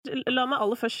la meg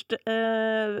aller først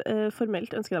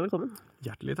formelt ønske deg velkommen.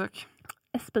 Hjertelig takk.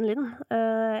 Espen Lind,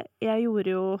 jeg gjorde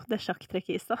jo det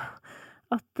sjakktrekket i stad,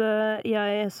 at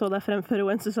jeg så deg fremføre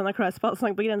When Susanna Cries på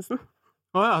Allsang på grensen.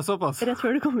 Ja, såpass. Rett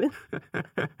før du kom inn.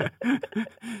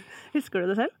 Husker du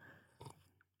det selv?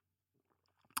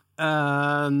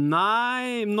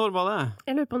 Nei, når var det?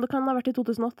 Jeg lurer på om det kan ha vært i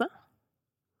 2008.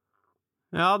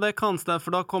 Ja, det kan stemme,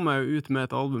 for da kom jeg jo ut med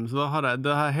et album, så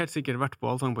det har helt sikkert vært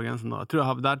på Allsang på grensen da.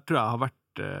 Der tror jeg har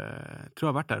vært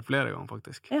der flere ganger,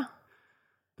 faktisk. Ja.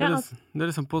 Det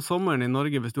er liksom på sommeren i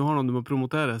Norge, hvis du har noe du må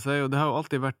promotere, så det har jo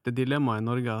alltid vært et dilemma i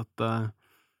Norge at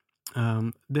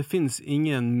det finnes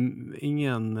ikke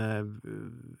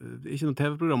noe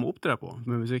TV-program å opptre på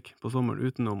med musikk på sommeren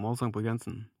utenom Allsang på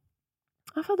grensen.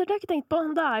 Ja, fader, det har jeg ikke tenkt på.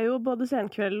 Det er jo både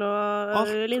Senkveld og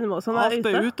Lindmo som er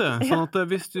ute. Alt er ute, sånn at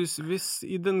hvis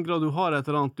i den grad du har et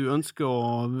eller annet du ønsker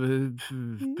å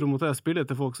promotere spillet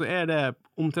til folk, så er det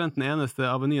omtrent den eneste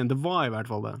avenyen. Det var i hvert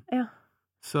fall det. Ja.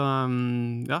 Så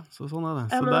så sånn er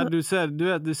det. Så der du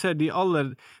ser de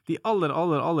aller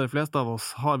fleste av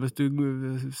oss har, hvis du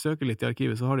søker litt i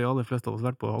arkivet, så har de aller fleste av oss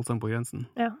vært på Allsang på grensen.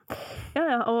 Ja,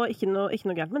 og ikke noe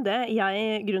gærent med det.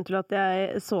 Grunnen til at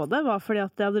jeg så det, var fordi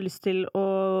at jeg hadde lyst til å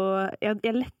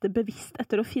jeg lette bevisst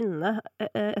etter å finne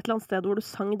et eller annet sted hvor du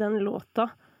sang den låta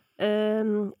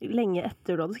lenge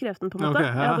etter du hadde skrevet den, på en måte.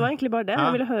 Okay, ja. Ja, det var egentlig bare det.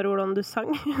 Jeg ville høre hvordan du sang.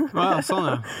 Ja, sånn,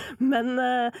 ja. Men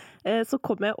så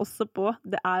kom jeg også på,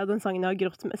 det er jo den sangen jeg har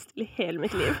grått mest i hele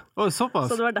mitt liv. Såpass?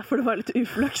 Så det var derfor det var litt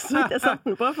uflaks at jeg satte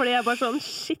den på, fordi jeg bare sånn,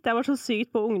 shit, jeg var så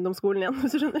sykt på ungdomsskolen igjen,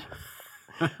 hvis du skjønner.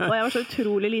 Og jeg var så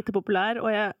utrolig lite populær, og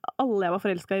alle jeg var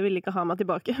forelsket i ville ikke ha meg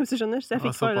tilbake, hvis du skjønner. Så jeg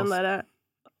fikk bare den der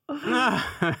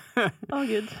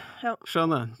Gud, ja.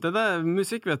 Skjønner. Det der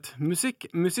musikk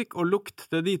og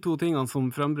lukt, det er de to tingene som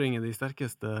frembringer de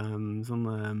sterkeste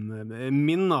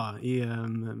minner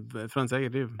fra ens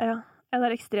eget liv. Ja, det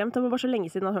er ekstremt. Det var bare så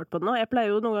lenge siden jeg har hørt på den nå. Jeg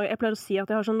pleier å si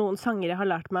at jeg har noen sanger jeg har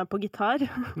lært meg på gitar.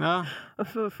 Ja,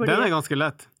 den er ganske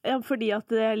lett. Ja, fordi at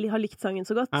jeg har likt sangen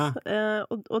så godt. Ja.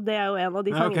 Og det er jo en av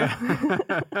de sangene. Okay.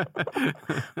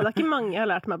 Men det er ikke mange jeg har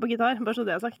lært meg på gitar, bare så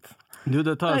det er sagt. Du,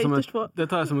 det tar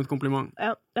jeg som et kompliment.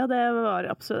 Ja, det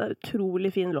var absolutt en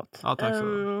utrolig fin låt. Ja, takk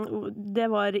skal du ha. Det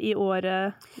var i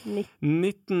året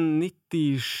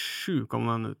 1997 kom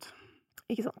den ut.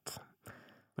 Ikke sant?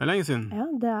 Det er lenge siden. Ja,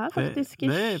 det er faktisk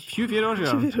det er 24 år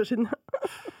siden. 24 år siden, ja.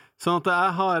 Sånn at jeg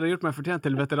har gjort meg fortjent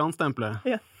til veteranstempelet.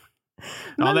 Ja.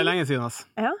 Ja, det er lenge siden, altså.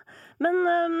 Ja, men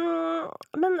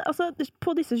altså,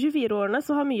 på disse 24 årene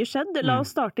så har mye skjedd. La oss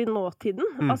starte i nåtiden.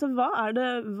 Altså,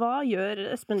 hva gjør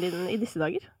Espen Lind i disse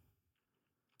dager?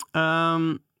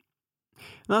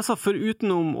 Altså,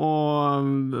 forutenom å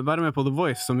være med på The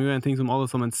Voice, som jo er en ting som alle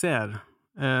sammen ser,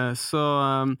 så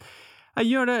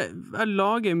jeg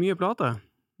lager mye plate.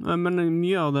 Men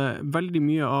veldig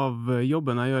mye av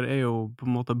jobben jeg gjør er jo på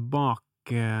en måte bak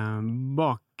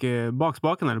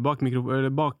spaken, eller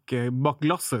bak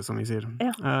glasset, som vi sier. Ja.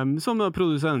 Som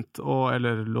produsent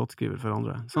eller låtskriver for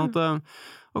andre. Sånn at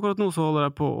akkurat nå så holder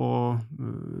jeg på å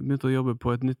begynne å jobbe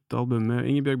på et nytt album med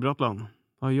Ingebjørg Bratland.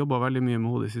 Jeg har jobbet veldig mye med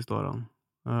henne de siste årene.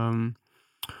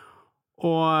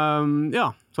 Så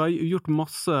jeg har gjort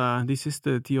masse de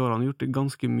siste 10 årene, gjort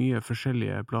ganske mye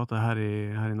forskjellige plater her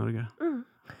i Norge.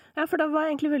 Ja, for da var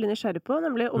jeg egentlig veldig nysgjerrig på,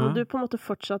 nemlig om du på en måte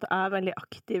fortsatt er veldig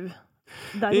aktiv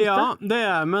der ute. Ja, det er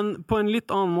jeg, men på en litt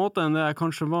annen måte enn det jeg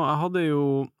kanskje var. Jeg hadde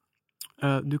jo,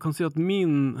 du kan si at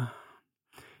min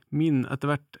etter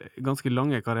hvert ganske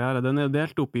lange karriere, den er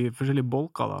delt opp i forskjellige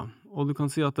bolker da, og du kan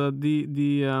si at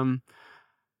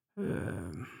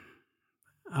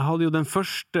jeg hadde jo den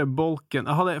første bolken,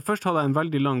 først hadde jeg en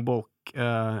veldig lang bolk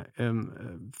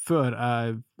før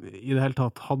jeg i det hele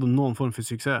tatt hadde noen form for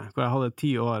suksess, hvor jeg hadde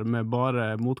 10 år med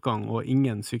bare motgang og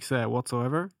ingen suksess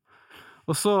whatsoever.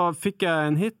 Og så fikk jeg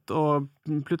en hit, og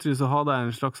plutselig så hadde jeg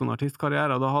en slags sånn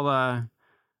artistkarriere, og da hadde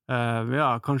jeg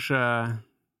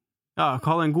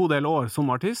hadde en god del år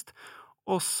som artist,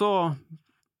 og så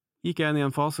gikk jeg inn i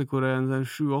en fase hvor jeg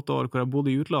 7-8 år hvor jeg bodde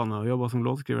i utlandet og jobbet som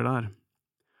låtskriver der.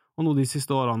 Og nå de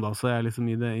siste årene da, så er jeg liksom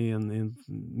i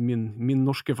min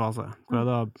norske fase, hvor jeg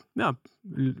da,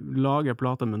 lager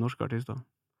plater med norske artister.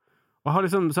 Og så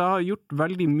jeg har gjort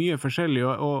veldig mye forskjellig,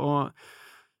 og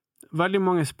veldig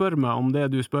mange spør meg om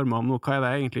det du spør meg om nå, hva er det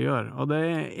jeg egentlig gjør? Og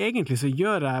egentlig så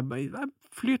gjør jeg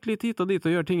flyter litt hit og dit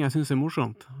og gjør ting jeg synes er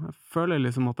morsomt. Jeg føler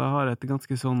liksom at jeg har et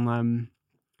ganske sånn,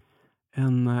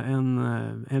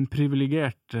 en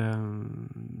privilegert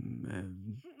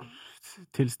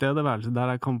tilstedeværelse der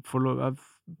jeg jeg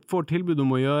får tilbud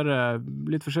om å gjøre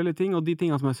litt forskjellige ting, og de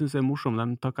tingene som jeg synes er morsomme,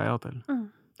 dem takker jeg ja til.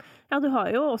 Ja, du har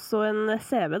jo også en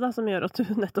CV da, som gjør at du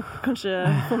nettopp kanskje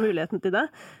får muligheten til det.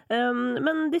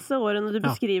 Men disse årene du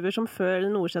beskriver som før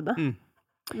noe skjedde,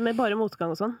 med bare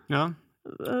motgang og sånn. Ja.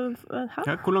 Hæ?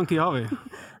 Ja, hvor lang tid har vi?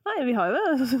 Nei, vi har jo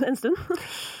en stund.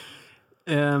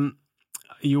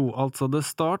 Jo, altså, det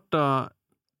startet...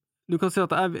 Du kan si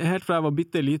at helt fra jeg var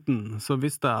bitte liten, så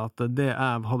visste jeg at det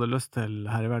jeg hadde lyst til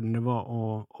her i verden, det var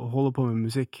å holde på med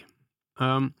musikk.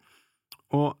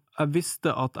 Og jeg visste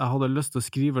at jeg hadde lyst til å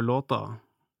skrive låter.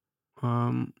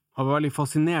 Jeg var veldig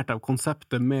fascinert av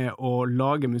konseptet med å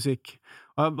lage musikk.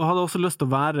 Jeg hadde også lyst til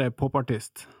å være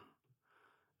popartist.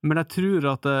 Men jeg tror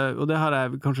at, og det har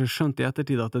jeg kanskje skjønt i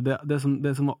ettertid, at det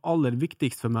som var aller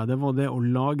viktigst for meg, det var det å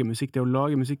lage musikk, det å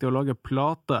lage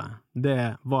plate,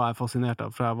 det var jeg fascinert av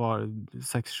fra jeg var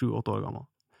 6, 7, 8 år gammel.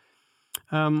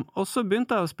 Og så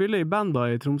begynte jeg å spille i band da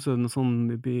i Tromsø,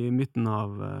 sånn i midten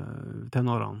av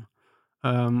tenårene.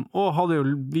 Og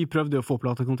vi prøvde jo å få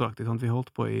platekontrakt, vi holdt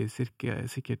på i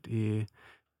sikkert i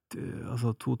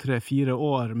 2, 3, 4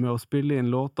 år med å spille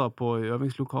inn låter på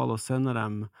øvingslokal og sende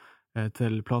dem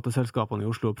til plateselskapene i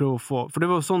Oslo, og prøve å få, for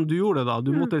det var sånn du gjorde det da,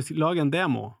 du måtte lage en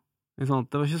demo, det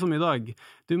var ikke som i dag,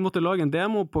 du måtte lage en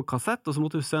demo på kassett, og så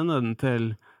måtte du sende den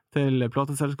til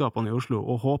plateselskapene i Oslo,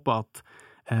 og håpe at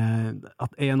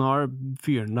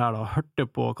A&R-fyren der da hørte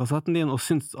på kassetten din, og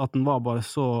syntes at den var bare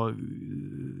så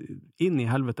inn i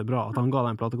helvete bra, at han ga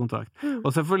deg en platekontrakt.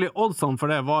 Og selvfølgelig, oddsene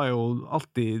for det var jo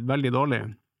alltid veldig dårlig,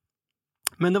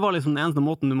 men det var liksom den eneste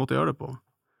måten du måtte gjøre det på.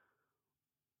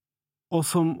 Og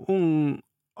som ung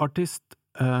artist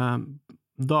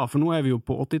da, for nå vi jo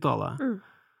på 80-tallet,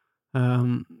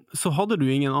 så hadde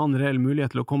du ingen annen reell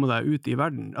mulighet til å komme deg ut i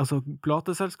verden. Altså,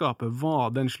 plateselskapet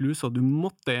var den slusa du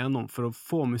måtte gjennom for å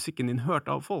få musikken din hørt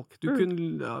av folk. Du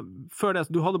kunne, før det,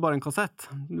 du hadde bare en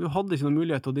kassett. Du hadde ikke noen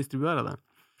mulighet til å distribuere det.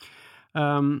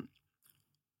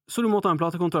 Så du måtte ha en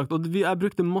platekontrakt, og jeg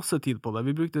brukte masse tid på det.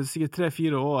 Vi brukte sikkert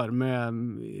 3-4 år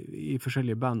i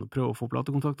forskjellige band å prøve å få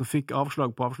platekontrakt, og fikk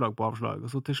avslag på avslag på avslag. Og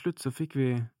så til slutt så fikk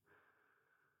vi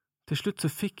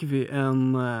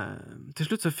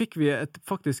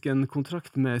faktisk en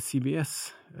kontrakt med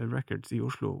CBS Records i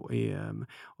Oslo,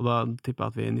 og da tippet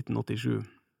jeg at vi i 1987.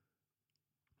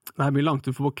 Det her blir langt,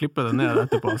 du får bare klippe det ned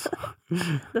etterpå. Altså.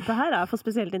 Dette her for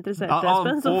spesielt interessert,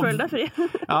 Espen, så føl deg fri.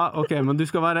 Ja, ok, men du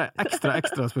skal være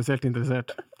ekstra spesielt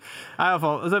interessert. I alle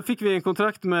fall, så fikk vi en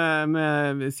kontrakt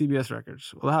med CBS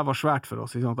Records, og det her var svært for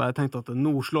oss. Jeg tenkte at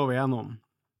nå slår vi gjennom.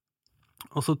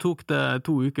 Og så tok det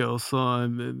 2 uker, og så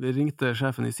ringte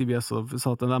sjefen i CBS og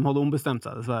sa at de hadde ombestemt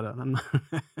seg, dessverre.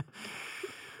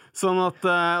 Sånn at,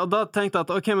 og da tenkte jeg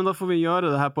at ok, men da får vi gjøre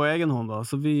det her på egen hånd da,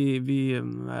 så jeg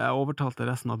overtalte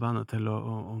resten av bandet til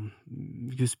å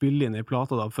spille inn i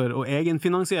plata da, for å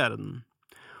egenfinansiere den,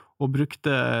 og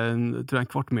brukte, tror jeg,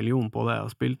 250,000 på det,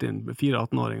 og spilte inn 4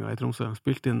 18-åringer i Tromsø,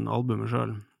 spilte inn albumet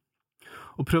selv,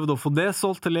 og prøvde å få det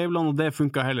solgt til Leveland, og det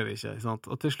funket heller ikke, sant?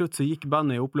 Og til slutt så gikk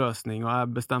bandet i oppløsning, og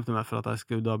jeg bestemte meg for at jeg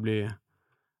skulle da bli,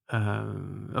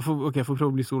 jeg får prøve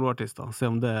å bli soloartist da,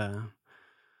 se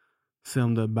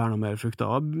om det bærer noe mer frukter.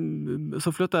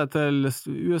 Så flyttet jeg til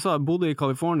USA, bodde i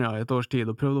California i et års tid,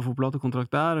 og prøvde å få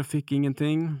platekontrakt der, fikk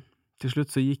ingenting. Til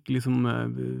slutt så gikk liksom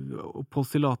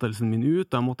oppholdstillatelsen min ut,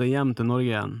 og jeg måtte hjem til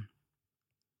Norge igjen.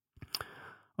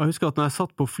 Og jeg husker at når jeg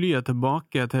satt på flyet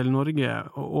tilbake til Norge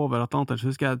og over Atlanteren, så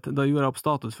husker jeg, da gjorde jeg opp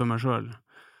status for meg selv.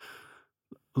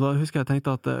 Og da husker jeg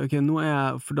tenkte at, ok, nå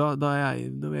for da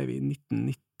vi i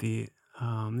 1992,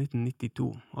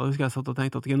 og da husker jeg satt og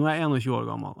tenkte at okay, nå jeg 21 år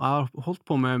gammel. Jeg har holdt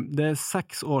på med, det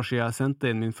 6 år siden jeg sendte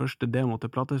inn min første demo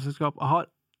til plateselskap.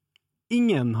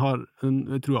 Ingen har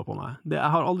troa på meg.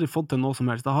 Jeg har aldri fått til noe som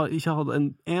helst. Jeg har ikke hatt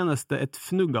et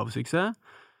fnugg av suksess.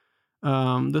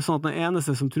 Det sånn at den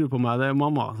eneste som tror på meg, det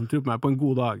mamma som tror på meg på en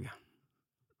god dag.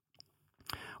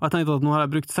 Og jeg tenkte at nå har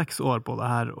jeg brukt 6 år på det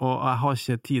her, og jeg har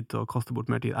ikke tid til å kaste bort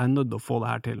mer tid. Jeg nødt til å få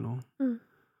det her til nå.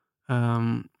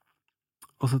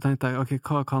 Og så tenkte jeg, ok,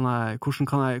 hva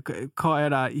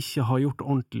det jeg ikke har gjort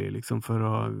ordentlig, liksom,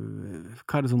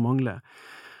 hva det som mangler?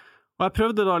 Og jeg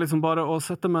prøvde da liksom bare å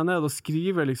sette meg ned og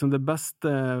skrive liksom det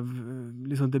beste,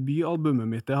 liksom debutalbumet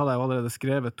mitt, det hadde jeg allerede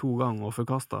skrevet 2 ganger og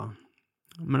forkastet.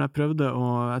 Men jeg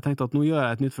jeg tenkte at nå gjør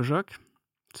jeg et nytt forsøk.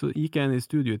 Så gikk jeg inn i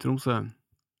studio i Tromsø,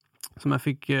 som jeg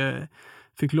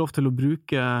fikk lov til å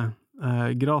bruke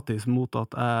gratis mot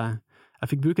at jeg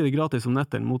fikk bruke det gratis om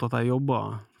netteren mot at jeg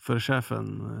jobbet for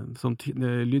sjefen som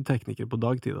lydtekniker på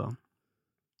dagtid da.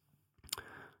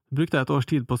 Brukte jeg et års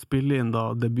tid på å spille inn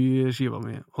da debutskiva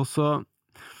mi, og så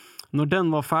når den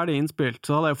var ferdig innspilt,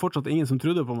 så hadde jeg fortsatt ingen som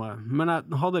trodde på meg, men jeg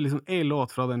hadde liksom en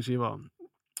låt fra den skiva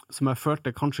som jeg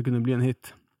følte kanskje kunne bli en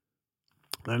hit.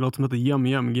 Det en låt som heter Yum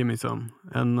Yum Gimme Some,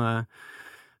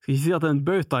 skal ikke si at det en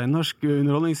bauta i norsk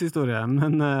underholdningshistorie,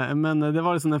 men det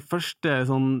var liksom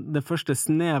det første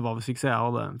snev av suksess jeg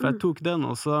hadde. For jeg tok den,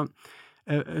 og så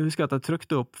jeg husker at jeg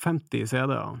trykte opp 50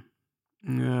 CD-er.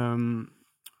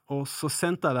 Og så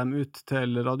sendte jeg dem ut til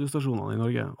radiostasjonene i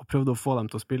Norge og prøvde å få dem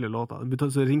til å spille låter.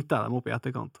 Så ringte jeg dem opp i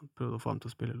etterkant og prøvde å få dem til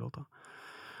å spille låter.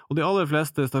 Og de aller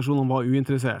fleste stasjonene var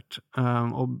uinteressert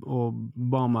og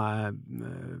ba meg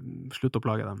slutte å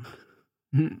plage dem.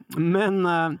 Men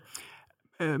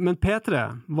P3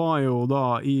 var jo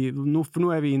da for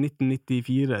nå vi i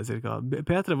 1994 cirka.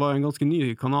 P3 var en ganske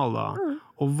ny kanal da,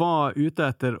 og var ute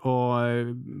etter å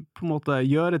på en måte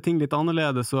gjøre ting litt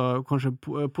annerledes og kanskje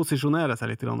posisjonere seg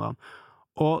litt da.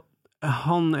 Og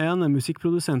han ene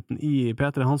musikkprodusenten i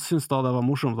P3, han syntes da det var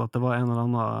morsomt at det var en eller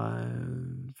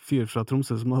annen fyr fra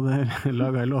Tromsø som hadde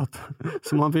laget en låt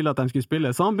som han ville at de skulle spille.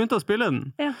 Så han begynte å spille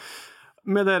den. Ja.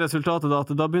 Med det resultatet da,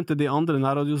 at da begynte de andre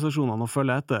nærradiostasjonene å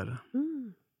følge etter.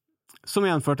 Som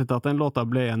igjen førte til at den låta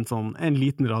ble en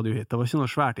liten radiohit. Det var ikke noe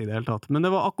svært i det hele tatt. Men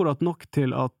det var akkurat nok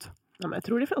til at... Ja, men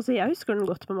jeg husker den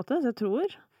godt på en måte, så jeg tror...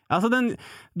 Altså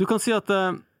du kan si at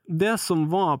det som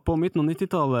var på midten av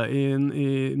 90-tallet i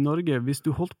Norge, hvis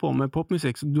du holdt på med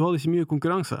popmusikk, så du hadde ikke mye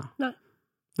konkurranse. Nei.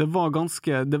 Det var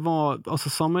altså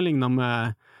sammenlignet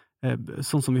med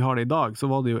sånn som vi har det i dag, så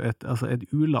var det jo et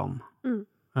u-land.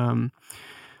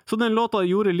 Så den låta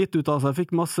gjorde litt ut av seg. Jeg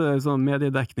fikk masse sånn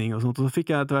mediedekning og sånt, og så fikk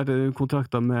jeg etter hvert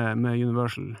kontrakter med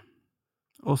Universal.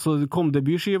 Og så kom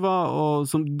debutskiva, og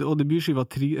debutskiva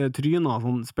tryna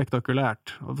sånn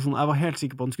spektakulært. Og sånn, jeg var helt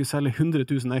sikker på at den skulle selge 100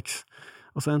 000 X,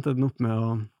 og så endte den opp med å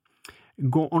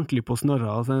gå ordentlig på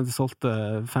snørra, og så solgte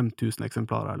 5000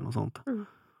 eksemplarer eller noe sånt.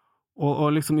 Og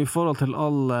liksom i forhold til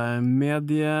all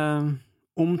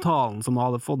medieomtalen som jeg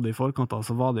hadde fått i forkant av,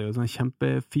 så var det jo sånn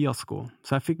kjempefiasko. Så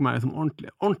jeg fikk meg liksom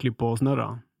ordentlig på snørra.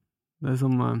 Det var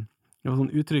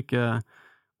sånn uttrykket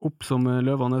opp som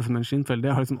løva ned som en skinnfell,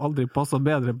 det har liksom aldri passet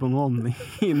bedre på noen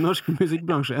i norsk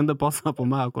musikkbransje enn det passet på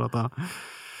meg akkurat da.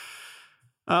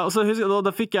 Og så husker jeg,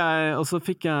 da fikk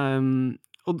jeg,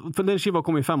 for den skiva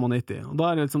kom i 95, og da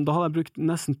hadde jeg brukt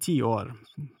nesten 10 år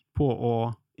på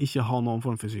å ikke ha noen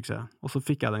form for suksess. Og så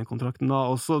fikk jeg den kontrakten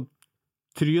da, og så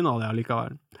tryna det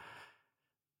likevel.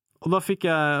 Og da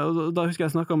husker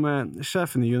jeg snakket med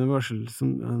sjefen i Universal,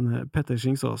 Petter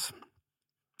Skingsås,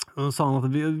 og så sa han at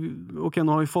ok,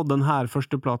 nå har vi fått den her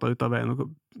første plata ut av veien,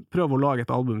 prøv å lage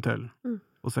et album til,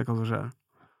 og se hva som skjer.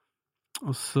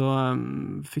 Og så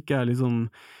fikk jeg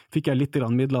litt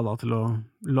grann midler da til å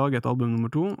lage et album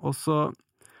nummer 2, og så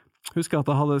husker jeg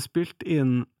at jeg hadde spilt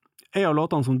inn en av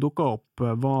låtene som dukket opp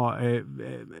var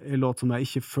en låt som jeg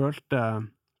ikke følte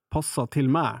passet til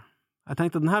meg. Jeg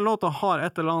tenkte, denne låta har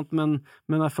et eller annet,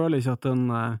 men jeg føler ikke at den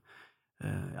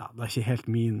det ikke helt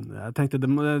min. Jeg tenkte,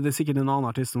 det er sikkert en annen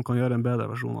artist som kan gjøre en bedre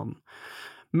versjon av den.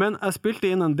 Men jeg spilte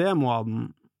inn en demo av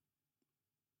den,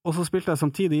 og så spilte jeg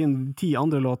samtidig inn 10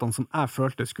 andre låtene som jeg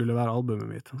følte skulle være albumet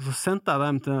mitt. Og så sendte jeg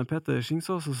dem til Petter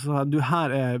Skingsås, og så sa jeg,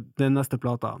 her er den neste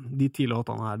plata, de 10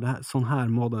 låtene her, sånn her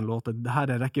må den låte, det her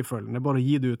er rekkefølgen, det er bare å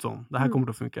gi det ut sånn, det her kommer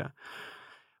til å funke.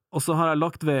 Og så har jeg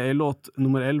lagt ved en låt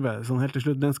nummer 11, sånn helt til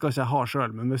slutt, den skal ikke jeg ha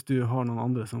selv, men hvis du har noen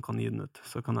andre som kan gi den ut,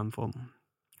 så kan de få den.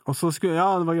 Og så det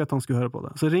var greit at han skulle høre på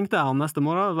det. Så ringte jeg han neste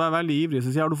morgen, var jeg veldig ivrig, så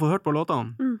sier jeg, har du fått hørt på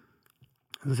låtene?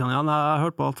 Så sier han, nei, jeg har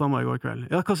hørt på alt sammen i går kveld.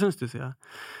 Ja, hva synes du, sier jeg?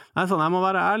 Nei, sånn, jeg må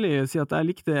være ærlig og si at jeg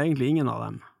likte egentlig ingen av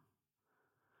dem.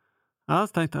 Ja,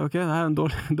 så tenkte jeg, ok, det er en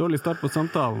dårlig start på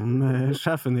samtalen med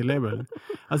sjefen i label.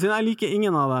 Jeg sier, jeg liker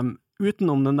ingen av dem,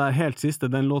 utenom den der helt siste,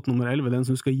 den låt nummer 11, den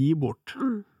som skal gi bort.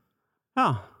 Ja,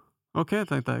 ok,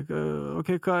 tenkte jeg. Ok,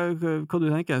 hva du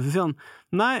tenker? Så sier han,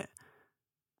 nei,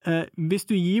 hvis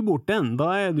du gir bort den,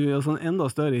 da er du en enda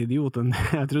større idiot enn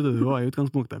jeg trodde du var i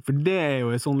utgangspunktet, for det er jo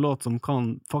en sånn låt som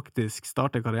kan faktisk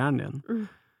starte karrieren din.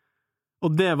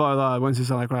 Og det var da When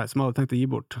Susanna Cry, som jeg hadde tenkt å gi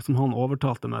bort, som han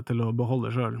overtalte meg til å beholde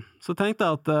selv. Så tenkte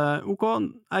jeg at, ok,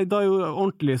 jeg da gjorde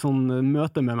ordentlig sånn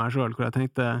møte med meg selv, hvor jeg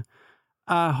tenkte,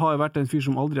 jeg har vært en fyr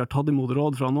som aldri har tatt imot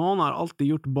råd fra noen, har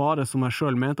alltid gjort bare som jeg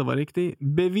selv mente var riktig.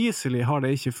 Beviselig har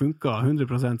det ikke funket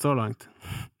 100% så langt.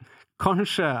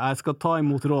 Kanskje jeg skal ta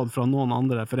imot råd fra noen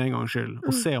andre for en gangs skyld,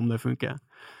 og se om det funker.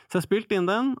 Så jeg spilte inn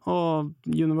den, og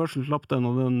Universal slapp den,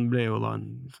 og den ble jo da en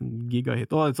gigahit.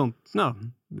 Og et sånt,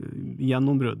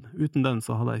 gjennombrudd. Uten den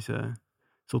så hadde jeg ikke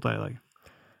sittet her i dag.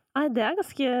 Nei, det er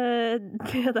ganske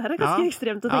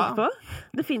ekstremt å tenke på.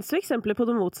 Det finnes jo eksempler på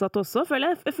det motsatte også.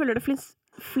 Jeg føler det finnes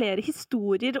flere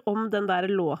historier om den der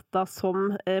låta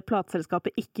som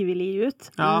plateselskapet ikke ville gi ut,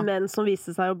 men som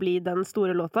viste seg å bli den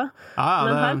store låta.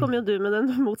 Men her kommer jo du med den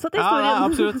motsatte historien. Ja,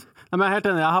 absolutt. Nei, men jeg er helt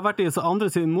enig. Jeg har vært i andre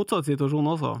motsatt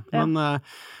situasjon også. Men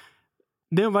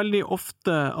det er jo veldig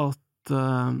ofte at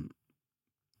at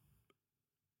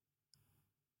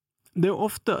det er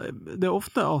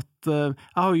ofte at jeg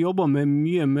har jobbet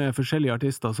mye med forskjellige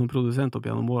artister som produsent opp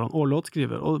gjennom årene, og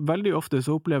låtskriver, og veldig ofte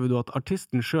så opplever du at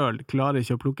artisten selv klarer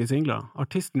ikke å plukke singler.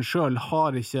 Artisten selv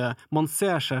har ikke, man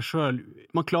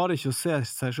klarer ikke å se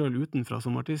seg selv utenfra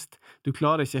som artist. Du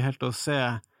klarer ikke helt å se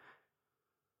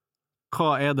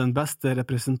hva er den beste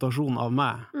representasjonen av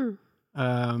meg.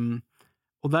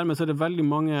 Og dermed så er det veldig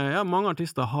mange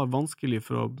artister har vanskelig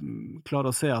for å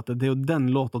klare å se at det er jo den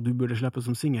låta du burde slippe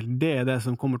som singel. Det er det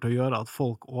som kommer til å gjøre at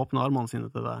folk åpner armene sine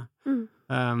til deg.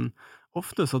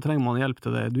 Ofte så trenger man hjelp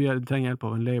til det. Du trenger hjelp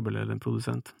av en label eller en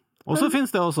produsent. Og så finnes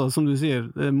det også, som du sier,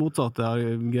 det motsatte av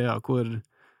greia, hvor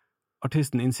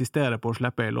artisten insisterer på å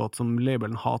slippe en låt som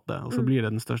labelen hater, og så blir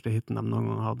det den største hitten de noen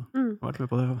gang hadde. Vært med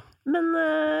på det. Men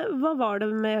hva var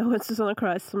det med When Susanna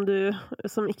Cries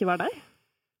som ikke var deg?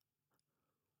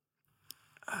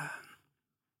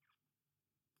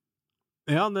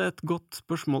 Ja, det er et godt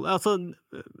spørsmål. Altså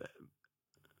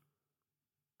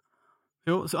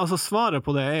svaret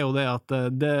på det er jo det at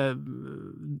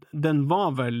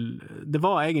det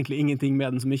var egentlig ingenting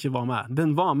med den som ikke var meg.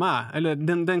 Den var meg, eller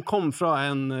den kom fra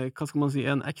en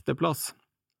ekte plass.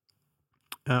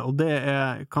 Og det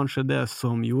er kanskje det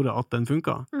som gjorde at den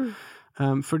funket.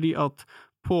 Fordi at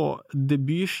på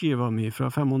debutskiva mi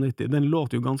fra 95, den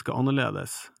låt jo ganske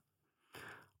annerledes.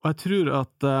 Og jeg tror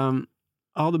at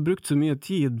jeg hadde brukt så mye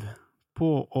tid på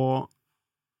å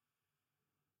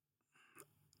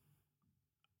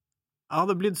Jeg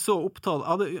hadde blitt så opptatt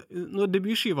når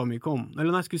debutskiva mi kom, eller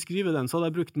når jeg skulle skrive den, så hadde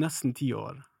jeg brukt nesten 10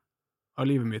 år av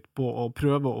livet mitt på å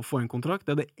prøve å få en kontrakt.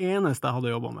 Det er det eneste jeg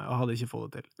hadde jobbet med, og hadde ikke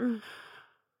fått det til.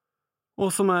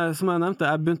 Og som jeg nevnte,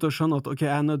 jeg begynte å skjønne at ok,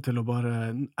 jeg er nødt til å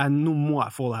nå må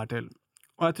jeg få det her til.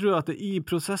 Og jeg tror at i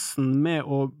prosessen med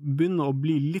å begynne å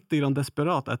bli litt grann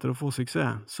desperat etter å få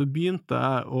suksess, så begynte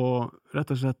jeg å rett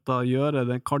og slett gjøre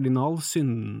den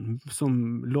kardinalsynden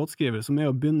som låtskriver, som er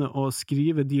å begynne å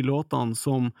skrive de låtene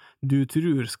som du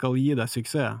tror skal gi deg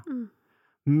suksess,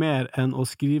 mer enn å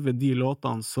skrive de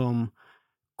låtene som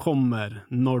kommer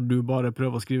når du bare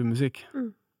prøver å skrive musikk.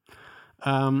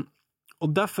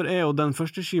 Og derfor er jo den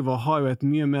første skiva har jo et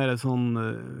mye mer sånn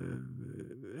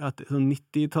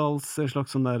 90-talls, en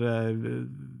slags sånn der jeg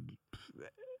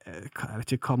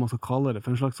vet ikke hva man skal kalle det,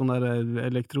 for en slags sånn der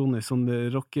elektronisk, sånn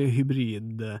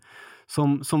rockehybrid,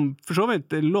 som for så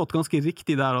vidt låt ganske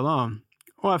riktig der og da.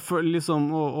 Og jeg føler liksom,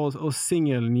 og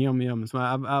singelen Yum Yum, som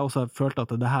jeg også følte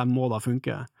at det her må da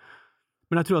funke.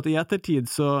 Men jeg tror at i ettertid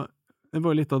så det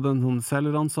var litt av den sånn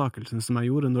selvransakelsen som jeg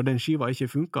gjorde når den skiva ikke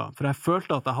funket, for jeg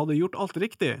følte at jeg hadde gjort alt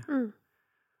riktig.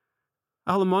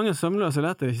 Jeg hadde mange sømløse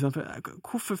netter, ikke sant?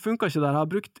 Hvorfor funket ikke det her? Jeg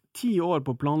har brukt 10 år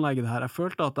på å planlegge det her. Jeg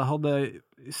følte at jeg hadde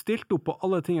stilt opp på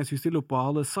alle ting jeg skulle stille opp på, jeg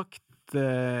hadde sagt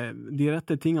de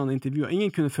rette tingene i intervjuet.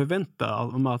 Ingen kunne forvente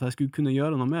av meg at jeg skulle kunne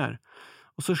gjøre noe mer.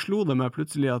 Og så slo det meg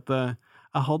plutselig at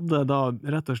jeg hadde da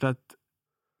rett og slett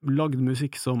lagd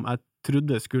musikk som jeg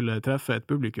trodde skulle treffe et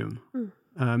publikum.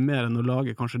 Mer enn å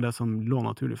lage kanskje det som lå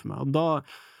naturlig for meg. Og da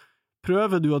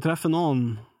prøver du å treffe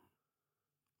noen,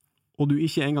 og du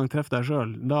ikke engang treffer deg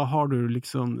selv. Da har du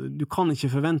liksom, du kan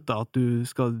ikke forvente at du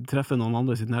skal treffe noen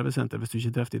andre sitt nervesenter hvis du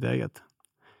ikke treffer ditt eget.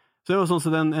 Så det var sånn,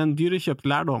 så det er en dyrekjøpt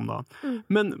lærdom da.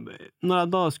 Men når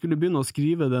jeg da skulle begynne å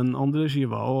skrive den andre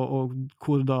skiva, og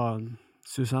hvor da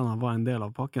Susanna var en del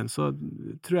av pakken, så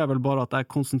tror jeg vel bare at jeg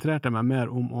konsentrerte meg mer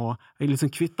om jeg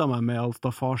liksom kvittet meg med all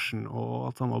staffarsen og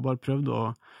alt sammen, og bare prøvde å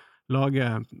lage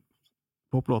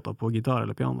poplåter på gitar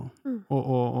eller piano,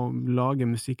 og lage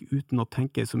musikk uten å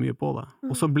tenke så mye på det.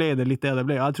 Og så ble det litt det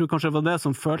ble. Jeg tror kanskje det var det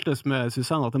som føltes med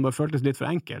Susanna, at den bare føltes litt for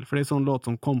enkel, for det er en sånn låt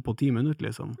som kom på 10 minutter,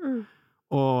 liksom.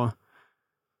 Og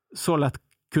så lett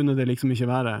kunne det liksom ikke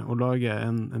være å lage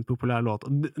en populær låt.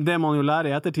 Det man jo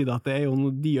lærer i ettertid, at det er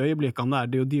jo de øyeblikkene der,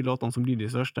 det er jo de låtene som blir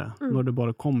de største, når det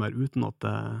bare kommer uten at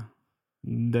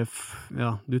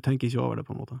du tenker ikke over det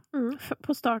på en måte.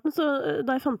 På starten,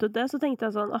 da jeg fant ut det, så tenkte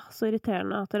jeg sånn, så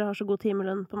irriterende at dere har så god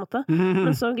timelønn på en måte.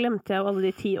 Men så glemte jeg jo alle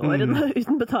de 10 årene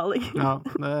uten betaling. Ja,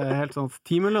 det er helt sånn.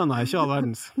 Timelønn er ikke all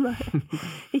verdens. Nei,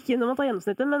 ikke når man tar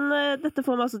gjennomsnittet, men dette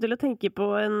får meg også til å tenke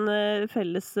på en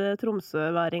felles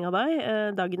tromsøværing av deg,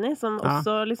 Dagny, som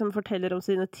også liksom forteller om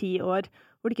sine 10 år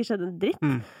hvor det ikke skjedde en dritt.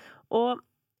 Og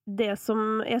det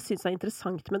som jeg synes er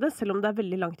interessant med det, selv om det er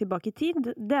veldig langt tilbake i tid,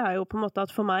 det er jo på en måte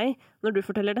at for meg, når du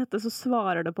forteller dette, så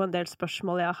svarer det på en del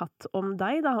spørsmål jeg har hatt om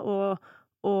deg, da, og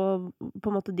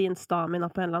på en måte din stamina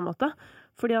på en eller annen måte.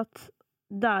 Fordi at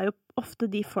det er jo ofte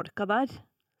de folka der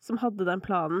som hadde den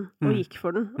planen og gikk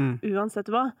for den,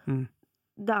 uansett hva.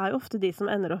 Det er jo ofte de som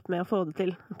ender opp med å få det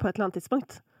til på et eller annet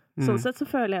tidspunkt. Sånn sett så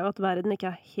føler jeg jo at verden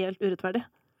ikke er helt urettferdig.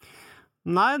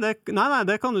 Nei, det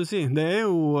kan du si. Det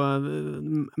jo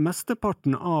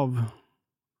mesteparten av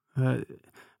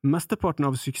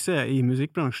suksess i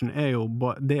musikkbransjen jo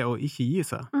det å ikke gi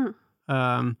seg.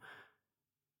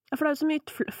 Ja, for det jo så mye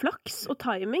flaks og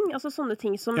timing, altså sånne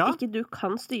ting som ikke du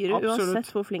kan styre, absolutt.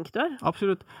 Uansett hvor flink du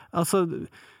Absolutt. Altså,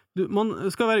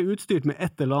 man skal være utstyrt med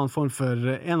et eller annet form for en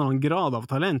eller annen grad av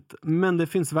talent, men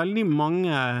det finnes veldig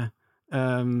mange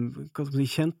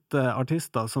kjente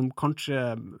artister som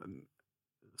kanskje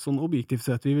sånn objektivt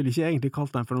sett, vi vil ikke egentlig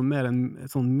kalt dem for noe mer enn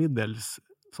sånn middels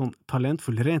sånn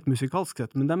talentfull, rent musikalsk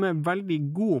sett, men de veldig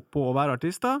gode på å være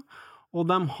artister, og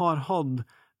de har hatt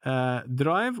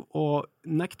drive og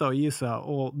nekta å gi seg,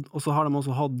 og så har de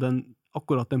også hatt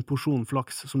akkurat den porsjonen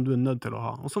flaks som du nødt til å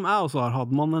ha, og som jeg også har hatt.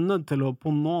 Man nødt til å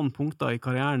på noen punkter i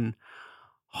karrieren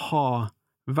ha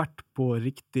vært på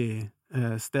riktig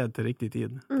sted til riktig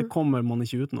tid. Det kommer man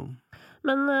ikke utenom.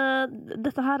 Men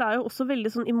dette her jo også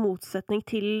veldig sånn i motsetning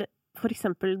til for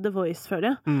eksempel The Voice,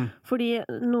 føler jeg. Fordi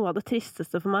noe av det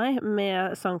tristeste for meg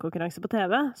med sangkonkurranse på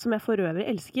TV, som jeg for øvrig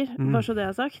elsker, bare så det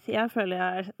jeg har sagt, jeg føler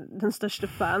jeg den største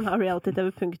fan av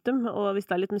reality-TV, punktum, og hvis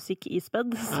det litt musikk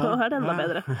ispedd, så det enda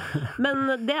bedre.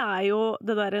 Men det jo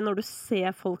det der når du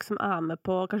ser folk som med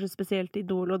på, kanskje spesielt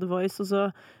Idol og The Voice, og så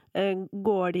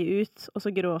går de ut, og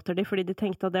så gråter de fordi de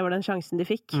tenkte at det var den sjansen de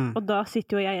fikk. Og da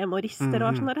sitter jo jeg hjemme og rister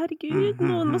og sånn der, herregud,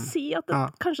 noen må si at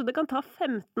kanskje det kan ta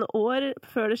 15 år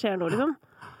før det skjer noe, liksom.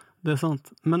 Det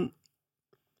sant.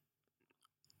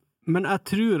 Men jeg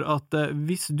tror at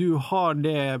hvis du har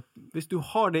det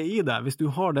i deg, hvis du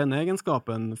har den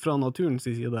egenskapen fra naturens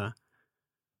side,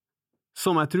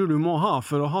 som jeg tror du må ha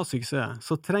for å ha suksess,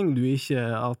 så trenger du ikke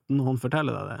at noen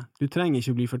forteller deg det. Du trenger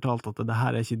ikke bli fortalt at det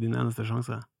her ikke din eneste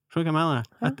sjanse. Skjønner du hva jeg mener?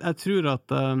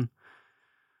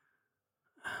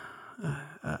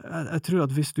 Jeg tror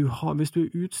at hvis du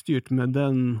utstyrt med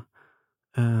den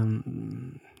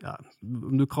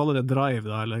om du kaller det drive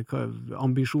da, eller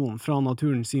ambisjon fra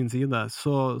naturen sin side,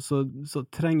 så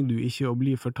trenger du ikke å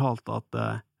bli fortalt at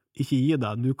ikke gi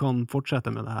deg, du kan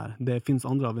fortsette med det her. Det finnes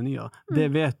andre avenyer.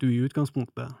 Det vet du i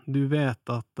utgangspunktet. Du vet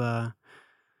at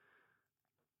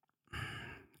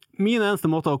min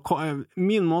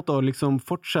måte å liksom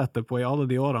fortsette på i alle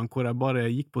de årene hvor jeg bare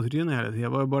gikk på trynet hele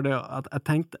tiden, var jo bare det at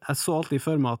jeg så alltid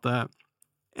for meg at en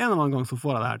eller annen gang så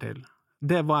får jeg det her til.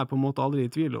 Det var jeg på en måte aldri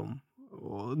i tvil om.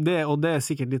 Og det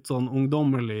sikkert litt sånn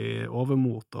ungdommelig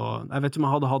overmot, og jeg vet ikke om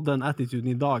jeg hadde hatt den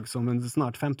attituden i dag som en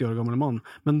snart 50 år gammel mann,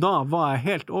 men da var jeg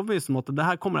helt overbevist om at det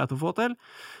her kommer jeg til å få til,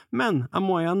 men jeg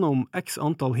må gjennom x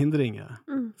antall hindringer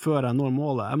før jeg når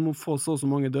målet. Jeg må få så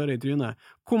mange dører i trynet.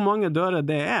 Hvor mange dører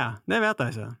det vet jeg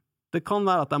ikke. Det kan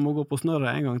være at jeg må gå på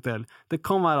snørret en gang til. Det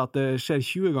kan være at det skjer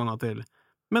 20 ganger til.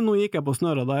 Men nå gikk jeg på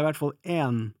snørret, da i hvert fall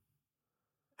en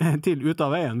til ut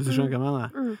av veien, hvis du skjønner hva jeg mener.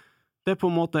 Det på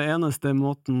en måte eneste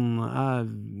måten jeg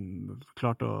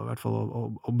klarte i hvert fall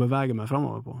å bevege meg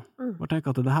fremover på. Bare tenk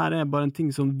at det her bare en ting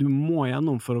som du må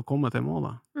gjennom for å komme til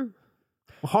målet.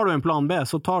 Og har du en plan B,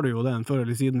 så tar du jo den før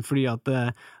eller siden, fordi at det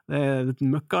et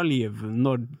møkkaliv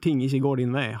når ting ikke går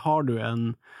din vei. Har du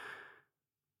en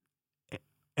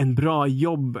bra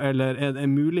jobb eller en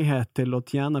mulighet til å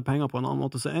tjene penger på en annen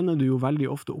måte, så ender du jo veldig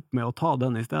ofte opp med å ta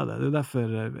den i stedet. Det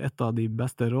derfor et av de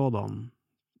beste rådene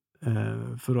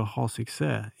for å ha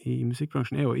suksess i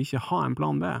musikkbransjen jo ikke ha en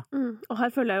plan B. Og her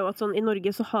føler jeg jo at sånn, i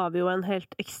Norge så har vi jo en helt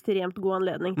ekstremt god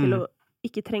anledning til å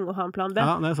ikke trenge å ha en plan B,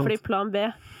 fordi plan B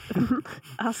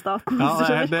staten, hvis du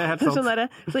skjønner. Det helt sant. Sånn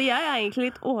så jeg egentlig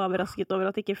litt overrasket over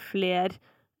at ikke flere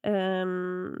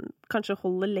kanskje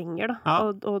holder lenger da,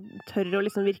 og tør å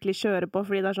liksom virkelig kjøre på,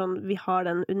 fordi det sånn, vi har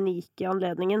den unike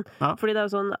anledningen. Fordi det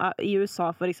jo sånn, i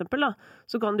USA for eksempel da,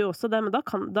 så kan du jo også det, men da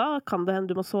kan det hende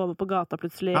du må sove på gata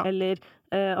plutselig, eller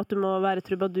at du må være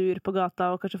trubadur på gata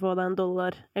og kanskje få deg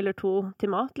 $1 eller 2 til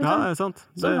mat, liksom. Ja, det sant.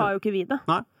 Sånn har jo ikke vi det.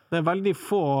 Nei. Det veldig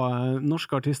få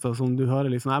norske artister som du hører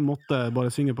liksom, jeg måtte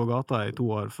bare synge på gata i 2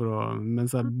 år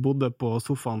mens jeg bodde på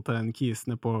sofaen til en kis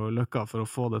nede på Løkka for å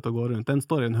få det til å gå rundt. Den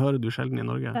storyen hører du sjelden i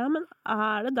Norge. Ja, men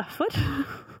det derfor?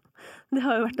 Det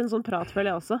har jo vært en sånn prat,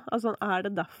 føler jeg også. Altså,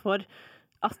 det derfor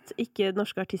at ikke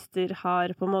norske artister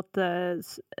har på en måte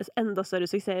enda større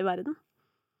suksess i verden?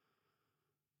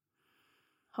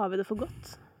 Har vi det for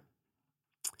godt?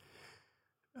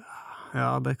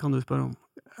 Ja, det kan du spørre om.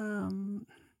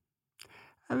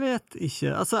 Jeg vet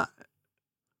ikke. Altså,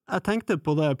 jeg tenkte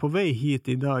på det på vei hit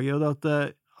i dag,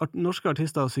 at norske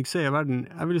artister har suksess i verden.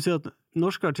 Jeg vil si at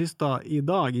norske artister i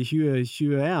dag, i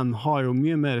 2021, har jo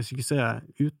mye mer suksess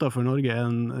utenfor Norge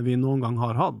enn vi noen gang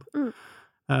har hatt.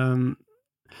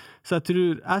 Så jeg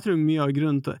tror mye av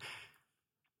grunnen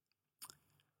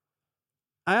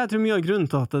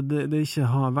til at det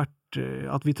ikke har vært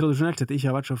at vi tradisjonelt sett ikke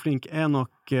har vært så flink,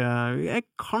 nok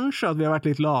kanskje at vi har vært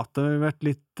litt late, vi har vært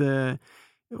litt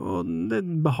og det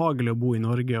behagelig å bo i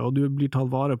Norge, og du blir tatt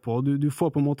vare på, og du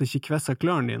får på en måte ikke kvessa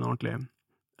klørne dine ordentlig.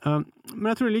 Men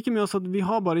jeg tror like mye også at vi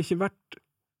har bare ikke vært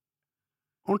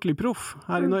ordentlig proff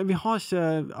her i Norge. Vi har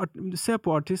ikke, se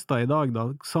på artister i dag da,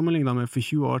 sammenlignet med for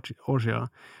 20 år siden.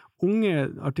 Unge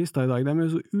artister i dag, de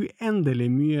så uendelig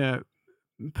mye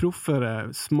proffere,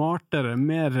 smartere,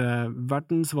 mer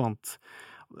verdensvant.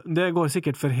 Det går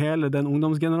sikkert for hele den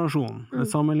ungdomsgenerasjonen,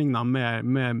 sammenlignet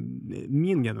med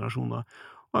min generasjon da.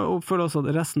 Og for også at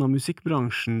resten av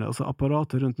musikkbransjen, altså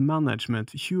apparatet rundt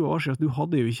management, 20 år siden, du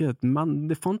hadde jo ikke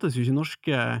det fantes jo ikke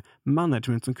norske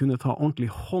management som kunne ta ordentlig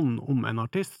hånd om en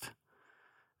artist.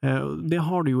 Det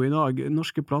har du jo i dag.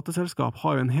 Norske plateselskap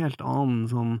har jo en helt annen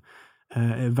sånn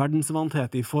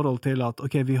verdensvanthet i forhold til at,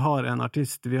 ok, vi har en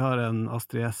artist, vi har en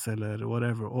Astrid S eller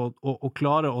whatever, og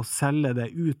klare å selge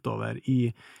det utover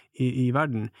i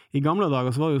verden. I gamle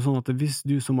dager så var det jo sånn at hvis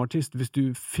du som artist, hvis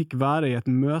du fikk være i et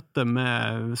møte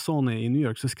med Sony i New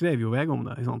York, så skrev jo VG om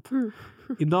det, ikke sant?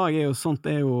 I dag jo sånt,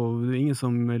 det jo ingen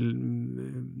som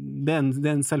det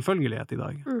en selvfølgelighet i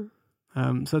dag.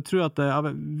 Så jeg tror at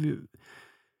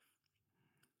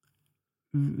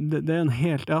det en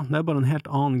helt, det bare en helt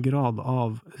annen grad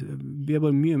av, vi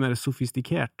bare mye mer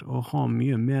sofistikert og har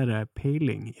mye mer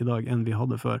peiling i dag enn vi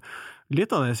hadde før.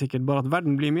 Litt av det sikkert bare at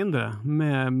verden blir mindre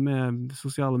med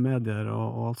sosiale medier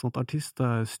og alt sånt.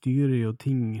 Artister styrer jo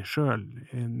ting selv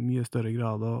i mye større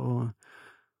grad, og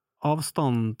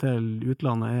avstanden til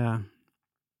utlandet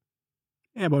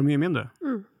bare mye mindre.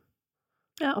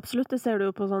 Ja, absolutt. Det ser du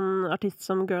jo på sånn artist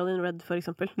som Girl in Red, for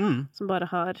eksempel, som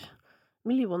bare har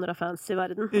millioner av fans i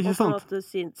verden, og på en måte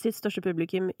sitt største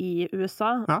publikum i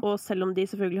USA, og selv om de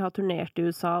selvfølgelig har turnert i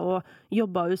USA og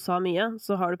jobbet i USA mye,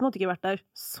 så har det på en måte ikke vært der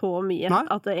så mye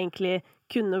at det egentlig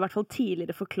kunne i hvert fall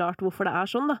tidligere forklart hvorfor det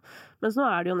sånn da. Mens nå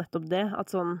det jo nettopp det,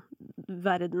 at sånn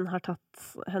verden har tatt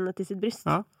henne til sitt bryst.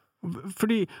 Ja.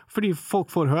 Fordi folk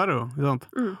får høre jo, ikke sant?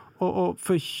 Og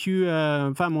for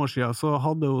 25 år siden så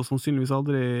hadde hun sannsynligvis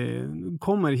aldri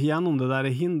kommer ikke gjennom det der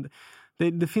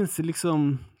det finnes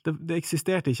liksom det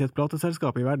eksisterte ikke et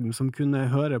plateselskap i verden som kunne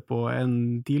høre på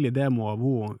en tidlig demo av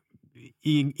henne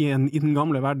i den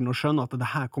gamle verden og skjønne at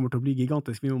det her kommer til å bli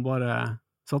gigantisk, vi må bare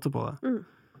satse på det.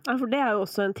 Ja, for det jo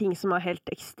også en ting som helt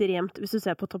ekstremt, hvis du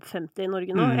ser på topp 50 i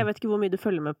Norge nå, jeg vet ikke hvor mye du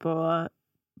følger med på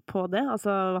det, altså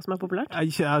hva som populært?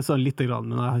 Jeg sa litt grann,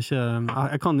 men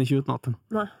jeg kan ikke utenat det.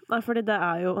 Nei, fordi det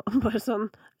jo bare sånn,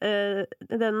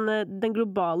 den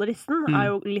globale listen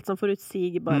jo litt sånn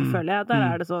forutsigbar, føler jeg.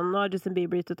 Der det sånn, nå har Justin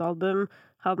Bieber gitt et album,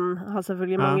 han har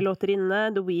selvfølgelig mange låter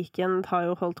inne, The Weeknd har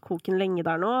jo holdt koken lenge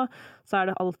der nå, så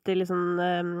det alltid liksom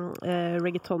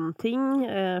reggaeton-ting,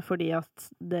 fordi at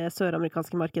det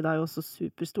søramerikanske markedet jo også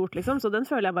superstort, liksom, så den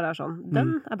føler jeg bare sånn,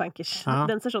 den bankers,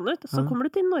 den ser sånn ut, så kommer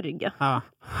du til Norge.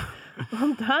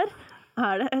 Og der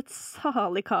det et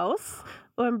salig kaos,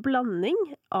 og en blanding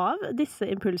av disse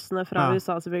impulsene fra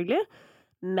USA selvfølgelig,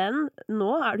 men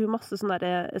nå det jo masse sånn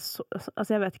der, altså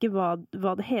jeg vet ikke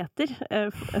hva det heter,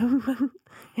 men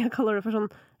jeg kaller det for sånn,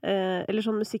 eller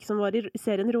sånn musikk som var i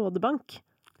serien Rådebank.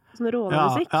 Sånn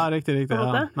rådemusikk. Ja, riktig.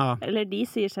 Ja. Eller de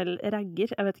sier selv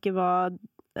ragger, jeg vet ikke hva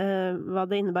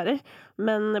det innebærer,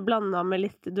 men blandet med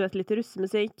litt, du vet, litt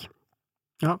russemusikk.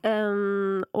 Ja.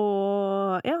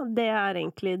 Og ja, det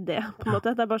egentlig det, på en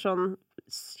måte. Det bare sånn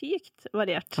sykt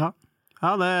variert.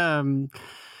 Ja,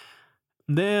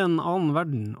 det en annen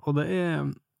verden, og det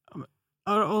jeg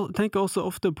tenker også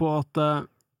ofte på at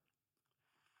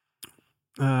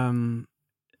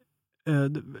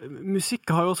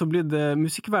musikk har jo også blitt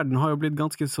musikkverden har jo blitt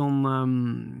ganske sånn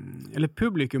eller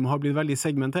publikum har blitt veldig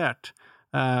segmentert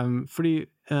fordi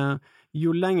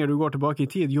jo lenger du går tilbake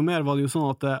i tid, jo mer var det jo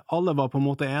sånn at alle var på en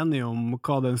måte enige om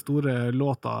hva den store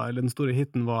låta eller den store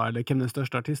hitten var, eller hvem den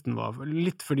største artisten var,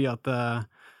 litt fordi at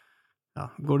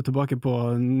går du tilbake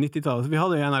på 90-tallet, vi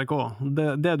hadde jo NRK,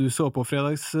 det du så på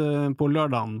på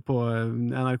lørdagen på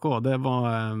NRK, det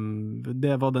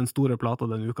var den store plata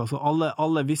den uka, så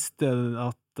alle visste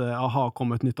at AHA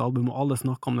kom et nytt album, og alle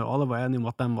snakket om det, og alle var enige om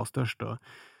at den var størst.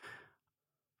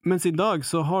 Mens i dag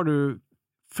så har du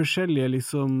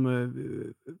forskjellige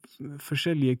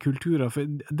kulturer, for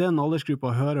den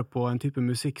aldersgruppa hører på en type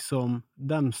musikk som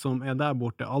dem som der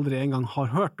borte aldri engang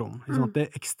har hørt om. Det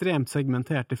ekstremt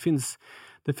segmentert. Det finnes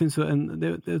jo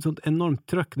det et sånt enormt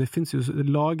trøkk. Det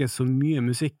lages så mye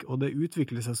musikk, og det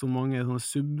utvikler seg så mange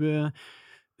sånne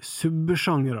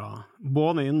subsjangere,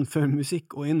 både innenfor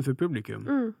musikk og innenfor publikum.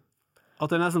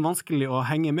 At det nesten vanskelig å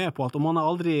henge med på alt, og man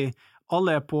aldri,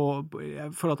 jeg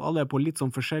føler at alle på litt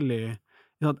sånn forskjellig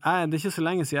det er ikke så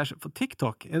lenge siden for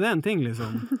TikTok, er det en ting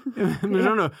liksom? Men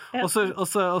skjønner du? Ja. Og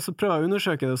så prøver jeg å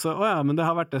undersøke det, og så, men det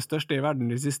har vært det største i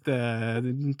verden de siste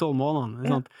 12 månedene,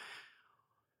 ikke sant?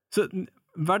 Så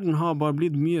verden har bare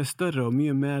blitt mye større og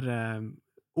mye mer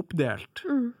oppdelt,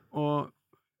 og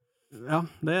ja,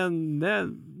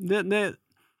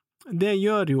 det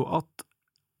gjør jo at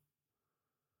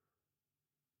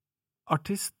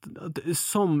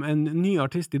som en ny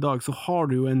artist i dag, så har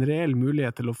du jo en reell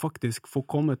mulighet til å faktisk få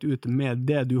kommet ut med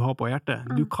det du har på hjertet.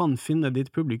 Du kan finne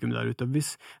ditt publikum der ute.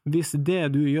 Hvis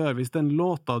det du gjør, hvis den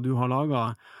låta du har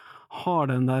laget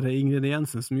har den der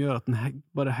ingrediensen som gjør at den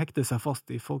bare hekter seg fast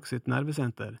i folk sitt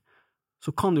nervesenter,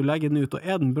 så kan du legge den ut, og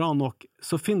er den bra nok,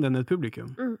 så finn den et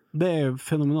publikum. Det er jo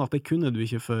fenomenalt, det kunne du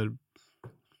ikke for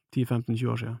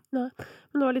 10-15-20 år siden. Nei,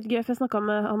 men det var litt gøy, for jeg snakket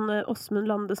med han Åsmund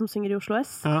Lande som synger i Oslo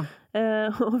S,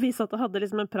 og vi satt og hadde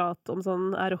liksom en prat om sånn,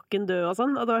 rocken død og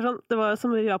sånn, og det var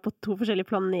som vi var på 2 forskjellige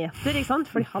planeter, ikke sant?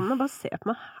 Fordi han bare ser på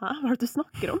meg, hæ, hva er det du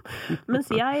snakker om? Mens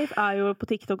jeg er jo på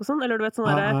TikTok og sånn, eller du vet sånn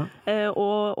der,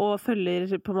 og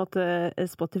følger på en måte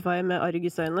Spotify med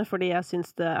argusøyne, fordi jeg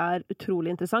synes det er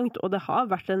utrolig interessant, og det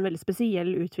har vært en veldig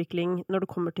spesiell utvikling når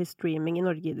det kommer til streaming i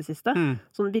Norge i det siste,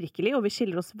 sånn virkelig, og vi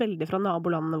skiller oss veldig fra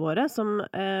nabolandene våre, som,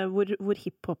 hvor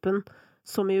hiphopen,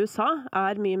 som i USA,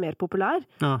 er mye mer populær.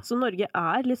 Så Norge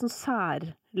er litt sånn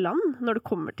særland når det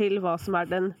kommer til hva som er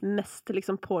den mest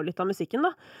liksom, pålytta musikken,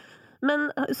 da. Men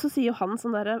så sier jo han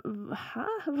sånn der, hæ?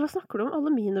 Hva snakker du om?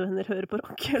 Alle mine venner hører på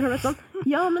rock. Eller noe sånt.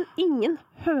 Ja, men ingen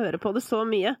hører på det så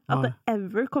mye at det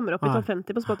ever kommer opp i topp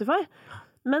 50 på Spotify.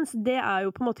 Mens det er jo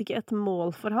på en måte ikke et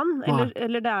mål for han,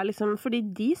 eller det er liksom, fordi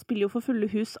de spiller jo for fulle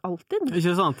hus alltid.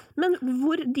 Ikke sant? Men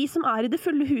de som er i det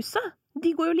fulle huset,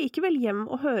 de går jo likevel hjem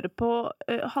og hører på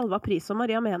Halva Pris og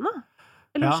Maria Mena.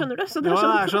 Eller skjønner du? Så det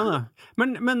jeg skjønner.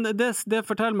 Men det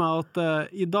forteller meg at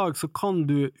i dag så kan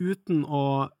du uten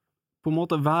å på en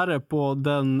måte være på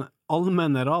den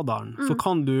allmenne radaren, så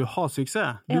kan du ha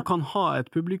suksess. Du kan ha et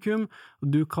publikum,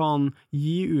 du kan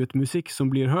gi ut musikk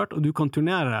som blir hørt, og du kan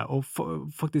turnere og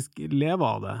faktisk leve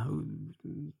av det.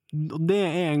 Og det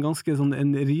er en ganske sånn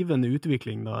en rivende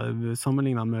utvikling da,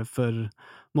 sammenlignet med for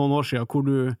noen år siden, hvor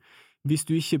du hvis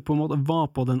du ikke på en måte var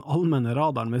på den allmenne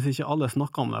radaren, hvis ikke alle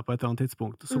snakket om deg på et eller annet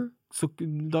tidspunkt, så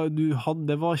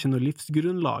det var ikke noe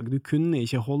livsgrunnlag, du kunne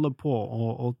ikke holde på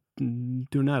å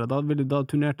turnere, da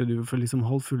turnerte du for liksom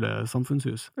halvfulle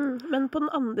samfunnshus. Men på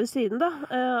den andre siden da,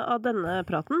 av denne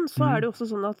praten, så er det jo også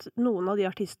sånn at noen av de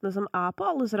artistene som er på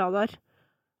alles radar,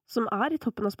 som er i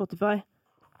toppen av Spotify,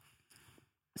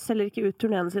 selger ikke ut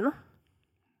turnéene sine.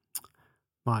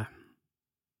 Nei.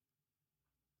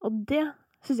 Og det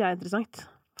synes jeg er interessant.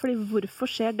 Fordi hvorfor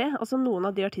skjer det? Altså noen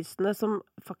av de artistene som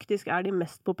faktisk er de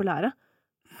mest populære,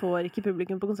 får ikke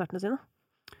publikum på konsertene sine?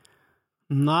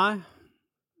 Nei,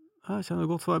 jeg kjenner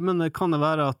godt svar. Men kan det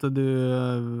være at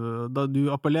da du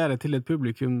appellerer til et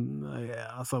publikum,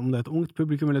 altså om det er et ungt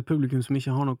publikum eller et publikum som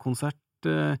ikke har noe konsert...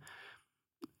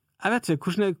 Jeg vet ikke,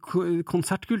 hvordan er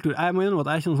konsertkultur? Jeg må innrømme at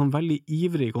jeg er ikke noen sånn veldig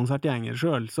ivrig konsertgjenger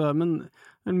selv, men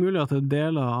det er mulig at det er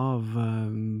deler av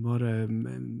bare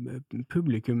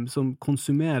publikum som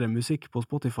konsumerer musikk på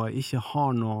Spotify, ikke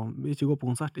går på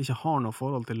konsert, ikke har noe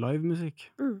forhold til livemusikk.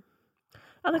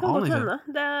 Ja, det kan godt hende.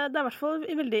 Det er i hvert fall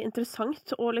veldig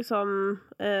interessant og liksom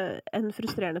en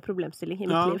frustrerende problemstilling i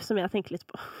mitt liv som jeg tenker litt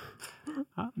på.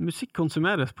 Ja, musikk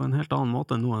konsumeres på en helt annen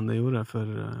måte nå enn det gjorde for...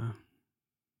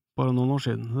 bare noen år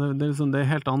siden. Det er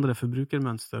helt andre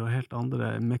forbrukermønster og helt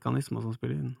andre mekanismer som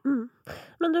spiller inn.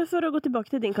 Men du, for å gå tilbake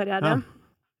til din karriere,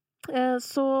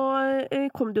 så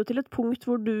kom du jo til et punkt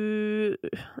hvor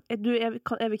jeg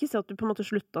vil ikke si at du på en måte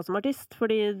sluttet som artist,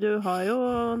 fordi det har jo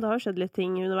skjedd litt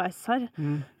ting underveis her,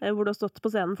 hvor du har stått på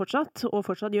scenen fortsatt, og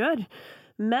fortsatt gjør.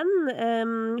 Men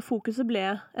fokuset ble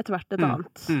etter hvert et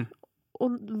annet. Og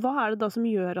hva er det da som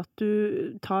gjør at du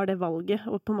tar det valget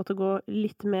og på en måte går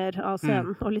litt mer av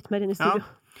scenen og litt mer inn i studio?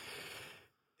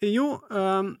 Jo,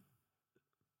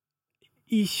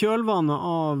 i kjølvannet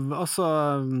av, altså,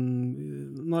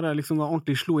 når jeg liksom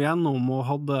ordentlig slo gjennom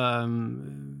og da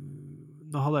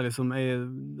hadde jeg liksom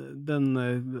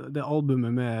det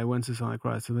albumet med When Susanna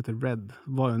Cries, som heter Red,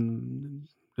 var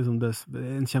liksom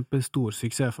en kjempestor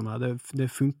suksess for meg. Det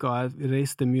funket, jeg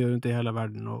reiste mye rundt i hele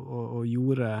verden og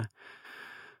gjorde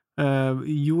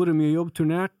mye jobb,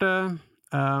 turnerte,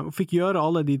 og fikk gjøre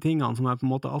alle de tingene som jeg på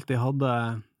en måte alltid hadde,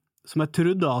 som jeg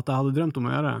trodde at jeg hadde drømt om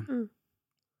å gjøre.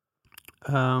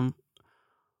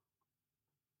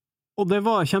 Og det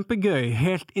var kjempegøy,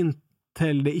 helt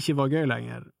inntil det ikke var gøy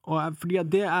lenger. Fordi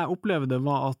det jeg opplevde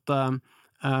var at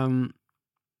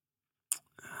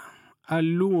jeg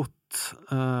lot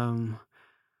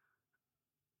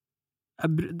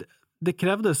det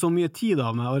krevde så mye tid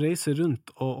av meg å reise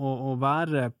rundt og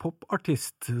være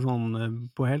popartist sånn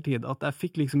på heltid, at jeg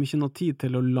fikk liksom ikke noe tid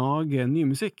til å lage ny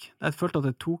musikk. Jeg følte at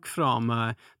jeg tok fra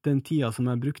meg den tida som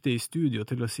jeg brukte i studio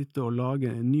til å sitte og lage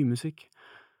ny musikk.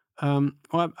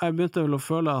 Og jeg begynte vel å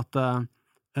føle at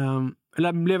eller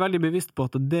jeg ble veldig bevisst på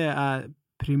at det jeg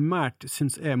primært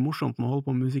synes morsomt med å holde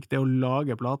på med musikk, det å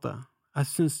lage plate. Jeg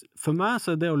synes, for meg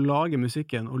så det å lage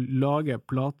musikken og lage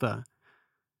plate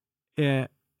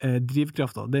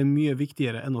drivkrafta. Det mye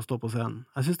viktigere enn å stå på scenen.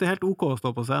 Jeg synes det helt ok å stå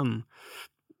på scenen,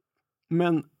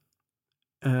 men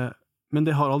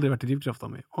det har aldri vært drivkrafta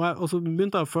mi. Og så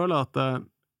begynte jeg å føle at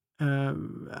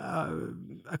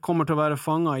jeg kommer til å være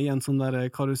fanget i en sånn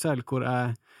der karusell hvor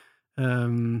jeg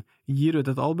gir ut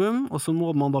et album, og så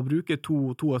må man da bruke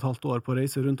 2,5 år på å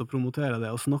reise rundt og promotere det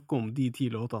og snakke om de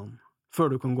 10 låtene før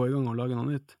du kan gå i gang og lage noe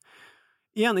nytt.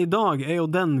 Igjen, i dag jo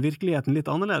den virkeligheten litt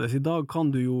annerledes. I dag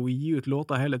kan du jo gi ut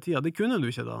låter hele tiden. Det kunne du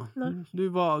ikke da. Du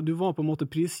var på en måte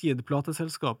prisgitt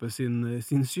plateselskapet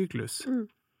sin syklus.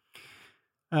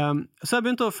 Så jeg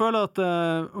begynte å føle at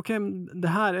ok,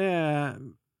 det her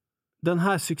den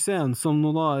her suksessen, som nå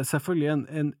da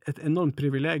selvfølgelig et enormt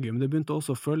privilegium, det begynte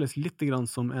også å føles litt grann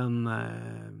som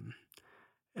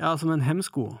som en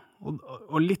hemsko.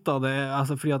 Og litt av det,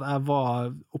 altså fordi at jeg var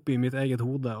oppe i mitt eget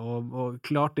hode, og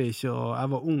klarte ikke, og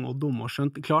jeg var ung og dum,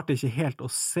 og klarte ikke helt å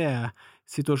se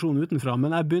situasjonen utenfra,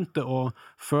 men jeg begynte å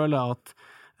føle at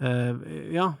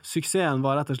suksessen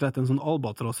var rett og slett en sånn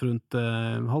albatross rundt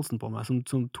halsen på meg,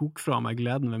 som tok fra meg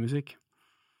gleden ved musikk.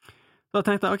 Da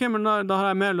tenkte jeg, ok, men da har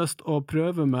jeg mer lyst å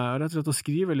prøve meg, rett og slett å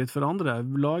skrive litt for andre,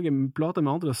 lage plater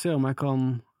med andre, og se om jeg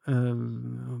kan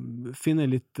finne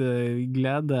litt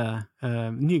glede,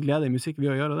 ny glede i musikk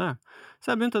ved å gjøre det. Så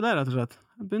jeg begynte det, rett og slett.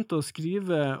 Jeg begynte å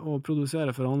skrive og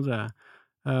produsere for andre,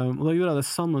 og da gjorde jeg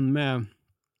det sammen med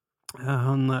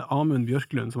Amund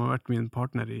Bjørklund, som har vært min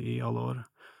partner i alle år.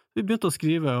 Vi begynte å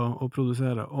skrive og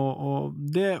produsere, og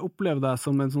det opplevde jeg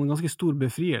som en sånn ganske stor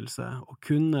befrielse, å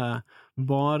kunne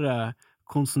bare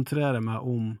konsentrere meg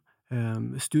om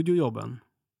studiojobben.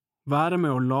 Være med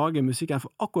å lage musikk. Jeg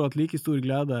får akkurat like stor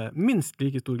glede, minst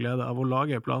like stor glede av å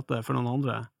lage plate for noen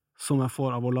andre, som jeg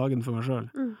får av å lage den for meg selv.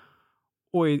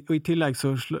 Og i tillegg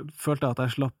så følte jeg at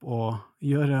jeg slapp å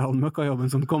gjøre all møkkajobben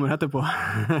som kommer etterpå,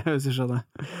 hvis du skjønner.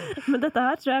 Men dette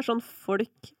her tror jeg sånn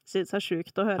folk synes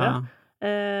sjukt å høre.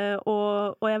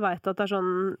 Og jeg vet at det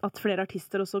sånn at flere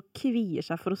artister også kvier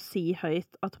seg for å si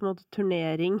høyt at på en måte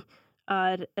turnering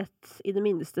et i det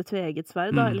minste tveget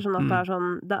sverd, eller sånn at det sånn,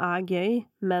 det gøy,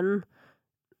 men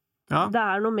det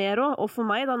noe mer også, og for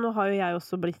meg da, nå har jo jeg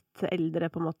også blitt eldre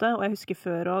på en måte, og jeg husker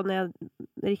før, og når jeg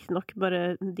riktig nok bare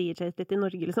DJ-et litt i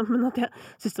Norge liksom, men at jeg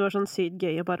synes det var sånn sykt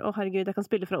gøy, og bare, herregud, jeg kan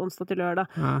spille fra onsdag til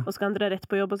lørdag, og så kan jeg dra rett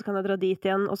på jobb, og så kan jeg dra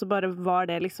dit igjen, og så bare var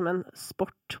det liksom en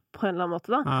sport på en eller annen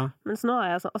måte da, mens nå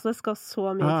jeg sånn, altså det skal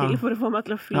så mye til for å få meg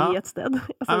til å fly et sted,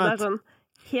 altså det sånn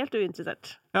helt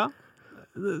uinteressert.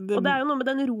 Og det jo noe med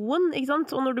den roen, ikke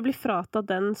sant? Og når du blir fratatt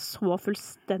den så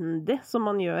fullstendig som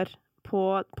man gjør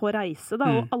på reise, da,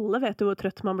 og alle vet jo hvor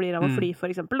trøtt man blir av å fly, for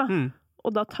eksempel, da.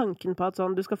 Og da tanken på at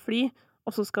sånn, du skal fly,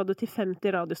 og så skal du til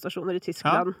 50 radiostasjoner i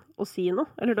Tyskland og si noe,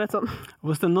 eller du vet sånn. Og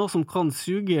hvis det noe som kan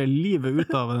suge livet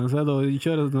ut av den, så det å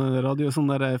kjøre sånn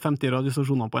der 50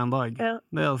 radiostasjoner på en dag.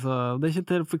 Det det ikke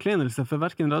til forkleinelse for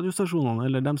hverken radiostasjonene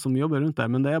eller dem som jobber rundt der,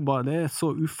 men det det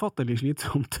så ufattelig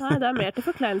slitsomt. Nei, det mer til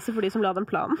forkleinelse for de som la den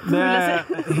planen, vil jeg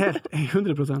si. Helt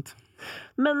 100%.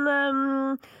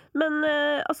 Men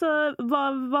altså, hva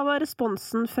var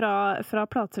responsen fra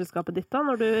plateselskapet ditt da,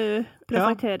 når du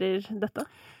presenterer dette?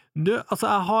 Altså,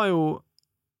 jeg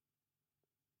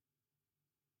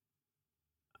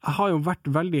har jo vært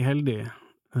veldig heldig.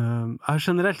 Jeg har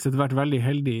generelt sett vært veldig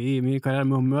heldig i min karriere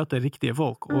med å møte riktige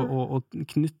folk, og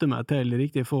knytte meg til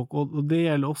riktige folk, og det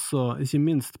gjelder også, ikke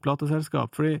minst,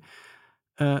 plateselskap, fordi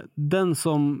den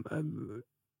som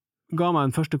ga meg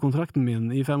den første kontrakten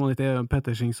min i 95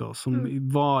 Petter Skingsås, som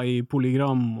var i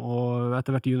Polygram og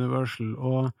etter hvert Universal,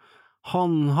 og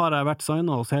han har jeg vært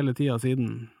signet hos hele tiden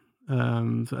siden.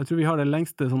 Så jeg tror vi har det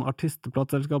lengste sånn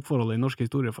artist-plateselskapforholdet i norsk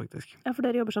historie, faktisk. Ja, for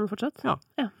dere jobber sammen fortsatt?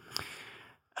 Ja.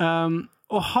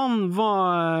 Og han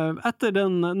var, etter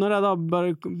den, når jeg da bare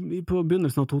på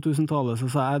begynnelsen av 2000-tallet, så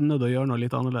sa jeg nødt til å gjøre noe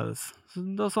litt annerledes. Så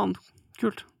da sa han,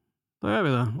 kult, da gjør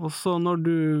vi det. Og så når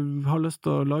du har lyst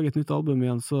til å lage et nytt album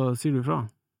igjen, så sier du fra.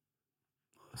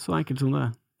 Så enkelt som det.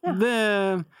 Ja. Det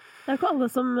jo ikke alle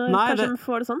som kanskje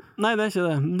får det sånn. Nei, det ikke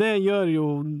det. Det gjør jo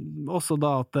også da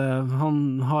at han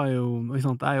har jo, ikke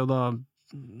sant, jo da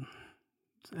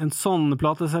en sånn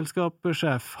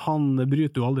plateselskapssjef, han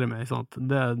bryter du aldri med, sant?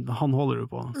 Han holder du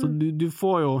på. Så du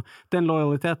får jo den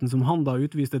lojaliteten som han da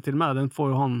utviste til meg, den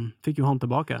fikk jo han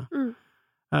tilbake.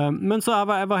 Men så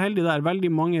jeg var heldig der. Veldig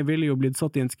mange ville jo blitt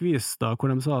satt i en skvis da, hvor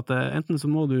de sa at enten så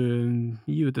må du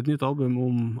gi ut et nytt album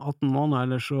om 18 måneder,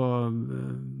 eller så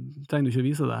trenger du ikke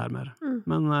vise det her mer.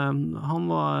 Men han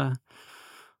var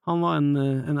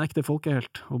en ekte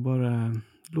folkehelt, og bare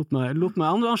lot meg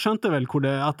han skjønte vel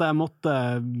at jeg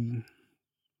måtte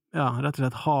rett og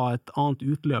slett ha et annet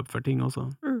utløp for ting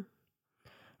også.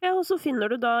 Ja, og så finner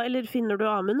du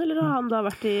Amund, eller har han da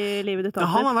vært i livet ditt alltid?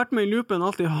 Ja, han har vært med i loopen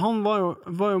alltid. Han var jo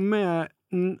med,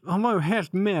 han var jo helt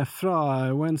med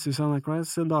fra When Susanna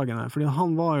Cries-dagene, fordi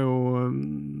han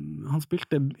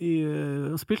spilte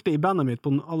i bandet mitt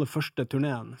på den aller første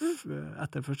turneen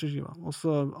etter første skiva, og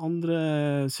så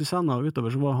andre Susanna utover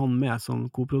så var han med som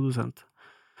koprodusent.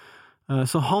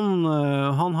 Så han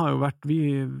har jo vært,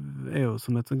 vi er jo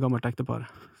som et gammelt ektepar.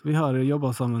 Vi har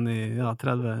jobbet sammen i snart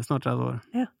 30 år.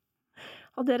 Ja.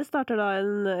 Og dere starter da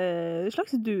en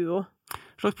slags duo?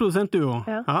 Slags produsentduo,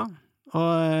 ja.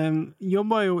 Og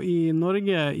jobbet jo i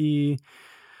Norge i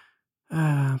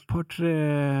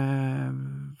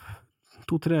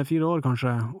 2-3-4 år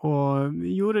kanskje, og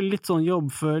gjorde litt sånn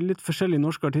jobb for litt forskjellige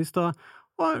norske artister, og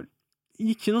var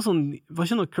ikke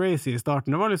noe crazy i starten.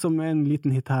 Det var liksom en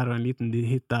liten hit her og en liten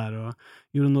hit der, og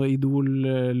gjorde noen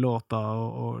Idol-låter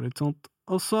og litt sånt.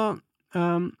 Og så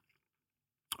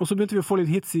begynte vi å få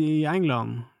litt hits i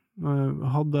England.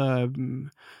 Hadde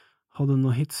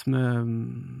noen hits med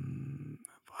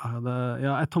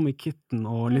Atomic Kitten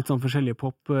og litt sånn forskjellige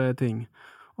pop-ting.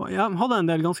 Og jeg hadde en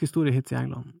del ganske store hits i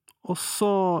England. Og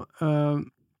så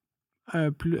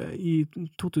i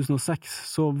 2006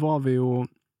 så var vi jo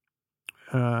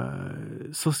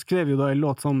så skrev vi da en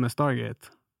låt sammen med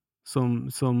Stargate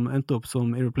som endte opp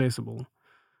som Irreplaceable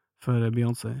for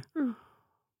Beyoncé.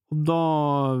 Og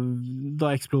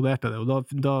da eksploderte det, og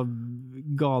da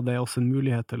ga det oss en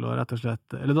mulighet til å rett og slett,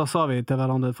 eller da sa vi til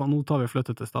hverandre, nå tar vi og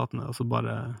flytter til Statene, og så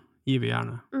bare gir vi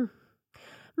gjerne.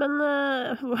 Men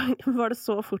var det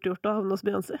så fort gjort å havne hos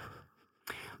Beyoncé?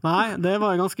 Nei, det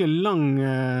var en ganske lang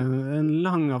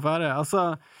affære.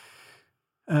 Altså,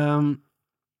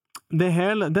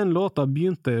 den låta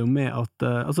begynte jo med at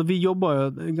altså vi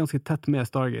jobbet jo ganske tett med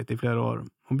Stargate i flere år,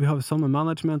 og vi har samme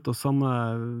management og samme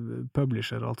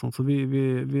publisher og alt sånt, så vi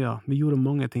gjorde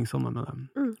mange ting sammen med dem.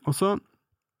 Og så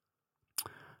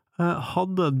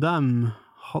hadde de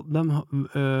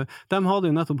hadde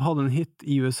jo nettopp hatt en hit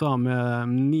i USA med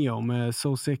Neo, med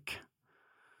So Sick.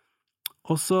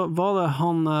 Og så var det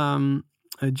han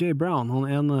Jay Brown, han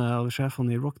ene av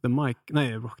sjefene i Rock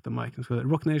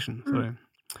Nation, sorry.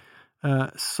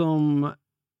 Som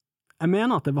jeg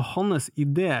mener at det var hans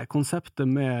idé, konseptet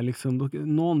med liksom,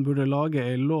 noen burde lage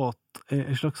en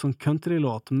slags sånn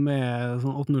countrylåt med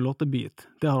sånn 808-beat.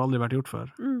 Det har aldri vært gjort før.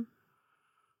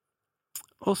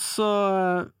 Og så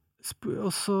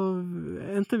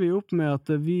endte vi opp med at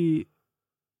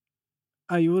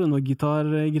jeg gjorde noen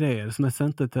gitargreier som jeg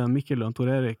sendte til Mikkel og Tor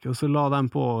Erik, og så la dem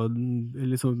på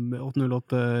liksom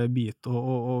 808-beat,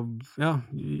 og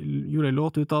gjorde en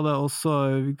låt ut av det, og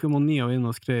så kom Nio inn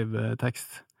og skrev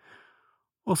tekst.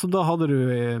 Og så da hadde du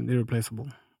Irreplaceable.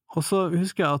 Og så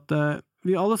husker jeg at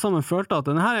vi alle sammen følte at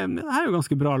denne her er jo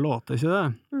ganske bra låt, ikke det?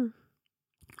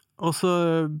 Og så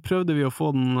prøvde vi å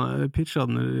få pitcha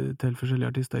den til forskjellige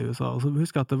artister i USA, og så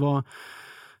husker jeg at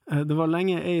det var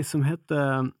lenge ei som hette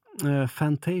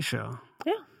Fantasia,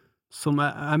 som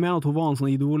jeg mener at hun var en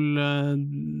sånn Idol,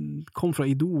 kom fra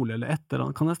Idol eller etter,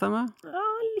 kan det stemme? Ja,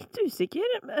 litt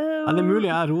usikker. Det er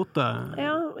mulig jeg roter.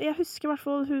 Ja, jeg husker i hvert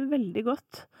fall hun veldig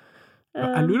godt.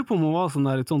 Jeg lurer på om hun var sånn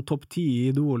der, et sånn topp 10 i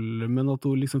Idol, men at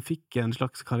hun liksom fikk en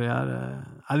slags karriere.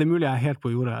 Det er mulig jeg er helt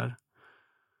på jordet her.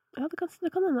 Ja, det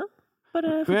kan hende.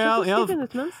 Bare fortsett å skrive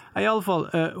ut mens. I alle fall,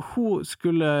 hun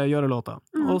skulle gjøre låta.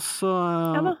 Og så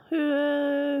ja da,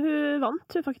 hun vant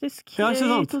hun faktisk i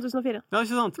 2004. Ja,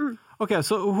 ikke sant? Ok,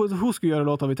 så hun skulle gjøre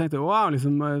låta. Vi tenkte, wow,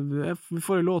 liksom, vi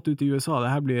får en låt ut i USA,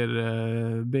 det her blir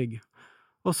big.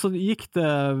 Og så gikk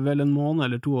det vel en måned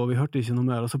eller 2, og vi hørte ikke noe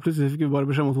mer, og så plutselig fikk vi bare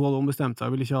beskjed om at hun hadde ombestemt seg,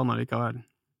 jeg ville ikke ha henne likevel.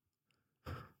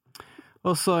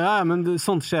 Og så, men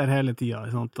sånt skjer hele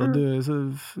tiden, sant? Og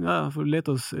får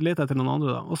lete etter noen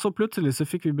andre da. Og så plutselig så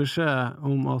fikk vi beskjed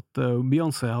om at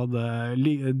Beyoncé hadde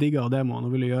digget demoen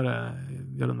og ville gjøre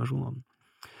en versjon av den.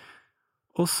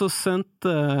 Og så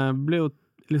ble jo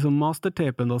liksom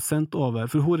mastertapen da sendt over,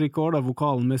 for hun rekordet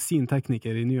vokalen med sin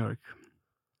tekniker i New York.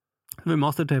 Så ble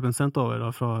mastertapen sendt over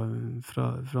da fra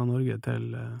Norge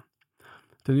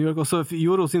til New York, og så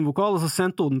gjorde hun sin vokal, og så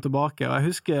sendte hun den tilbake, og jeg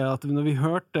husker at når vi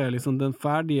hørte liksom den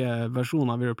ferdige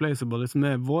versjonen av Irreplaceable, liksom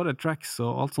med våre tracks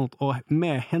og alt sånt, og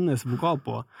med hennes vokal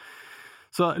på,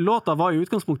 så låta var i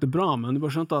utgangspunktet bra, men du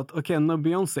bare skjønte at ok, når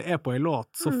Beyoncé er på en låt,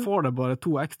 så får det bare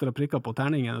 2 ekstra prikker på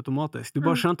terningen automatisk. Du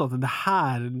bare skjønte at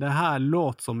det her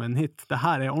låt som en hit, det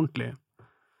her er ordentlig.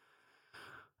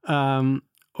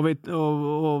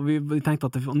 Og vi tenkte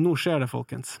at nå skjer det,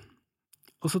 folkens.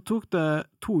 Og så tok det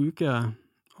 2 uker,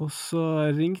 og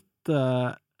så ringte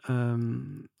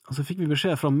og så fikk vi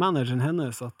beskjed fra manageren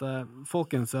hennes at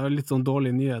folkens, det er litt sånn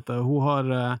dårlig nyhet, hun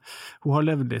har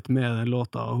levd litt med den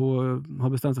låta, og hun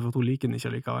har bestemt seg for at hun liker den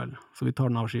ikke likevel, så vi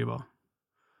tar den av skiva.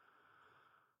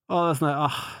 Og det er sånn,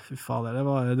 fy fader, det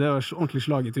var ordentlig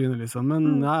slag i trynet liksom, men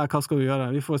hva skal vi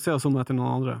gjøre? Vi får se oss om etter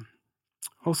noen andre.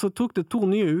 Og så tok det 2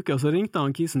 nye uker, og så ringte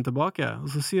han Kisen tilbake, og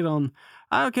så sier han,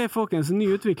 ok folkens, ny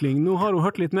utvikling, nå har hun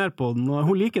hørt litt mer på den, og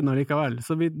hun liker den likevel,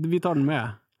 så vi tar den med.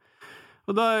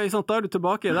 Og da er du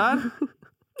tilbake der,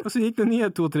 og så gikk det nye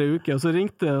 2-3 uker, og så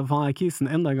ringte Kisen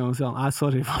enda en gang og sier han,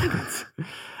 sorry folkens.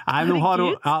 Nei, nå har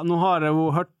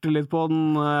hun hørt litt på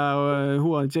den, og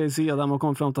hun og Jay-Z, og de har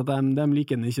kommet frem til at de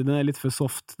liker den ikke, den er litt for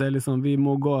soft, det er liksom, vi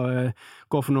må gå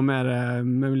for noe mer,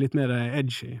 litt mer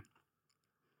edgy.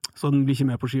 Så den blir ikke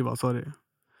med på skiva, sorry.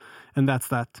 And that's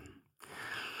that.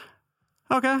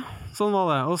 Ok, sånn var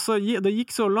det. Og så det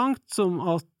gikk så langt som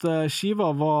at skiva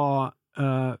var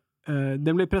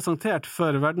den ble presentert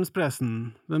for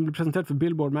verdenspressen. Den ble presentert for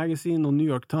Billboard Magazine og New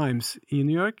York Times i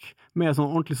New York, med sånn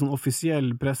ordentlig sånn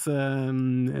offisiell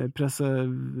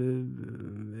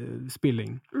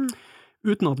pressespilling,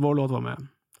 uten at vår låt var med.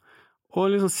 Og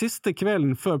liksom siste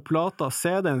kvelden før plata,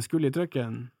 CD-en skulle i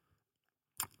trykken,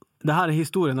 det her er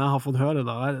historien jeg har fått høre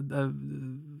da,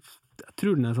 jeg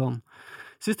tror den er sånn.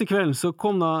 Siste kvelden så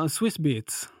kom da Swiss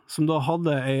Beats, som da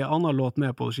hadde en annen låt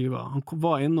med på skiva. Han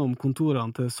var innom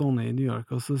kontorene til Sony i New York,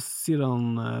 og så sier han,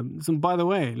 by the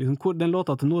way, liksom, den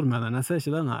låta til nordmennene, jeg ser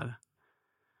ikke den her.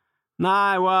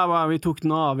 Nei, wow, vi tok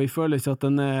den av, vi føler ikke at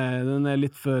den er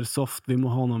litt for soft, vi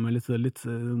må ha noe med litt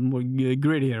more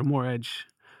grittier, more edge.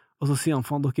 Og så sier han,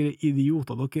 faen, dere er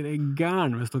idioter, dere er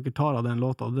gærne hvis dere tar av den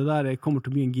låta, det der kommer til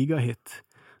å bli en gigahit.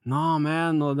 Nah,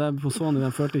 man, og det på Sony,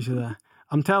 den følte ikke det.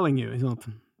 I'm telling you, ikke sant?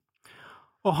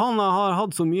 Og han har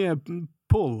hatt så mye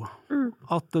pull,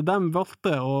 at de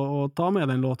valgte å ta med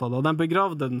den låta da. De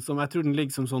begravde den som, jeg tror den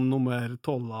ligger som sånn nummer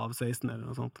 12 av 16 eller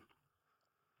noe sånt.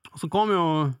 Og så kom jo,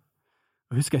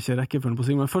 jeg husker ikke rekkefølgen på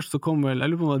siden, men først så kom vel, jeg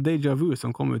lurer på om det var Deja Vu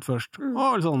som kom ut først.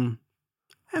 Og sånn,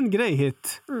 en grei hit.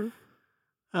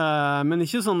 Men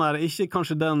ikke sånn der, ikke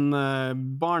kanskje den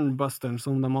barnbusteren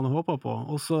som de hadde håpet på,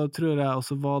 og så tror jeg, og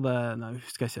så var det, nei, jeg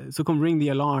husker ikke, så kom Ring the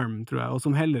Alarm, tror jeg, og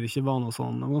som heller ikke var noe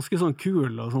sånn, ganske sånn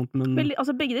kul og sånt, men...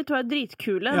 Altså begge de to er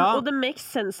dritkule, og det makes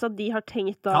sense at de har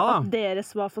tenkt da at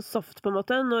deres var for soft på en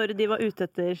måte, når de var ute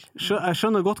etter jeg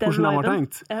skjønner godt hvordan de har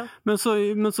tenkt, men så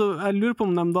jeg lurer på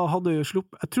om de da hadde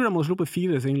sluppet, jeg tror de hadde sluppet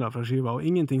 4 singler fra skiva, og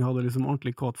ingenting hadde liksom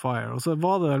ordentlig caught fire, og så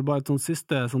var det vel bare et sånn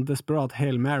siste, sånn desperat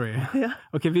Hail Mary,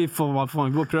 ok, vi får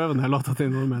prøve denne låta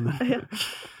til nordmennene.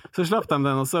 Så slapp de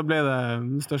den, og så ble det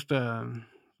den største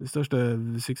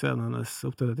suksessen hennes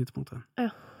opp til det tidspunktet. Ja,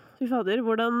 fy fader,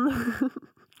 hvordan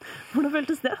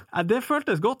føltes det? Det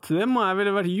føltes godt, det må jeg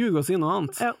ville vært ljug og si noe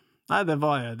annet. Ja. Nei, det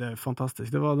var fantastisk.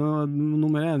 Det var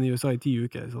nummer 1 i USA i 10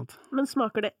 uker. Sånt. Men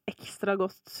smaker det ekstra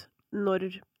godt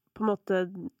når, på en måte,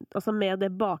 altså med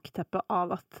det bakteppet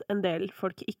av at en del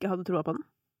folk ikke hadde troa på den?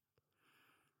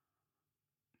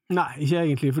 Nei, ikke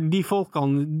egentlig, for de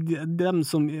folkene, jeg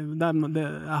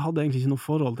hadde egentlig ikke noe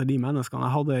forhold til de menneskene,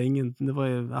 jeg hadde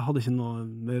ikke noe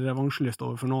revansjelyst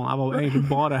over for noen, jeg var egentlig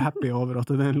bare happy over at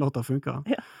den låta funket.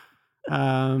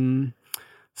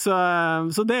 Så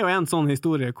det er jo en sånn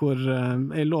historie hvor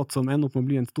en låt som ender opp med å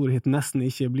bli en stor hit nesten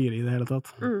ikke blir i det hele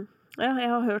tatt. Ja,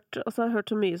 jeg har hørt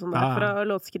så mye sånn der fra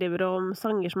låtskrivere om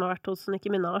sanger som har vært hos Nicki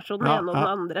Minaj og den ene og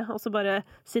den andre, og så bare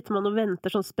sitter man og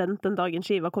venter sånn spent den dagen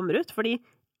skiva kommer ut, fordi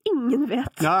ingen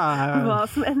vet hva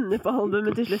som ender på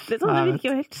albumet til slutt. Liksom. Det virker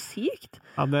jo helt sykt.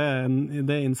 Ja,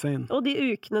 det er insane. Og de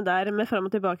ukene der med frem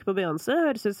og tilbake på Beyoncé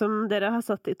høres ut som dere har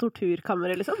satt i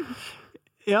torturkammeret, liksom.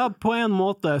 Ja, på en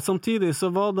måte. Samtidig så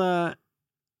var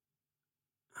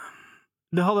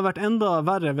det hadde vært enda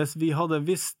verre hvis vi hadde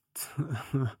visst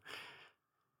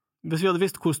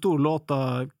hvor stor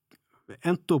låta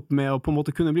endte opp med å på en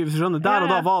måte kunne bli, hvis du skjønner, der og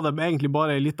da var det egentlig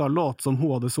bare en liten låt som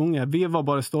hun hadde sunget. Vi var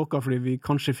bare stalket fordi vi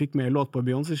kanskje fikk med en låt på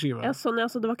Beyoncé-skiva. Ja, sånn, ja,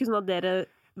 så det var ikke sånn at dere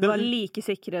var like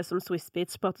sikre som Swiss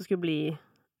Beats på at det skulle bli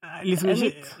Liksom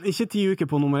ikke 10 uker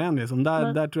på nummer 1, liksom.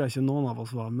 Der tror jeg ikke noen av oss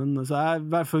var. Men så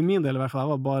for min del i hvert fall,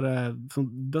 jeg var bare sånn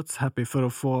dødshappy for å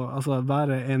få, altså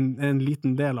være en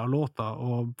liten del av låta,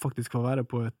 og faktisk få være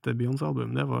på et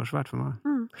Beyoncé-album. Det var svært for meg.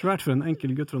 Svært for en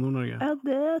enkel gutt fra Nord-Norge. Ja,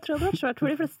 det tror jeg det var svært for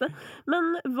de fleste. Men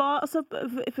hva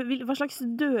slags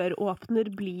døråpner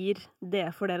blir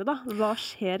det for dere da? Hva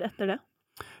skjer etter det?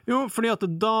 Jo, fordi at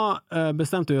da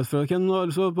bestemte vi oss for,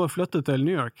 nå så bare flytte til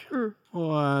New York.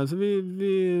 Og så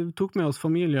vi tok med oss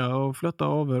familie og flyttet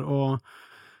over, og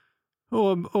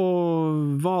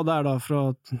var der da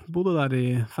bodde der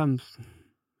i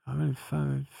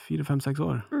 4-5-6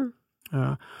 år.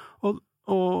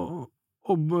 Og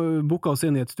boka oss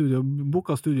inn i et studio,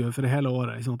 boka studio for hele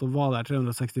året, ikke sant? Og var der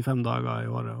 365 dager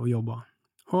i året og jobbet.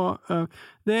 Og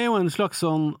det jo en slags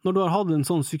sånn, når du har hatt en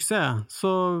sånn suksess,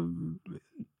 så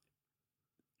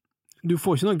du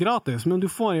får ikke noe gratis, men du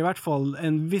får i hvert fall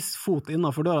en viss fot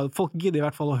innenfor døra. Folk gidder i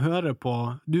hvert fall å høre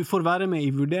på, du får være med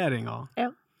i vurderinger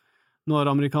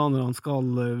når amerikanerne skal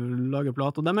lage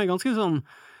plate, og de ganske sånn,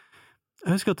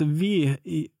 jeg husker at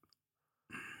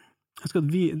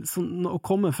sånn, å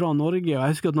komme fra Norge, og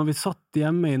jeg husker at når vi satt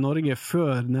hjemme i Norge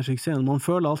før denne suksessen, man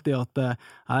føler alltid at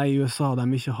i USA de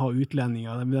ikke har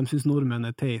utlendinger, de synes nordmenn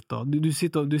teit, og du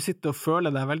sitter og føler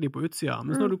deg veldig på utsida,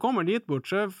 men når du kommer dit bort,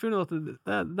 så føler du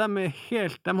at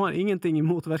de har ingenting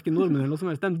imot hverken nordmenn eller noe som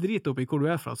helst, de driter opp i hvor du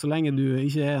fra, så lenge du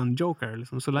ikke en joker,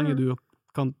 liksom, så lenge du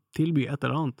kan tilby et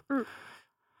eller annet.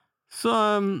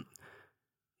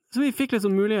 Så vi fikk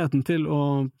liksom muligheten til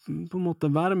å på en måte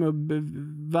være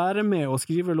med og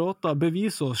skrive låter,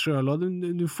 bevise oss selv, og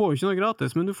du får jo ikke noe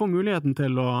gratis, men du får muligheten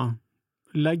til å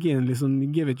legge inn liksom,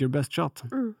 give it your best shot.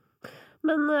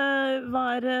 Men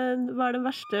hva den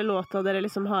verste låta dere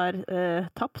liksom har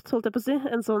tapt, holdt jeg på å si?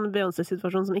 En sånn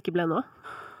Beyoncé-situasjon som ikke ble noe?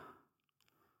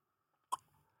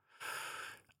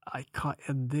 Nei, hva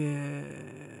det?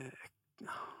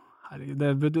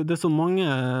 Det så mange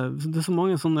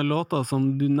sånne låter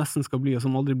som du nesten skal bli, og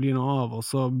som aldri blir noe av, og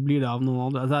så blir det av noen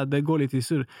andre. Det går litt i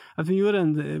surr. Vi gjorde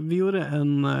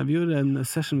en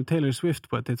session med Taylor Swift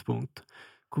på et tidspunkt,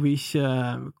 hvor vi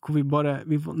bare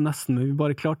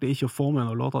klarte ikke å få med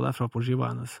noen låter derfra på skiva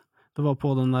hennes. Det var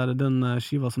på den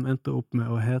skiva som endte opp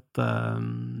med å hete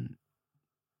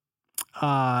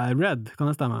Red,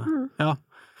 kan det stemme? Ja.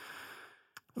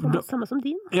 Samme som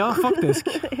din? Ja, faktisk.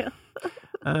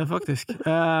 Faktisk.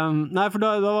 Nei, for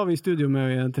da var vi i studio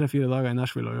med 3-4 dager i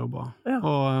Nashville og jobbet.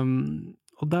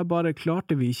 Og der bare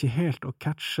klarte vi ikke helt å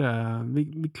catche, vi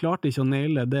klarte ikke å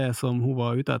naile det som hun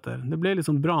var ute etter. Det ble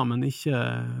liksom bra, men ikke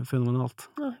fenomenalt.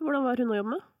 Hvordan var hun å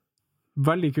jobbe med?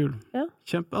 Veldig kul. Ja.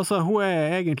 Altså, hun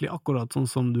egentlig akkurat sånn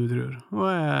som du tror. Hun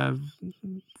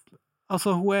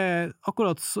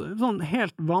akkurat sånn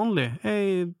helt vanlig.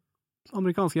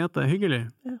 Amerikansk jente, hyggelig,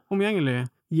 omgjengelig,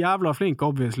 jævla flink,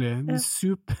 obviously,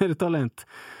 supertalent,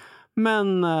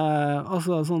 men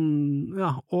sånn,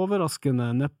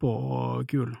 overraskende nedpå og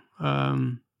kul.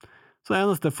 Så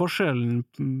eneste forskjellen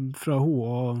fra hun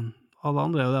og alle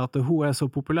andre er at hun så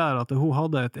populær at hun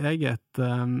hadde et eget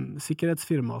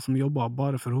sikkerhetsfirma som jobbet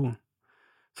bare for hun,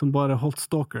 som bare holdt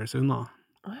stalkers unna.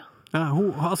 Ja,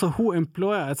 hun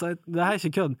employer, det her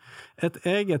ikke kødd, et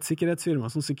eget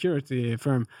sikkerhetsfirma, som security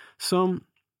firm, som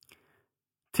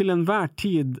til enhver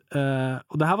tid,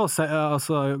 og det her var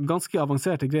ganske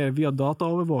avanserte greier via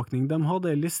dataovervåkning, de hadde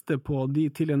en liste på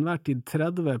de til enhver tid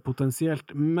 30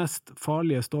 potensielt mest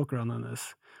farlige stalkerne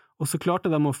hennes, og så klarte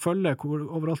de å følge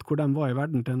overalt hvor de var i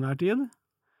verden til enhver tid.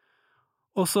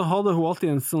 Og så hadde hun alltid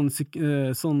en sånn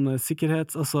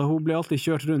sikkerhets, hun ble alltid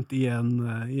kjørt rundt i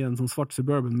en sånn svart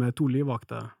Suburban med 2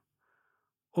 livvakter.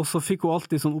 Og så fikk hun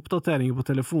alltid sånn oppdateringer på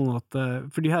telefonen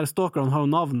for de her stalkerne har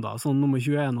jo navn da, sånn nummer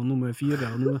 21 og nummer 4.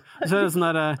 Så sånn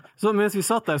så mens vi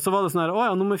satt der, så var det sånn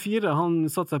nummer 4,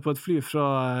 han satt seg på et fly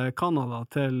fra Canada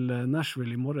til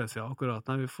Nashville i morges, akkurat.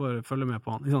 Nei, vi får følge med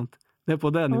på han, ikke sant? Det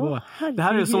på det nivået. Det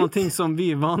her jo sånne ting som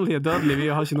vi vanlige dødelige, vi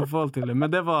har ikke noe forhold til det,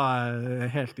 men det var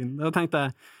helt inn. Da tenkte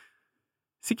jeg,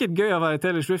 sikkert gøy å være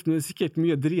Taylor Swift, men det sikkert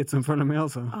mye drit som følger med,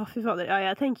 altså. Fy fader. Ja,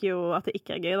 jeg tenker jo at det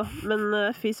ikke gøy da, men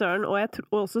fy søren, og jeg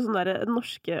tror også sånne der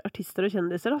norske artister og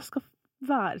kjendiser da, skal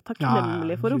være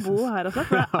takknemlige for å bo her, altså,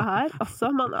 for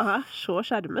det man så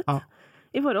skjermet.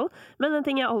 I forhold. Men en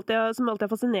ting som alltid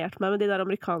har fascinert meg med de der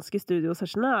amerikanske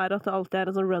studiosessionene, at det alltid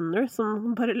en sånn runner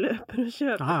som bare løper og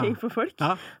kjøper ting for folk.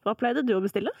 Hva pleide du å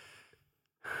bestille?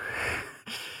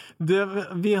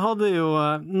 Vi hadde jo,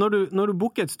 når du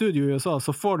booker et studio i USA,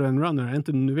 så får du en runner,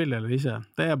 enten du vil eller ikke.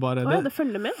 Det bare det. Det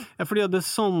følger med? Ja, fordi det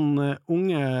sånn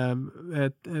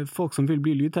unge folk som vil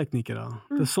bli lydteknikere.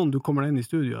 Det sånn du kommer inn i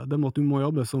studio. Det må du må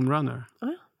jobbe som runner.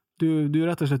 Du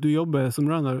rett og slett, du jobber som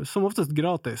runner, som oftest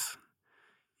gratis,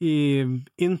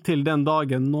 inntil den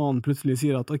dagen noen plutselig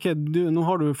sier at ok, nå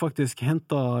har du faktisk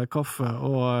hentet kaffe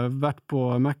og vært på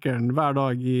Mac-eren hver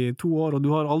dag i 2 år, og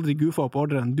du har aldri goofa opp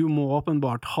ordren, du må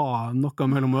åpenbart ha noe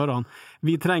mellom ørene.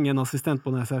 Vi trenger en assistent på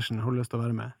denne session, har du lyst til å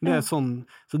være med? Det sånn,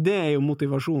 så det jo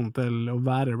motivasjon til å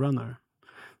være runner.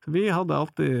 Så vi hadde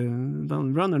alltid,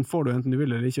 den runneren får du enten du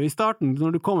vil eller ikke, og i starten,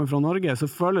 når du kommer fra Norge, så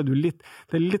føler du litt,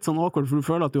 det litt sånn awkward, for du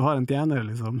føler at du har en tjener,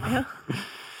 liksom. Ja.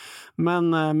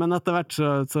 Men etter hvert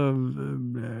så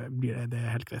blir det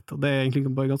helt greit, og det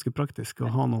egentlig bare ganske praktisk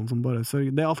å ha noen som bare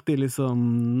sørger. Det alltid liksom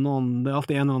det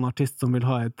alltid en eller annen artist som vil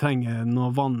trenger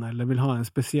noe vann, eller vil ha en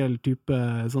spesiell type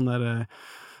sånn der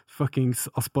fuckings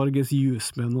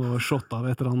aspargesjuice med noe shot av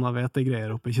et eller annet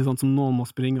vetegreier oppe, ikke sant, som noen må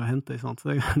springe og hente, ikke sant?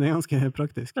 Så det ganske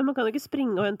praktisk. Men man kan jo ikke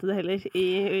springe og hente det heller i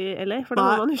LA, for da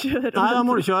må man jo kjøre. Nei, da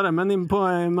må du kjøre, men på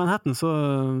Manhattan så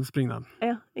springer de.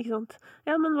 Ja, ikke sant.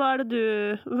 Ja, men hva er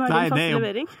din faste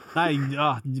levering? Nei, ja,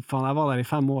 faen, jeg var der i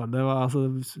 5 år.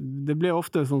 Det ble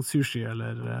ofte sånn sushi,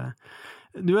 eller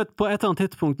du vet, på et eller annet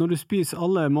tidspunkt, når du spiser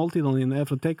alle måltidene dine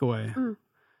fra takeaway,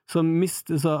 så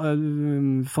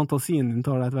fantasien din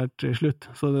tar det etter hvert slutt.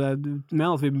 Så du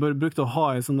mener at vi brukte å ha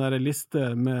en sånn der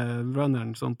liste med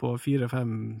runneren sånn på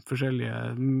 4-5 forskjellige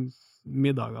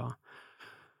middager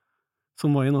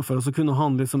som var innenfor, og så kunne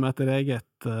han liksom etter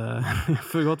eget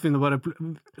for godt finne bare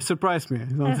surprise me,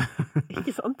 sant? Ja,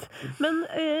 ikke sant? Men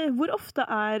hvor ofte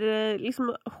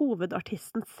liksom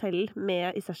hovedartisten selv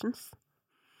med i sessions?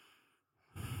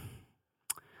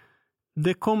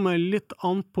 Det kommer litt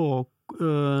an på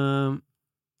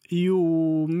jo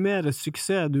mer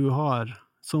suksess du har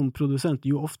som produsent,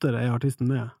 jo oftere artisten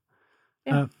med.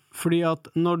 Ja. Fordi at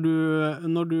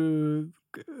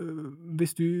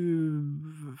hvis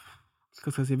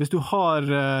du har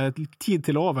tid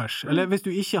til overs, eller hvis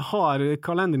du ikke har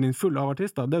kalenderen din full av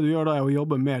artister, det du gjør da å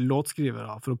jobbe med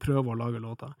låtskrivere for å prøve å lage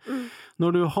låter. Når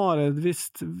du har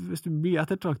hvis du blir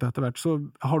ettertraktet etter hvert, så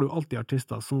har du alltid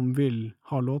artister som vil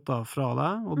ha låter fra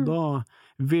deg, og da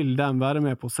vil de være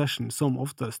med på session som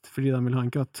oftest, fordi de vil ha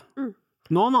en cut.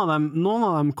 Noen av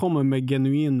dem kommer med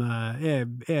genuine,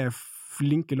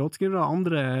 flinke låtskrivere,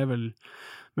 andre vel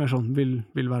mer sånn, vil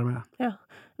være med. Ja.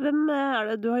 Hvem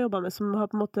det du har jobbet med som har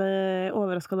på en måte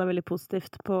overrasket deg veldig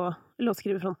positivt på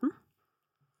låtskriverfronten?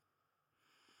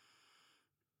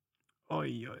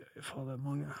 Oi, faen, det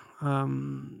mange.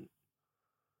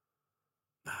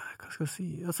 Hva skal jeg si?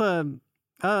 Altså,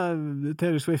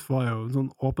 Taylor Swift var jo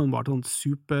sånn åpenbart sånn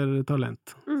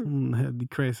supertalent. Sånn helt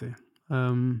crazy.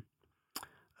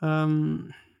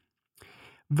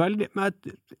 Veldig, men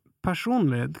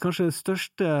personlig, kanskje det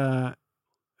største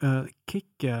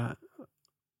kicket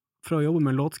fra å jobbe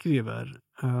med låtskriver,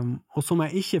 og som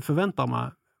jeg ikke forventet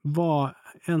meg, var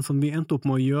en som vi endte opp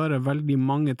med å gjøre veldig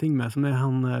mange ting med, som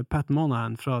han Pat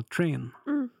Monahan fra Train.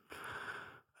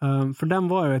 For dem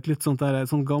var jo et litt sånt der,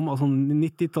 sånn gammel, sånn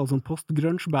 90-tall, sånn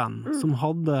post-grunge-band, som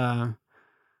hadde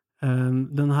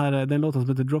den låten som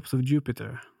heter Drops of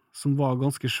Jupiter, som var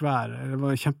ganske svær, det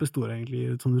var kjempestor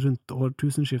egentlig, sånn rundt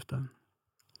årtusenskiftet.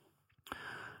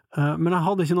 Men jeg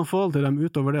hadde ikke noe forhold til dem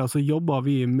utover det, og så jobbet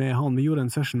vi med han, vi gjorde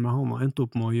en session med han, og endte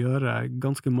opp med å gjøre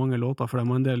ganske mange låter, for dem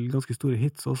var en del ganske store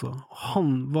hits også.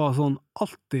 Han var sånn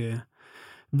alltid,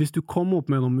 hvis du kom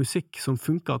opp med noe musikk som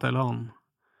funket til han,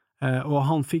 og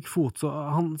han fikk fot, så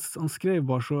han skrev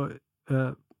bare så,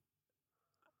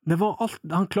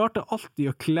 han klarte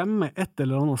alltid å klemme et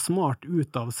eller annet smart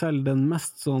ut av selv den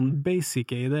mest sånn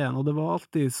basic ideen, og det var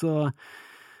alltid så,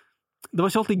 det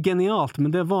var ikke alltid genialt, men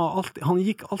det var alltid, han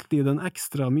gikk alltid den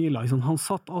ekstra mila, liksom. Han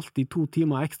satt alltid 2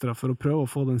 timer ekstra for å prøve å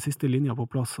få den siste linja på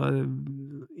plass.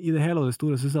 I det hele og det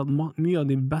store synes jeg at mye av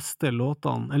de beste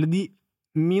låtene, eller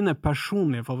mine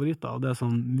personlige favoritter av det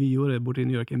som vi gjorde borte i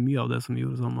New York, mye av det som vi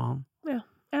gjorde sammen med han.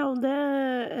 Ja, og det,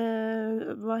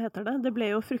 hva heter det? Det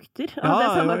ble jo frukter av det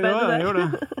samarbeidet der. Ja, jeg gjorde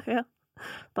det. Ja.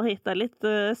 Da gitt deg litt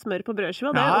smør på brødskiva,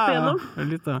 det opp igjennom. Ja,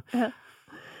 litt da.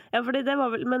 Ja, fordi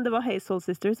men det var Hey Soul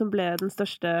Sister som ble den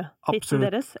største hiten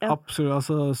deres. Ja. Absolutt,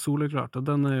 altså soleklart, og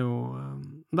den jo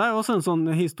det jo også en sånn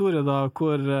historie da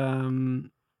hvor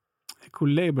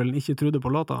labelen ikke trodde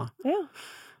på låta. Ja.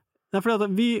 Det fordi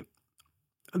at vi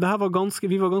var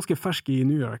ganske ferske i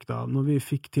New York da, når vi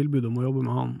fikk tilbud om å jobbe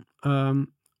med han.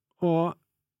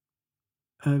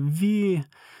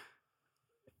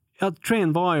 Train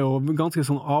var jo ganske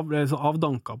sånn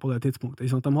avdanka på det tidspunktet,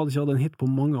 ikke sant? De hadde ikke hatt en hit på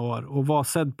mange år, og var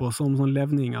sett på som sånn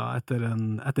levninger etter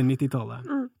 90-tallet.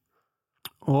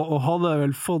 Og hadde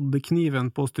vel fått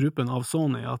kniven på strupen av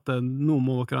Sony, at nå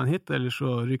må dere ha en hit, eller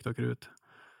så ryker dere ut.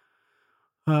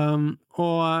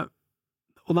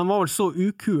 og de var vel så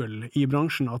ukul i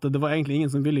bransjen at det var egentlig ingen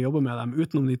som ville jobbe med dem,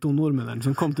 utenom de 2 nordmennene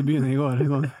som kom til byen i går.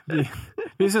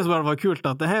 Vi synes bare det var kult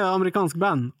at det her er amerikansk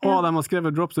band, og de har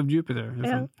skrevet Drops of Jupiter.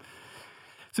 Liksom.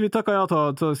 Så vi takket ja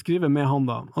til å skrive med han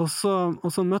da. Og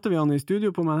så møtte vi han i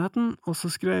studio på Manhattan, og så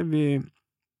skrev vi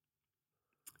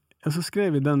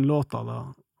den låta da.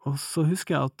 Og så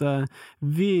husker jeg at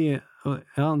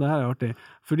ja, det her er artig,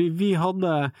 fordi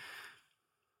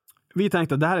vi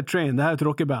tenkte at det her er Train, det her er et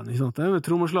rockeband, ikke sant? Det er med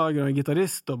trommeslager og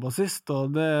gitarist og bassist,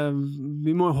 og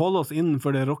vi må holde oss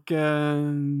innenfor det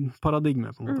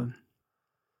rockeparadigmet på en måte.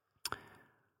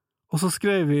 Og så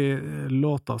skrev vi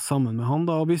låta sammen med han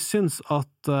da, og vi syns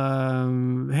at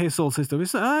Hey Soul Sister, vi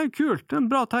synes, det er kult, det er en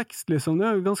bra tekst liksom, det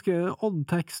er jo ganske odd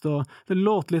tekst, og det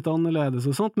låt litt annerledes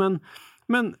og sånt, men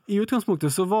i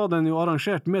utgangspunktet så var den jo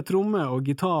arrangert med tromme og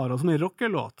gitar, og som en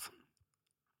rockelåt.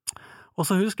 Og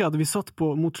så husker jeg at vi satt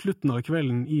mot slutten av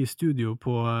kvelden i studio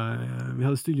vi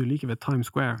hadde studio like ved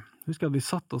Times Square. Jeg husker at vi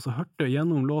satt og så hørte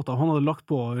gjennom låta, han hadde lagt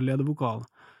på ledevokal.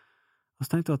 Og så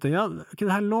tenkte jeg at ja,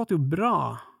 det her låter jo bra,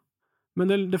 men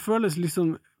det føles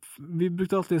liksom, vi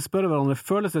brukte alltid å spørre hverandre,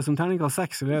 føles det som terningkast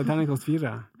 6 eller terningkast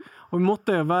 4? Og vi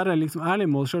måtte være liksom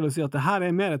ærlige med oss selv og si at det her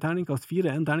er mer terningkast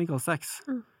 4 enn terningkast 6.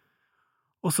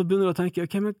 Og så begynner du å tenke,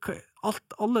 ok, men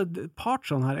alle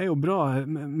partsene her er jo bra,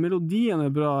 melodien er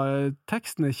bra,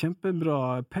 teksten er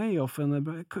kjempebra, payoffen er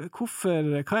bra,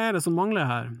 hva er det som mangler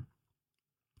her?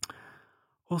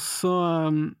 Og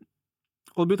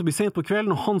det begynte å bli sent på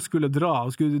kvelden, og han skulle dra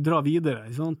videre,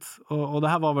 ikke sant? Og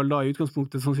det her var vel da i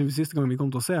utgangspunktet sannsynligvis siste gang vi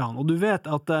kom til å se han. Og du vet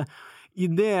at i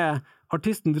det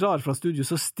artisten drar fra studio,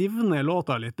 så stivner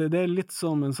låta litt. Det er litt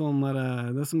som en sånn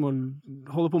det er som å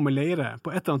holde på med leire.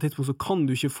 På et eller annet tidspunkt så kan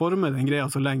du ikke forme den greia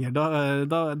så lenger. Da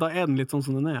er den litt sånn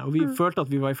som den er. Og vi følte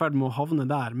at vi var i ferd med å havne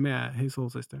der med Hey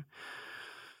Soul Sister.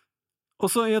 Og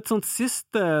så i et sånt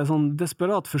siste sånn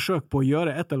desperat forsøk på å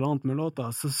gjøre et eller annet med låta,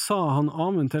 så sa han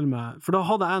Amund til meg, for da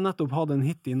hadde jeg nettopp hatt en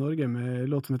hit i Norge med en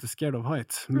låt som heter Scared of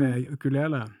Heights, med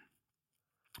ukulele.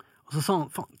 Og så sa han,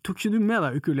 faen, tok ikke du med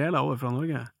deg ukulele over fra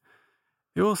Norge?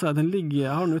 Jo, så jeg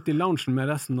har den ute i loungen med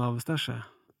resten av stashet.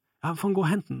 Ja, faen, gå og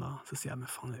hent den da. Så sier jeg,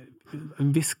 men faen, jeg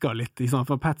visket litt,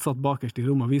 for Pat satt bakerst i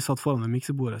rommet, vi satt foran med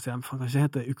miksebordet, så jeg, faen, kanskje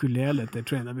hente ukulele til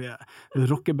Train, det blir et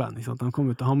rockeband, han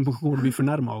kommer til å bli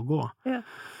fornærmet å gå. Yeah.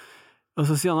 Og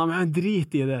så sier han, men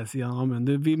drit i det, sier han, men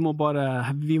vi må bare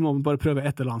prøve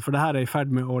et eller annet, for det her er i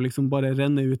ferd med å liksom bare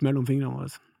renne ut mellom fingrene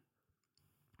våre.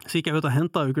 Så gikk jeg ut og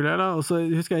hentet ukulele, og så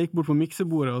husker jeg gikk bort på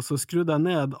miksebordet, og så skrudde jeg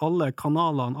ned alle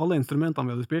kanalene, alle instrumentene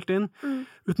vi hadde spilt inn,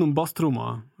 utenom basstromma.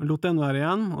 Jeg lot den være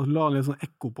igjen, og la litt sånn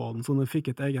ekko på den, så den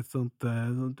fikk et eget sånt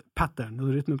pattern,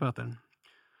 et rytmepattern.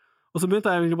 Og så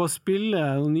begynte jeg egentlig bare å spille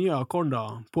noen nye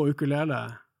akkorder på ukulele,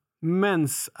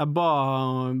 mens jeg ba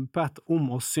Pat om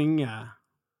å synge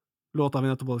låta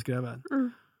vi nettopp hadde skrevet.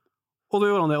 Og da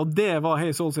gjorde han det, og det var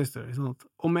Hey Soul Sister.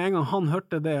 Og med en gang han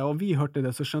hørte det, og vi hørte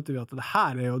det, så skjønte vi at det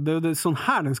her er jo, det er sånn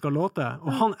her den skal låte,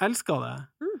 og han elsket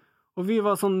det. Og vi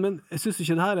var sånn, men jeg synes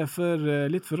ikke det her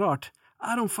er litt for rart.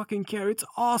 I don't fucking care, it's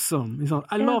awesome.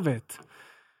 I love it.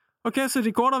 Ok, så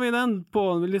rekordet vi den på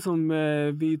liksom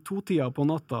i 2-tida på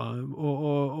natta,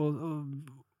 og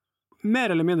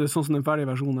mer eller mindre sånn som den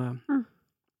ferdige versjonen.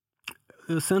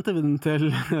 Sendte vi den til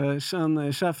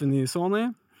sjefen i Sony,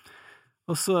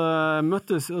 og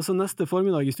så neste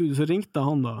formiddag i studio, så ringte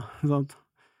han da, sant?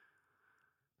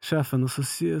 Sjefen, og så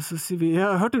sier vi,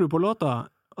 ja, hørte du på låta?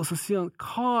 Og så sier han,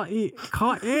 hva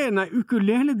er den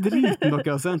ukulele-driten dere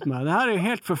har sendt meg? Det her er jo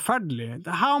helt forferdelig.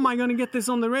 How am I gonna get this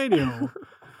on the radio?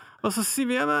 Og så sier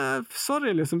vi, ja, men,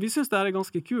 sorry, liksom, vi synes det her er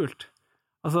ganske kult.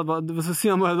 Altså, så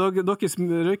sier han bare,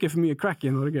 dere røyker for mye crack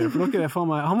i Norge, for dere er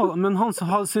faen meg, men han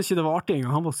synes ikke det var artig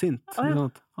engang, han var sint.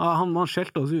 Han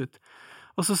skjelte oss ut.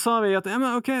 Og så sa vi at, ja,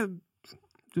 men ok,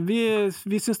 vi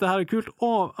synes det her er kult,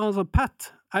 og altså,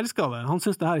 Pat elsker det, han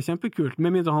synes det her er kjempekult,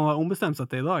 med mindre han har ombestemt seg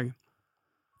til i dag.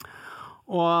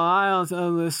 Og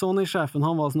Sony-sjefen,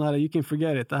 han var sånn her, you can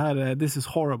forget it, det her, this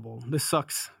is horrible, this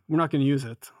sucks, we're not gonna use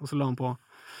it, og så la han på.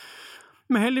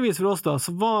 Men heldigvis for oss da,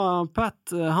 så var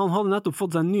Pat, han hadde nettopp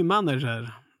fått seg en ny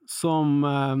manager, som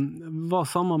var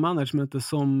samme managementet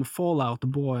som Fallout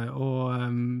Boy og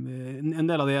en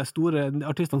del av de store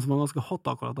artistene som var ganske hot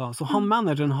akkurat da. Så han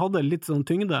manageren hadde litt sånn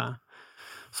tyngde.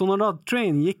 Så når da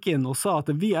Train gikk inn og sa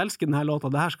at vi elsker denne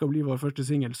låta, det her skal bli vår første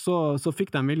single, så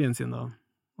fikk de viljen sin da.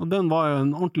 Og den var jo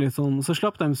en ordentlig sånn, så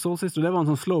slapp de Soul Sister, det var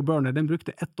en sånn slow burner, den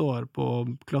brukte 1 år på å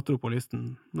klatre opp på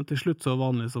listen. Men til slutt så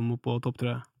var den liksom opp på topp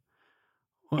 3.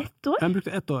 1 år? Den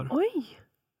brukte 1 år. Oi!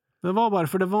 Det var bare,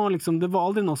 for det var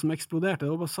aldri noe som eksploderte, det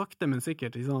var bare sakte, men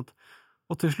sikkert, ikke sant?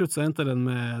 Og til slutt så endte den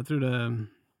med, jeg tror det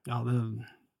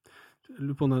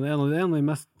lurer på om den er en av de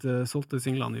mest solgte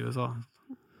singlene i USA.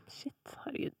 Shit,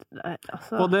 herregud.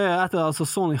 Altså... Og det etter, altså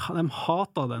Sony, de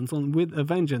hatet den, sånn with a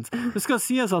vengeance. Det skal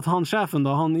sies at han sjefen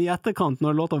da, han i etterkant,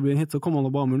 når låta blir en hit, så kom han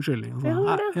og ba om unnskyldning.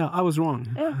 Altså, I was wrong.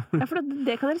 Ja, for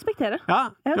det kan jeg respektere.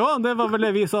 Ja, det var vel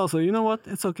det vi sa, så you know what,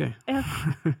 it's okay. Ja.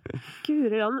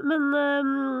 Guriland.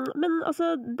 Men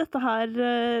altså, dette her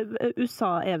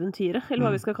USA-eventyret, eller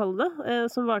hva vi skal kalle det,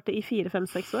 som varte i 4, 5,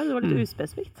 6 år, det var litt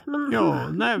uspesifikt. Jo,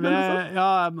 nei,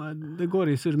 det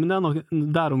går i surr, men det er nok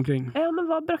der omkring. Ja,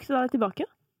 men hva brakte deg tilbake?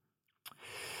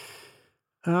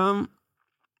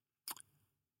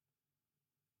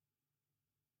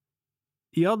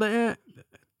 Ja, det er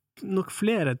nok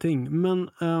flere ting, men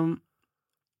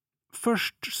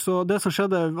først, så det som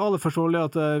skjedde aller først var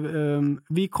at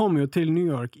vi kom jo til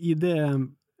New York i det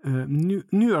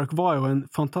New York var jo en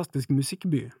fantastisk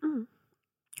musikkby.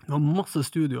 Det var masse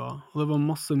studioer, og det var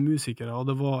masse musikere, og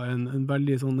det var en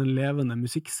veldig sånn en levende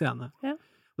musikkscene. Ja.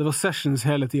 Det var sessions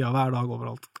hele tiden, hver dag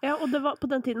overalt. Ja, og det var, på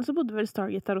den tiden så bodde vel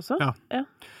Stargate der også? Ja.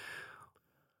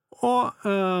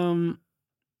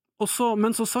 Og så,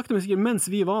 men så sakte men sikkert, mens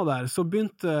vi var der, så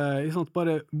begynte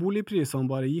bare boligprisene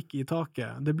bare gikk i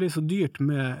taket. Det ble så dyrt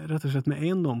rett og slett med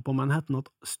eiendom på Manhattan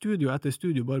at studio etter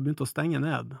studio bare begynte å stenge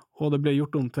ned, og det ble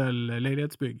gjort om til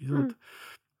leilighetsbygg.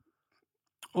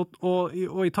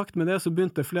 Og i takt med det så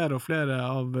begynte flere og flere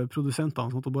av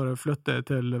produsentene å bare flytte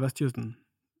til vestkysten.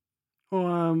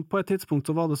 Og på et tidspunkt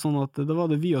så var det sånn at det var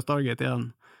det vi og Stargate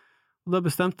igjen. Og da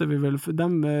bestemte vi vel, de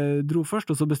dro først,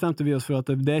 og så bestemte vi oss for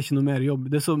at det er ikke noe mer jobb.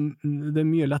 Det er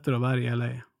mye lettere å være i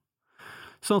LA.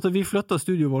 Sånn at vi flyttet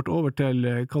studioet vårt over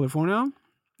til California,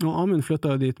 og Amund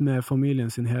flyttet dit med familien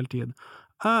sin hele tid.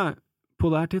 Jeg, på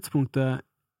det her tidspunktet,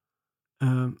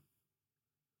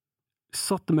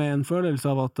 satte meg en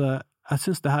følelse av at jeg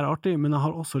synes det her er artig, men jeg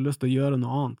har også lyst til å gjøre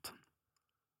noe annet.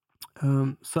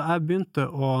 Så jeg begynte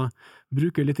å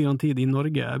bruke litt tid i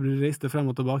Norge. Jeg reiste frem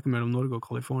og tilbake mellom Norge og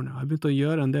California. Jeg begynte å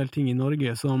gjøre en del ting i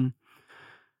Norge som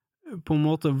på en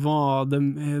måte var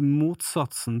den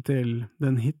motsatsen til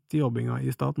den hitjobbinga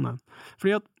i statene.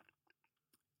 Fordi at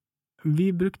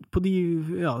vi brukte på de,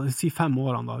 si 5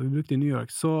 årene da, vi brukte i New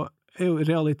York, så er jo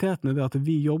realiteten det at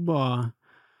vi jobbet.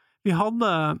 Vi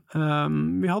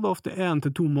hadde ofte 1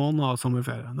 til 2 måneder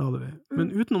sommerferie, det hadde vi. Men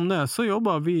utenom det, så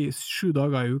jobbet vi 7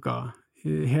 dager i uka,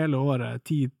 hele året,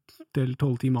 10 til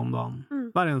 12 timer om dagen,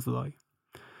 hver eneste dag.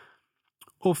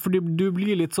 Og fordi du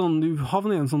blir litt sånn, du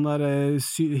havner i en sånn der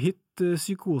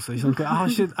hit-psykose, ikke sant? Jeg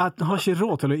har ikke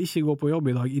råd til å ikke gå på jobb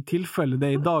i dag, i tilfelle det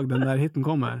er i dag den der hitten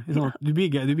kommer. Du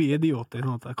blir idiot,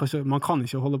 man kan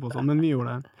ikke holde på sånn, men vi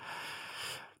gjorde det.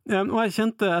 Og jeg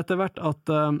kjente etter hvert at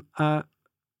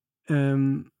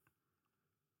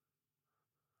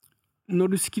når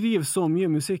du skriver så mye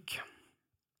musikk,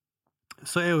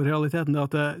 så er jo realiteten det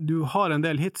at du har en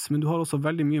del hits, men du har også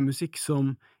veldig mye musikk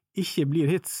som ikke blir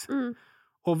hits.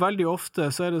 Og veldig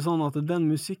ofte så er det sånn at den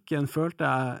musikken følte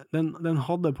jeg, den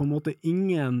hadde på en måte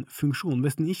ingen funksjon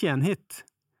hvis den ikke er en hit.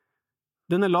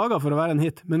 Den er laget for å være en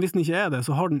hit, men hvis den ikke er det,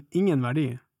 så har den ingen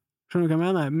verdi. Skjønner du hva jeg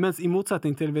mener? Mens i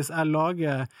motsetning til hvis jeg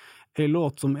lager en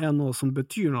låt som er noe som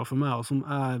betyr noe for meg, og som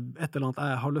et eller annet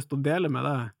jeg har lyst til å dele med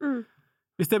deg.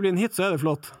 Hvis det blir en hit, så er det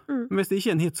flott. Men hvis det ikke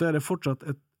er en hit, så er det fortsatt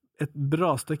et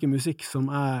bra stykke musikk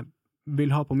som jeg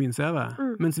vil ha på min CV.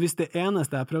 Mens hvis det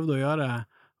eneste jeg prøvde å gjøre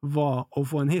var å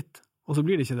få en hit, og så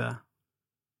blir det ikke det,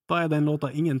 da er den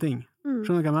låta ingenting. Skjønner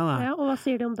du hva jeg mener? Ja, og hva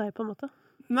sier det om deg på en måte?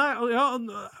 Nei,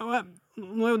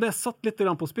 nå er jo det satt litt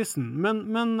på spissen,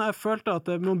 men jeg følte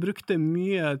at man brukte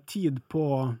mye tid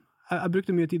på jeg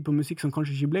brukte mye tid på musikk som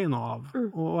kanskje ikke ble noe av,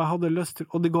 og jeg hadde lyst til,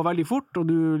 og det går veldig fort, og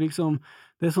du liksom,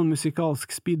 det er sånn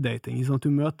musikalsk speed-dating, sånn at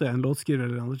du møter en låtskriver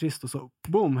eller en artist, og så,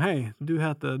 boom, hei, du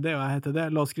heter det, og jeg heter det,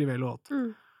 la oss skrive en låt.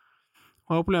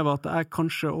 Og jeg opplever at jeg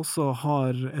kanskje også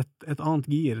har et annet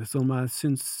gir, som jeg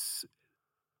synes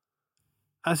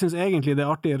egentlig det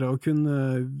er artigere å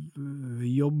kunne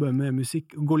jobbe med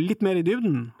musikk, gå litt mer i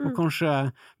dybden, og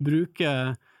kanskje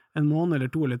bruke en måned eller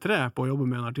 2 eller 3 på å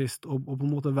jobbe med en artist, og på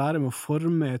en måte være med å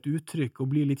forme et uttrykk, og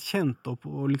bli litt kjent,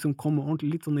 og liksom komme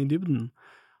ordentlig litt sånn i dybden.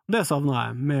 Det savnet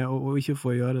jeg med å ikke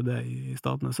få gjøre det i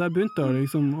statene. Så jeg begynte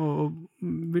å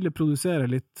ville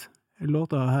produsere litt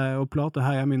låter og plater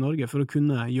her hjemme i Norge, for å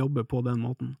kunne jobbe på den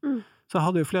måten. Så jeg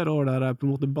hadde jo flere år der jeg på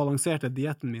en måte balanserte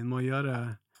dietten min med å gjøre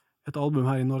et album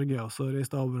her i Norge, og så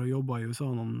reiste jeg over og jobbet i USA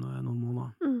noen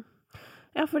måneder.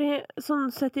 Ja, fordi sånn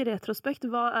sett i retrospekt,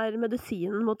 hva er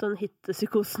medisinen mot den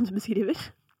hitpsykosen du beskriver?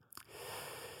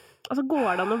 Altså,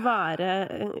 går det an å være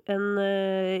en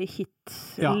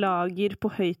hitlager på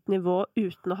høyt nivå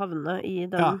uten å havne i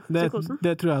den psykosen?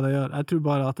 Det tror jeg det gjør. Jeg tror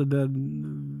bare at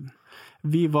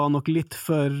vi var nok litt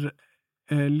for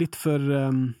litt for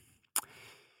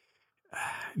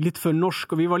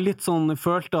norsk, og vi var litt sånn,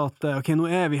 følte at ok, nå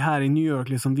vi her i New York,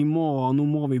 liksom, nå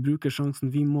må vi bruke sjansen,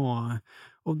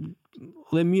 og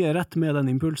det mye rett med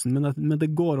den impulsen, men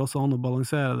det går også an å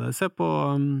balansere det. Se på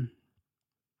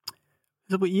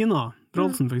Ina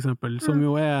Brodsen for eksempel, som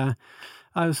jo jeg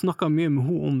har jo snakket mye med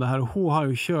hun om det her, og hun har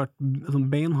jo kjørt sånn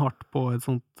beinhardt på et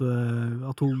sånt,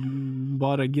 at hun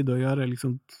bare gidder å gjøre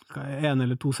liksom 1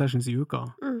 eller 2 sessions i uka.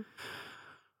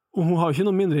 Og hun har jo ikke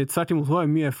noe mindre hits, tvert imot, hun har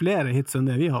jo mye flere hits enn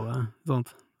det vi hadde,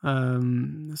 sant?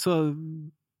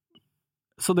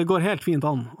 Så det går helt fint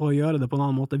an å gjøre det på en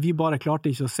annen måte. Vi bare klarte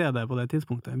ikke å se det på det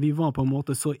tidspunktet. Vi var på en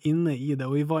måte så inne i det,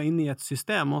 og vi var inne i et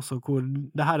system også, hvor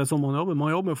det her sånn man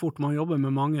jobber fort, man jobber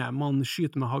med mange, man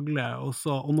skyter med hagle,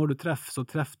 og når du treffer, så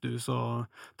treffer du,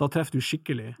 da treffer du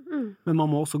skikkelig. Men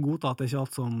man må også godta at det ikke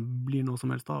alt som blir noe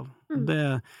som helst av. Det,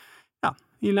 ja,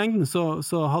 i lengden så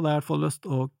hadde jeg i hvert fall lyst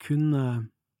å kunne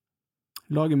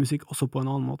lage musikk også på en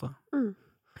annen måte.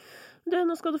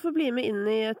 Nå skal du få bli med inn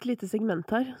i et lite segment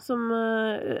her, som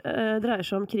dreier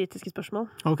seg om kritiske spørsmål.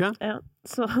 Ok. Ja,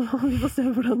 så vi får se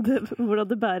hvordan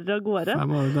det bærer av gårde. Jeg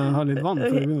må ha litt vann til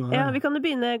å begynne. Ja, vi kan jo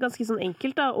begynne ganske sånn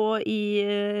enkelt da, og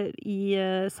i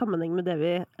sammenheng med det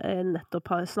vi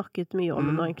nettopp har snakket mye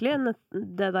om nå egentlig,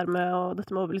 dette med å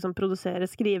liksom produsere,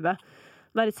 skrive,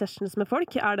 være i sessions med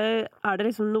folk. Er det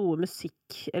liksom noe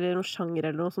musikk, eller noe sjanger,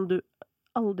 eller noe som du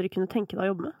aldri kunne tenke deg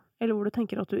å jobbe med? Eller hvor du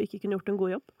tenker at du ikke kunne gjort en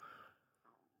god jobb?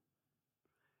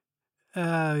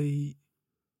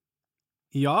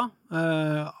 Ja,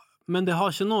 men det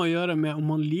har ikke noe å gjøre med om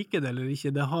man liker det eller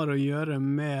ikke. Det har å gjøre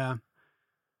med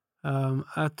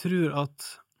jeg tror at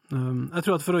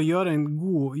for å gjøre en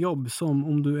god jobb som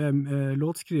om du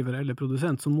låtskriver eller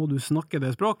produsent, så må du snakke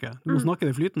det språket. Du må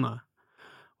snakke det flytende.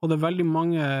 Og det veldig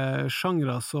mange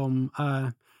sjangre som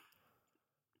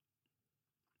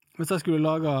hvis jeg skulle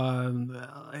lage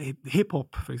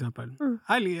hiphop, for eksempel.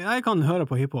 Jeg kan høre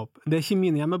på hiphop. Det ikke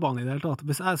min hjemmebane i det hele tatt.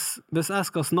 Hvis jeg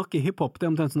skal snakke hiphop, det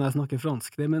omtrent som jeg snakker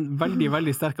fransk. Det med en veldig,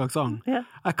 veldig sterk aksent.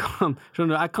 Jeg kan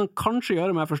kanskje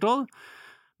gjøre meg forstått,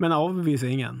 men jeg overbeviser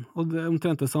ingen. Og det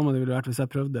omtrent det samme det ville vært hvis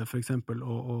jeg prøvde for eksempel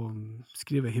å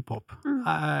skrive hiphop.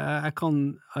 Jeg kan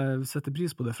sette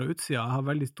pris på det fra utsida. Jeg har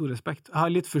veldig stor respekt. Jeg har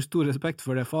litt for stor respekt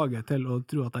for det faget til å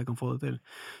tro at jeg kan få det til.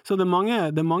 Så det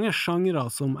er mange sjangre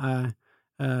som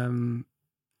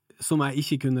jeg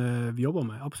ikke kunne jobbe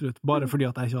med, absolutt. Bare fordi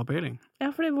at jeg ikke har peiling.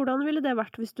 Ja, fordi hvordan ville det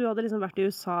vært hvis du hadde liksom vært i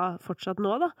USA fortsatt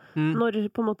nå da? Når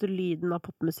på en måte lyden av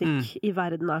popmusikk i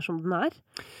verden som den er?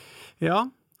 Ja,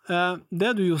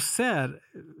 det du jo ser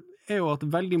jo at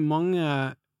veldig mange,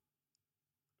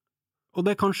 og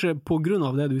det kanskje på grunn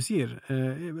av det du sier,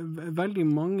 veldig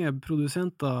mange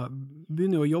produsenter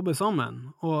begynner å jobbe sammen,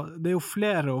 og det jo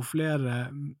flere og flere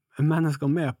mennesker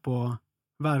med på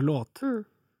hver låt.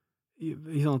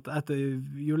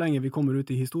 Jo lenger vi kommer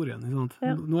ut i historien. Nå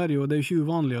det jo ikke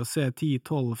uvanlig å se 10,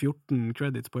 12, 14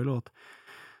 credits på en låt.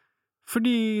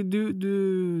 Fordi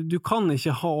du kan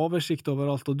ikke ha oversikt over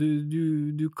alt, og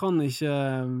du kan ikke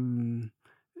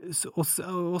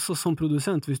også som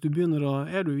produsent, hvis du begynner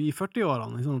du i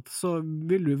 40-årene, så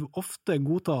vil du ofte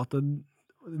godta at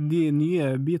de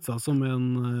nye beatsa som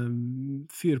en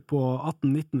fyr på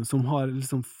 18-19 som har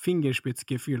liksom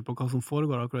fingerspitzgefühl på hva som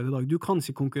foregår akkurat i dag, du kan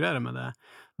ikke konkurrere med det.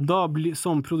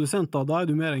 Som produsent da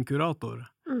du mer en kurator.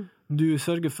 Du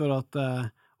sørger for at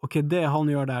ok, det han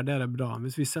gjør der, det bra.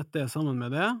 Hvis vi setter det sammen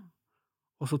med det,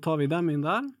 og så tar vi dem inn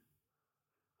der,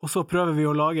 og så prøver vi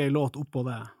å lage en låt oppå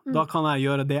det. Da kan jeg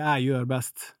gjøre det jeg gjør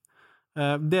best.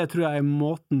 Det tror jeg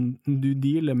måten du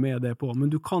dealer med det på, men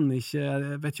du kan ikke,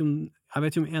 jeg vet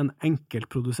ikke om en enkelt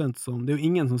produsent som, det jo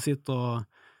ingen som sitter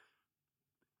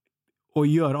og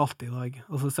gjør alt i dag.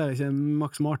 Altså ser jeg ikke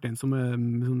Max Martin, som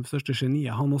det største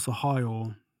geniet, han også har jo,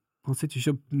 han sitter jo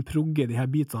ikke og progger de her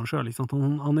beatsene selv, ikke sant?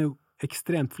 Han jo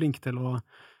ekstremt flink til å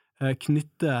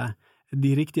knytte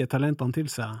de riktige talentene til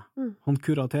seg. Han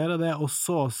kuraterer det, og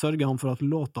så sørger han for at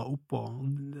låta oppå,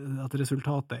 at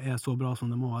resultatet så bra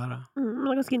som det må være. Men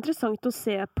det ganske interessant å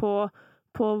se på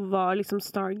hva liksom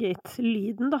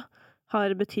Stargate-lyden da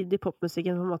har betydd i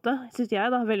popmusikken på en måte. Synes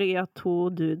jeg da, veldig gøy at 2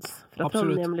 dudes fra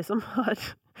Trondheim liksom har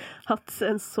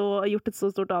gjort et så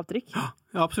stort avtrykk. Ja,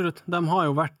 absolutt. De har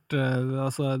jo vært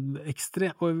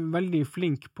ekstremt, og veldig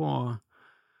flink på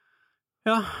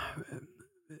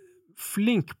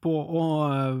flink på å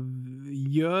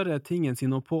gjøre tingen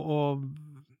sin, og på å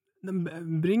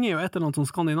bringe jo et eller annet sånn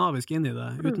skandinavisk inn i det,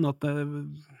 uten at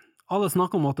alle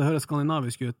snakker om at det høres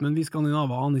skandinavisk ut, men vi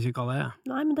skandinaver aner ikke hva det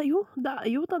Nei, men det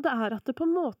at det på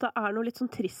en måte noe litt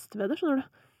sånn trist ved det, skjønner du?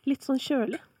 Litt sånn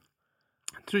kjølig.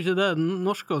 Tror ikke det den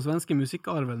norske og svenske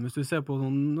musikkarven, hvis du ser på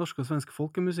sånn norsk og svensk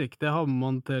folkemusikk, det har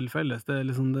man til felles, det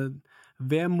liksom det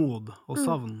vemod og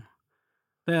savn.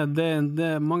 Det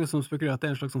mange som spekulerer at det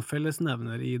en slags sånn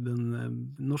fellesnevner i den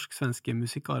norsk-svenske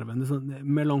musikkarven, det sånn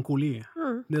melankoli.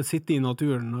 Det å sitte i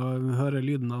naturen og høre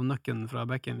lyden av nøkken fra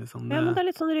bekken, liksom. Ja, men det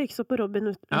litt sånn Røyksopp og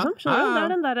Robin, liksom. Skjønner du? Det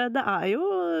den der,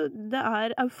 det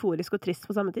euforisk og trist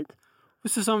på samme tid.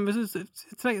 Hvis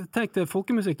du tenker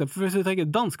folkemusikk, da, for hvis du tenker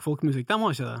dansk folkemusikk, de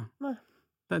har ikke det. Nei.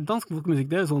 Dansk folkemusikk,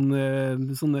 det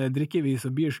sånn drikkevis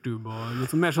og bierstub, og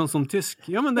liksom mer sånn som tysk.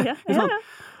 Ja, men det sånn.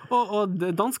 Og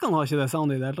danskene har ikke det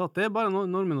soundet i det hele tatt. Det bare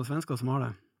nordmenn og svensker som har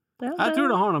det. Ja, jeg tror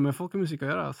det har noe med folkemusikk å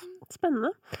gjøre. Altså.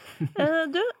 Spennende.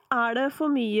 Du, det for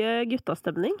mye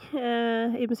guttastemning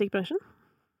i musikkbransjen?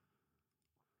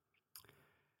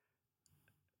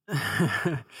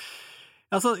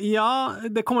 Altså, ja,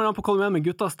 det kommer an på hva du mener med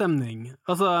guttastemning.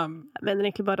 Altså, jeg mener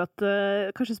egentlig bare at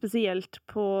kanskje spesielt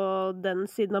på den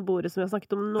siden av bordet som vi har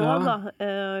snakket om nå, da,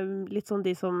 litt sånn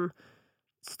de som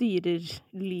styrer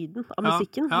lyden av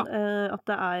musikken, at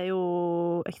det jo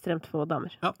ekstremt få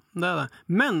damer. Ja, det det.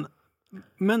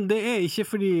 Men det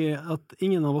ikke fordi at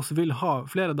ingen av oss vil ha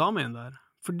flere damer inn der.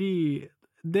 Fordi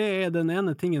det den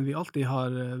ene tingen vi alltid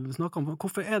har snakket om.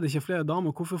 Hvorfor det ikke flere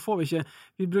damer? Hvorfor får vi ikke...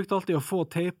 Vi brukte alltid å få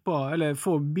teiper, eller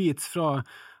få beats fra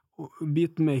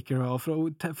beatmakere, og fra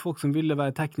folk som ville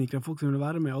være teknikere, folk som ville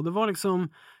være med. Og det var liksom...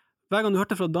 Hver gang du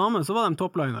hørte fra damer, så var de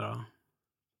topplinere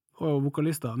og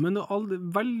vokalister. Men det var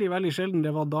veldig, veldig sjelden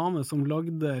det var damer som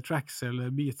lagde tracks eller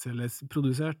beats eller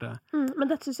produserte. Men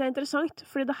dette synes jeg interessant,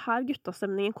 fordi det her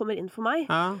guttastemningen kommer inn for meg.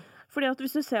 Ja. Fordi at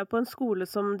hvis du ser på en skole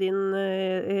som din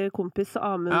kompis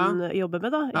Amund jobber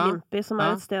med, da, Limpi, som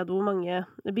et sted hvor mange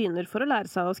begynner for å lære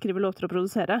seg å skrive låter og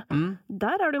produsere,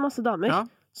 der det jo masse damer. Ja.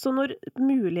 Så når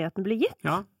muligheten blir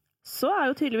gitt, så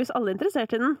jo tydeligvis alle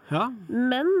interessert i den. Ja.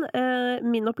 Men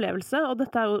min opplevelse, og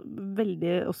dette jo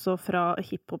veldig også fra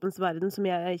hiphopens verden som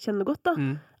jeg kjenner godt, da,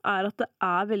 at det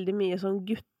veldig mye sånn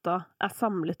gutta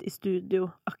samlet i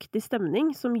studioaktig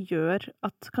stemning som gjør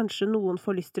at kanskje noen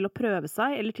får lyst til å prøve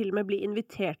seg, eller til og med bli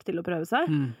invitert til å prøve seg.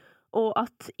 Og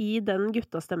at i den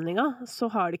guttastemninga så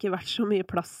har det ikke vært så mye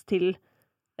plass til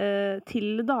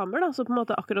damer, da, så på en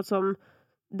måte akkurat som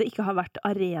det ikke har vært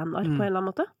arenaer på en eller annen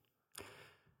måte.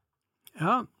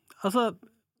 Ja, altså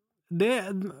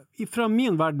fra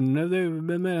min verden,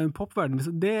 det mer en popverden,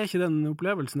 det ikke den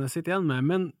opplevelsen jeg sitter igjen med,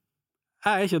 men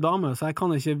jeg ikke dame, så jeg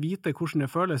kan ikke vite hvordan det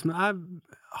føles, men jeg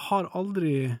har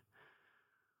aldri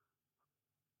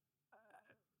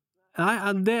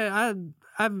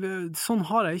sånn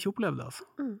har jeg ikke opplevd det, altså.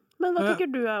 Men hva tenker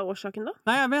du årsaken da?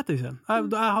 Nei, jeg vet ikke.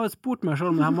 Jeg har spurt meg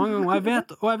selv om det her mange ganger,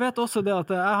 og jeg vet også det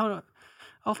at jeg har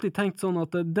alltid tenkt sånn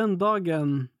at den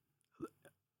dagen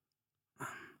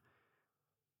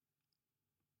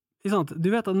du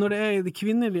vet at når det det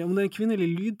kvinnelige, om det en kvinnelig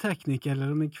lydtekniker,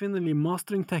 eller om det en kvinnelig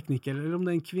masteringtekniker, eller om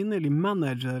det en kvinnelig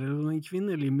manager, eller om det en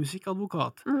kvinnelig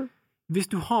musikkadvokat,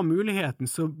 hvis du har muligheten,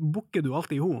 så booker du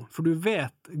alltid henne, for du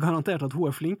vet garantert at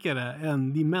hun flinkere enn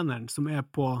de mennene som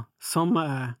på samme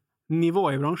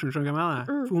nivå i bransjen, skjønner du hva jeg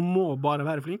mener? For hun må bare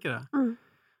være flinkere.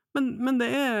 Men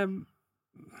det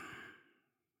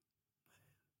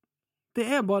det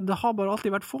har bare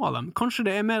alltid vært få av dem. Kanskje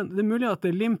det det mulig at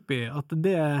det Limpi, at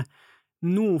det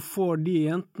nå får de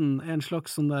jentene en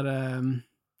slags sånn der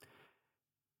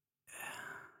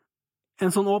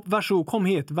en sånn vær så god, kom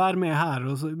hit, vær med her,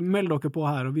 og så meld dere på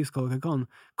her, og vis hva dere kan.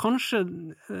 Kanskje,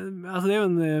 altså det jo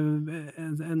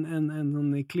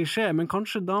en klisjé, men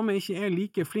kanskje damer ikke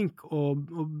like flink å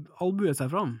albue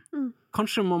seg fram.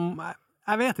 Kanskje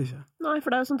jeg vet ikke. Nei,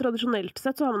 for det jo sånn tradisjonelt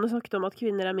sett så har man jo sagt om at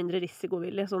kvinner mindre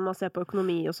risikovillige, sånn man ser på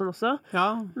økonomi og sånn også. Ja.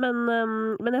 Men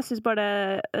jeg synes bare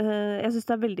jeg synes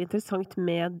det veldig interessant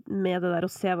med det der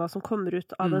å se hva som kommer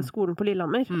ut av den skolen på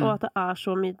Lillehammer, og at det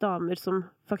så mye damer som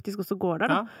faktisk også går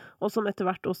der, da, og som etter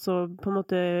hvert også på en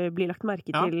måte blir lagt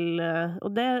merke til, og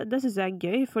det synes jeg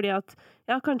gøy, fordi at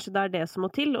kanskje det det som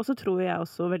må til, og så tror jeg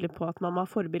også veldig på at man må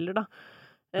ha forbilder, da.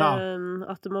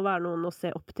 At det må være noen å se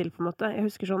opp til på en måte. Jeg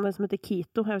husker sånn den som heter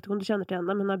Kito, jeg vet ikke om du kjenner til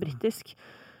henne, men hun britisk,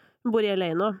 hun bor i LA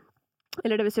nå,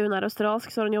 eller det vil si hun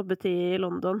australsk, så har hun jobbet i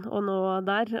London og nå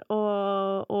der,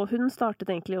 og hun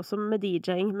startet egentlig også med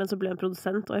DJing, men så ble hun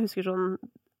produsent, og jeg husker sånn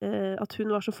at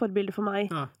hun var så forbilde for meg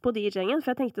på DJingen,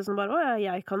 for jeg tenkte sånn bare,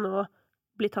 jeg kan nå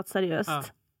bli tatt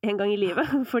seriøst en gang i livet,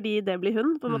 fordi det blir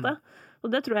hun på en måte,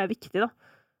 og det tror jeg viktig da,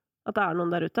 at det noen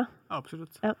der ute.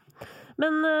 Absolutt. Ja.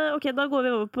 Men ok, da går vi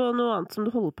over på noe annet som du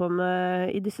holder på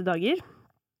med i disse dager.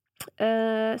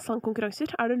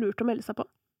 Sangkonkurranser, det lurt å melde seg på?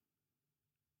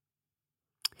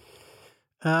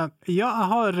 Ja, jeg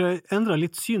har endret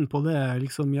litt syn på det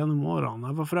liksom gjennom årene.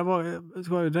 For jeg var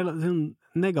jo relativt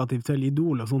negativ til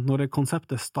Idol og sånt når det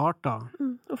konseptet startet.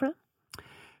 Hvorfor det?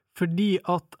 Fordi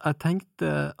at jeg tenkte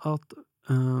at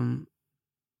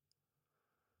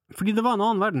fordi det var en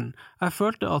annen verden. Jeg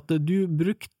følte at du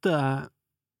brukte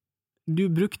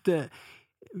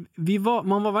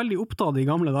man var veldig opptatt i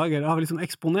gamle dager av liksom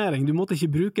eksponering. Du måtte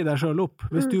ikke bruke deg selv opp.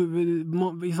 Hvis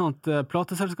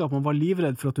plateselskapene var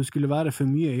livredd for at du skulle være for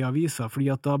mye i avisa, fordi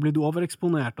at da ble du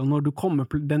overeksponert, og når du kom med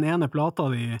den ene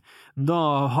plata di, da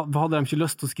hadde de ikke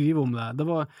lyst til å skrive om det.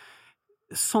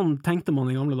 Sånn tenkte man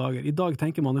i gamle dager. I dag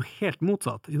tenker man jo helt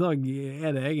motsatt. I dag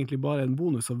er det egentlig bare en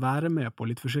bonus å være med på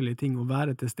litt forskjellige ting, og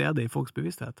være til stede i folks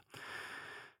bevissthet.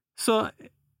 Så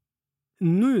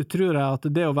nå tror jeg at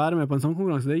det å være med på en sånn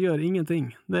konkurranse, det gjør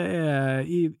ingenting. Det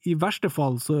i verste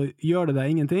fall så gjør det deg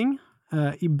ingenting.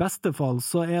 I beste fall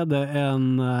så er det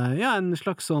en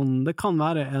slags sånn, det kan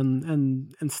være en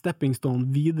stepping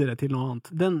stone videre til noe annet.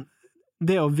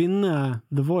 Det å vinne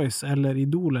The Voice eller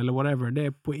Idol eller whatever,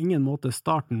 det på ingen måte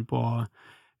starten på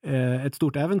et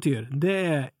stort eventyr.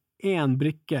 Det en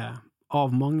brikke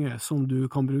av mange som du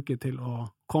kan bruke til å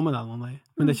komme deg noen vei.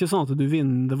 Men det ikke sånn at du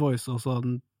vinner The Voice og så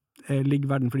ligger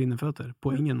verden for dine føtter,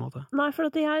 på ingen måte. Nei, for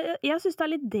at jeg synes det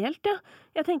litt delt, ja.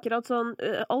 Jeg tenker at sånn,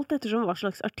 alt ettersom hva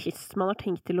slags artist man har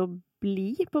tenkt til å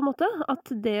bli, på en måte, at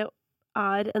det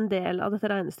en del av dette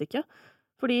regnestykket.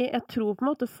 Fordi jeg tror på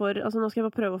en måte altså nå skal jeg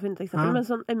bare prøve å finne et eksempel, men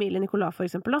sånn Emilie Nicolas for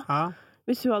eksempel da. Ja.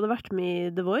 Hvis hun hadde vært med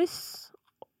i The Voice,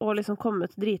 og liksom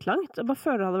kommet dritlangt, jeg bare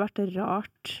føler det hadde vært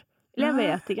rart. Eller jeg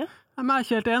vet ikke. Jeg er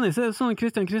ikke helt enig, så sånn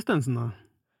Christian Christensen da.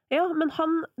 Ja, men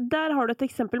der har du et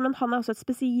eksempel, men han også et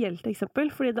spesielt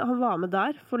eksempel, fordi han var med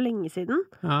der for lenge siden.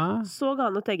 Ja. Så ga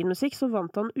han ut egen musikk, så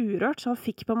vant han Urørt, så han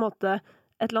fikk på en måte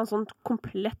et eller annet sånt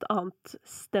komplett annet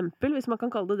stempel, hvis man kan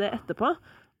kalle det etterpå.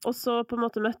 Og så på en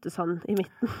måte møttes han i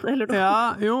midten, eller noe.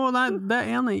 Ja, jo, nei,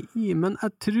 det enig i, men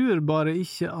jeg tror bare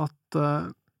ikke at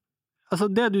altså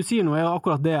det du sier nå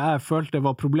akkurat det jeg følte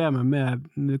var problemet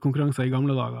med konkurranser i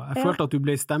gamle dager. Jeg følte at du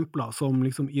ble stemplet som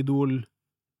liksom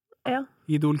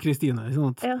Idol-Kristine, ikke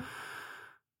sant? Ja.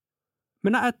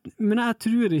 Men jeg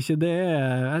tror ikke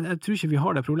jeg tror ikke vi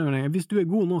har det problemet lenger. Hvis du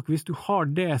god nok, hvis du har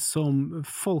det som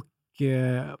folk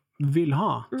vil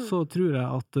ha, så tror jeg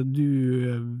at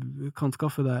du kan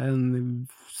skaffe deg en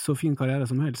så fin karriere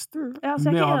som helst. Ja,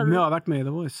 med å ha vært med i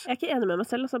The Voice. Jeg ikke enig med meg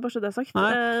selv, så bare så det sagt.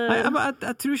 Nei,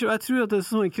 jeg tror ikke, jeg tror at det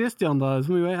sånn i Christian da,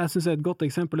 som jeg synes et godt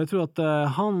eksempel, jeg tror at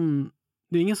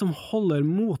det ingen som holder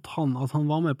mot han at han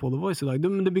var med på The Voice i dag.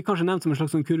 Det blir kanskje nevnt som en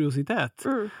slags sånn kuriositet.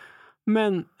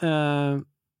 Men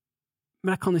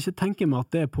jeg kan ikke tenke meg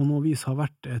at det på noe vis har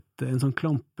vært en sånn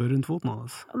klamp rundt foten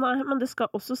hans. Nei, men det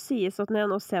skal også sies at når jeg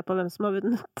nå ser på hvem som har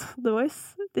vunnet The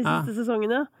Voice de siste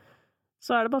sesongene,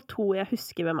 så det bare 2 jeg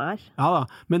husker hvem Ja da,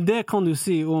 men det kan du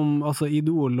si om altså,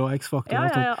 Idol og X-Factor.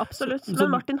 Ja, absolutt. Men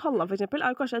Martin Halla for eksempel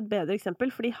jo kanskje et bedre eksempel,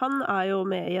 fordi han jo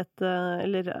med i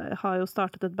eller har jo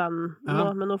startet et band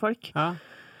nå med noen folk. Ja.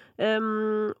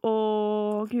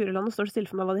 Og Gureland, nå står det stille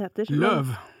for meg hva de heter.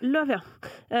 Løv, ja.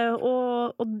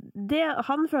 Og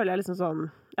han føler jeg liksom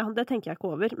sånn, ja, det tenker jeg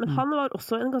ikke over, men han var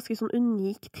også en ganske sånn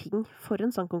unik ting for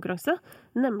en sangkonkurranse,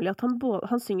 nemlig at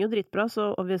han synger jo dritbra,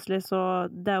 så obviously så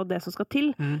det jo det som skal til,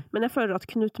 men jeg føler at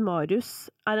Knut Marius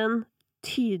en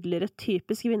tydeligere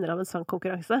typisk vinner av en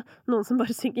sangkonkurranse, noen som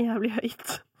bare synger jævlig høyt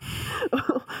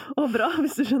og bra,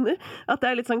 hvis du skjønner at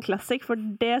det litt sånn classic, for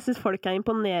det synes folk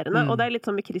imponerende, og det litt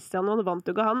sånn med Christian, og det vant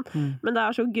jo ikke han, men det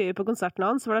så gøy på konsertene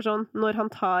hans, for det sånn, når han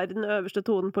tar den øverste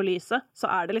tonen på lyset, så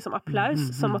det liksom applaus,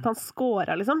 som at han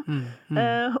scorer liksom,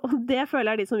 og det føler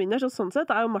jeg de som vinner, så sånn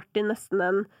sett jo Martin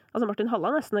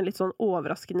Halla nesten en litt sånn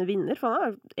overraskende vinner, for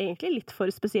han egentlig litt for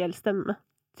spesiell stemme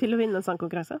til å vinne en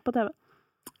sangkonkurranse på TV.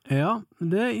 Ja,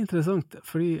 det interessant,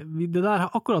 fordi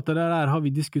akkurat det der har vi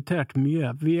diskutert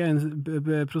mye. Vi i en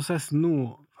prosess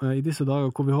nå i disse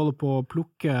dager hvor vi holder på å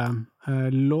plukke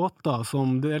låter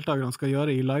som deltakerne skal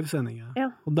gjøre i livesendinger. Ja.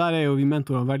 Og der jo vi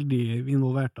mentorer veldig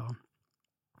involvert da.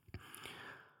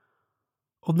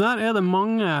 Og der det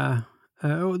mange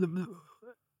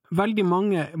veldig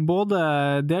mange, både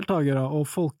deltakere og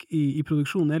folk i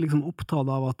produksjonen liksom opptatt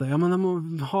av at ja, men jeg må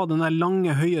ha den der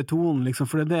lange, høye tonen, liksom,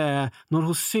 for når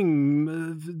hun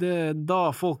synger,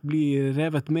 da folk blir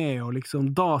revet med, og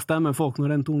liksom, da stemmer folk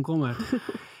når den tonen kommer.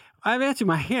 Jeg vet ikke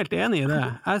om jeg helt enig i det.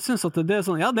 Jeg synes at det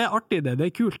sånn, ja, det artig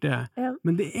det kult det, ja.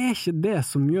 Men det ikke det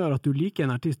som gjør at du liker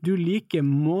en artist. Du liker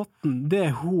måten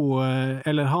det hun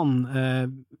eller han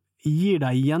gir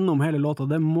deg gjennom hele låta,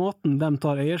 det måten de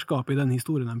tar eierskap i den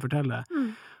historien de forteller.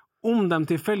 om de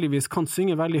tilfeldigvis kan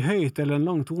synge veldig høyt eller en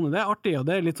lang tone, det artig, og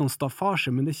det litt sånn staffasje,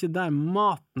 men det ikke der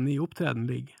maten i opptreden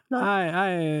ligger.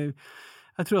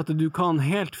 Jeg tror at du kan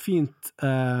helt fint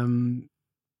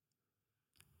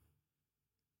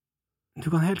du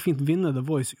kan helt fint vinne The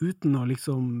Voice uten å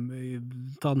liksom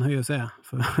ta den høye C,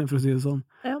 for å si det sånn.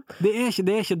 Ja. Det er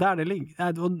ikke der det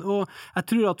ligger. Og jeg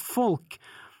tror at folk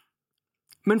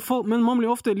men man blir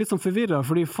ofte litt sånn forvirret,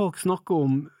 fordi folk snakker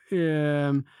om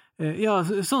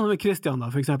sånn med Christian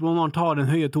da, for eksempel, om han tar den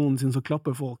høye tonen sin, så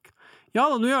klapper folk. Ja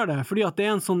da, du gjør det, fordi at det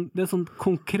er en sånn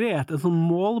konkret, en sånn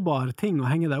målbar ting å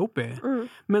henge deg opp i.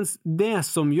 Mens det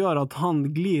som gjør at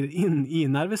han glir inn i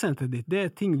nervesenteret ditt, det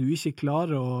er ting du ikke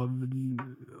klarer å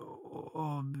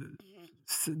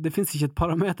det finnes ikke et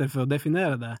parameter for å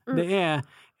definere det. Det er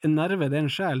en nerve, det er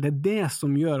en sjel. Det er det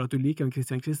som gjør at du liker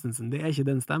Christian Christensen. Det er ikke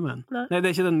den stemmen. Nei, det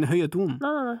er ikke den høye tonen.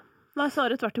 Nei,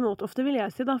 snarere tvert imot, ofte vil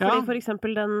jeg si da. Fordi for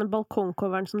eksempel den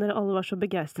balkongcoveren som dere alle var så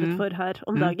begeistret for her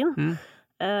om dagen,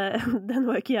 den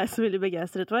var jo ikke jeg så veldig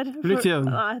begeistret for.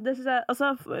 Nei, det synes jeg,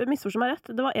 altså, misforstå meg rett,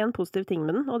 det var en positiv ting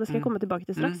med den, og det skal jeg komme tilbake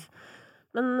til straks.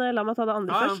 Men la meg ta det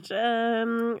andre først.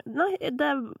 Nei,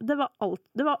 det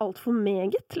var alt for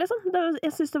meget, liksom.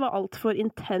 Jeg synes det var alt for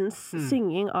intens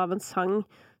synging av en sang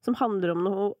som handler om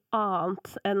noe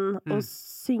annet enn å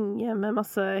synge med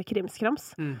masse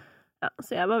krimskrams. Ja,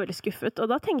 så jeg var veldig skuffet, og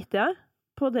da tenkte jeg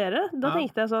på dere,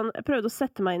 tenkte jeg sånn, jeg prøvde å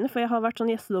sette meg inn, for jeg har vært sånn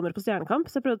gjestedommer på Stjernekamp,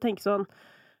 så jeg prøvde å tenke sånn,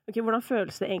 ok, hvordan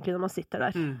føles det egentlig når man sitter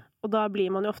der? Og da blir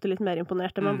man jo ofte litt mer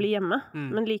imponert enn man blir hjemme,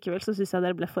 men likevel så synes jeg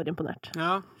dere ble for imponert.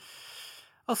 Ja,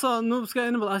 altså, nå skal jeg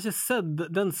innrømme at jeg har ikke sett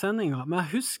den sendingen, men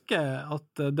jeg husker at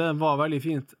det var veldig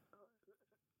fint.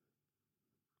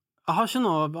 Jeg har ikke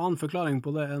noe annen forklaring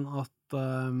på det enn at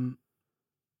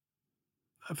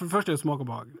for det første er det smak og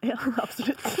behag. Ja,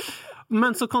 absolutt.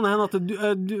 Men så kan det hende at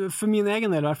du, for min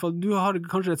egen del i hvert fall, du har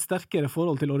kanskje et sterkere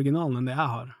forhold til originalen enn det jeg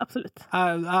har. Absolutt.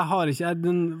 Jeg har ikke,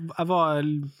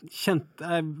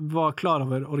 jeg var klar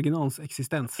over originalens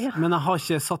eksistens, men jeg har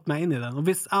ikke satt meg inn i den. Og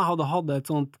hvis jeg hadde hatt et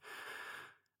sånt,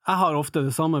 jeg har ofte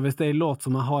det samme, hvis det er en låt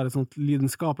som jeg har et sånt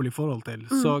lidenskapelig forhold til,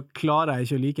 så klarer jeg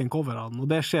ikke å like en cover av den, og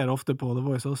det skjer ofte på The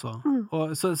Voice også.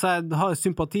 Og så jeg har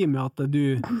sympati med at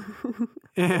du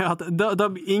at da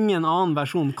ingen annen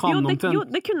versjon kan Jo,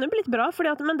 det kunne blitt bra,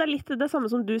 men det er litt det samme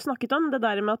som du snakket om, det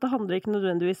der med at det handler ikke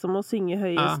nødvendigvis om å synge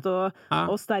høyest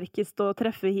og sterkest og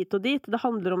treffe hit og dit, det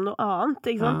handler om noe annet,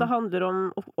 ikke sant? Det handler om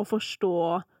å forstå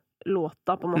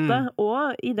låta på en måte,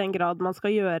 og i den grad man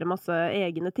skal gjøre masse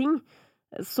egne ting,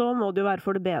 så må det jo være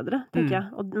for det bedre, tenker jeg.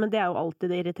 Men det er jo alltid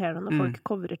det irriterende når folk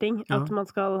coverer ting. At man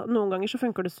skal, noen ganger så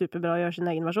funker det superbra å gjøre sin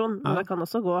egen versjon, men det kan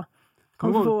også gå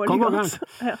alvorlig godt.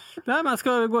 Nei, men jeg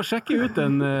skal gå og sjekke ut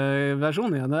den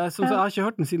versjonen igjen. Jeg har ikke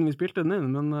hørt den siden vi spilte den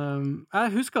inn, men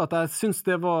jeg husker at jeg synes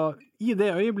det var, i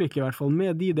det øyeblikket i hvert fall,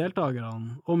 med de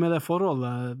deltakerne, og med det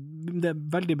forholdet, det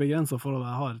veldig begrenset forholdet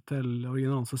jeg har til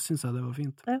originalen, så synes jeg det var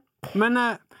fint. Ja. Men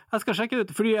jeg skal sjekke det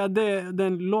ut, fordi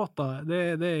den låta, det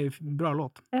er en bra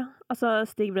låt. Ja, altså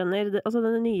Stig Brenner, altså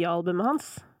det nye albumet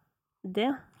hans,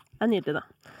 det er nydelig da.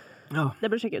 Ja. Det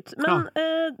bør sjekke ut. Men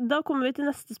da kommer vi til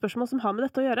neste spørsmål som har med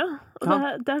dette å gjøre.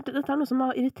 Og dette er noe som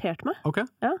har irritert meg. Okay.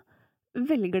 Ja.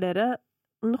 Velger dere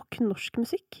nok norsk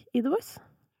musikk i The Voice?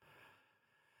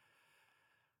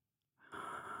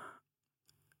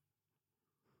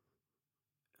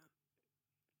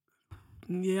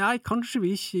 Nei, kanskje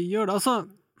vi ikke gjør det. Altså,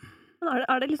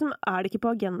 er det ikke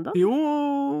på agenda? Jo,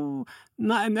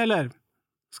 nei, eller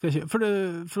for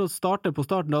å starte på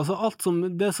starten, altså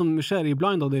det som skjer i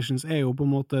blind auditions er jo på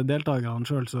en måte deltakerne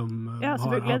selv som ja,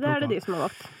 selvfølgelig, det er det de som har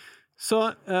valgt.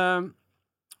 Så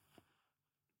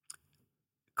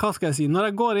hva skal jeg si, når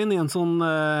jeg går inn i en sånn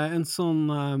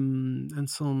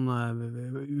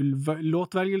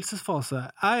låtvelgelsesfase,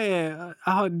 jeg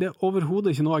har det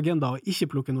overhodet ikke noe agenda å ikke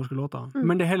plukke norske låter,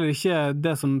 men det er heller ikke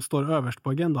det som står øverst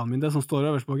på agendaen min. Det som står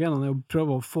øverst på agendaen er å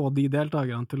prøve å få de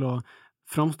deltakerne til å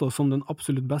framstå som den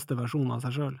absolutt beste versjonen av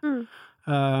seg selv.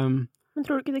 Men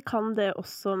tror du ikke de kan det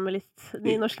også med litt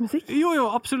ny norsk musikk? Jo,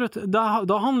 absolutt. Da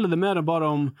handler det mer bare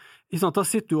om, da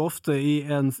sitter du ofte du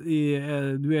er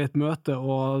i et møte,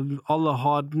 og alle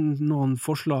har noen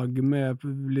forslag med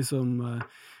liksom,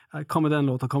 hva med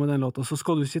den låta, og så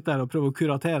skal du sitte her og prøve å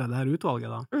kuratere det her utvalget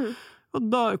da. Og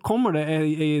da kommer det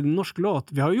en norsk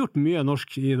låt. Vi har jo gjort mye norsk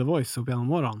i The Voice opp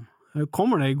gjennom årene.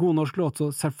 Kommer det en god norsk låt,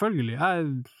 så selvfølgelig,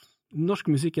 norsk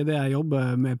musikk er det jeg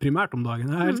jobber med primært om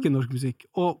dagen. Jeg elsker norsk musikk,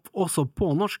 og også på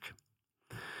norsk.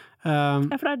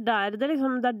 Ja, for det er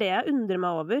det jeg undrer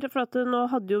meg over. For at nå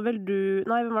hadde jo vel du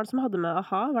Nei, hvem var det som hadde med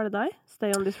A-ha? Var det deg?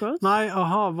 Stay on this road? Nei,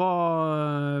 A-ha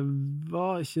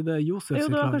var ikke det Josef sitt lag? Jo,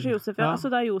 det var kanskje Josef, ja.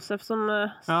 Så det er Josef som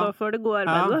står for det gode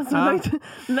arbeidet.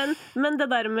 Ja. Men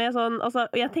det der med sånn altså,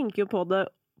 jeg tenker jo på det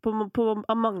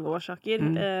av mange årsaker.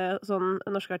 Sånn,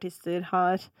 norske artister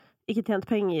har ikke tjent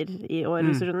penger i år,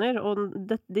 hvis du skjønner. Og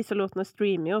disse låtene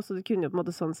streamer jo, så det kunne jo på en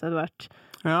måte sånn sett vært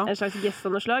en slags gest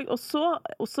av noe slag. Og så,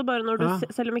 også bare når du,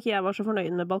 selv om ikke jeg var så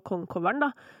fornøyd med balkongcoveren, da,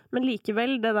 men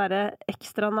likevel det der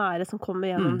ekstra nære som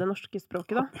kommer gjennom det norske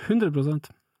språket, da. 100%.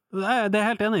 Det er jeg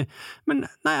helt enig i. Men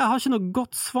nei, jeg har ikke noe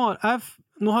godt svar.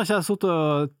 Nå har ikke jeg suttet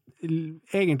og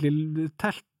egentlig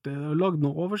telt og lagd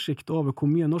noe oversikt over hvor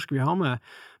mye norsk vi har med,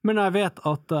 men jeg vet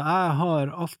at jeg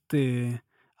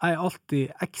er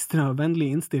alltid ekstra vennlig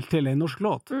innstilt til en norsk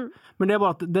låt. Men det er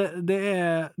bare at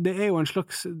det er jo en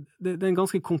slags det er en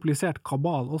ganske komplisert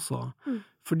kabal også.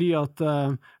 Fordi at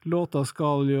låta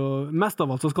skal jo mest av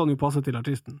alt så skal den jo passe til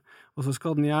artisten. Og så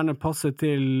skal den gjerne passe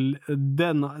til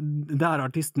den der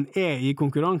artisten er i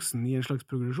konkurransen i en slags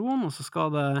progresjon, og så skal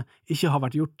det ikke ha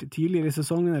vært gjort tidligere i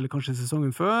sesongen eller kanskje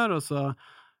sesongen før, og så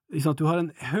du har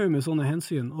en haug med sånne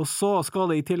hensyn. Og så skal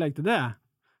det i tillegg til det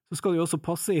så skal det jo også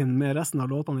passe inn med resten av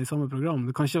låtene i samme program.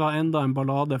 Det kan ikke være enda en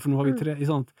ballade, for nå har vi 3,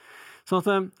 sånn at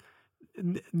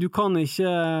du kan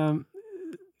ikke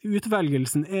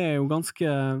utvelgelsen er jo ganske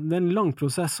det er en lang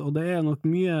prosess, og det er nok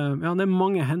mye det er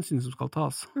mange hensyn som skal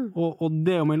tas. Og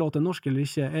det om en låt er norsk eller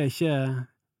ikke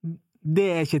det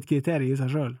er ikke et kriterium i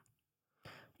seg selv.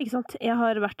 Ikke sant? Jeg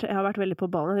har vært veldig på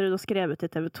ballen. Jeg har skrevet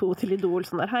til TV2 til Idol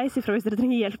sånn der, hei, si fra hvis dere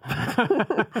trenger hjelp.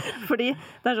 Fordi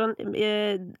det er sånn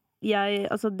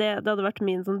det hadde vært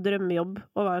min sånn drømmejobb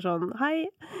å være sånn, hei,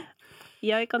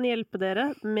 jeg kan hjelpe dere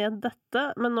med dette,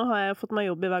 men nå har jeg fått meg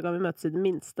jobb i hver gang vi møtes i det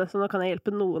minste, så nå kan jeg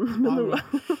hjelpe noen med noe.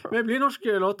 Men det blir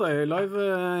norske låter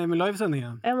med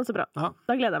livesendingen. Ja, men så bra. Ja.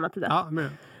 Da gleder jeg meg til det. Ja,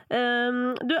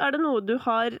 det er det noe du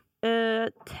har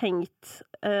tenkt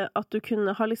at du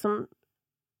kunne ha liksom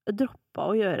droppet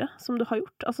å gjøre, som du har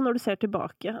gjort? Altså når du ser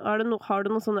tilbake, har du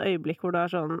noen sånne øyeblikk hvor du er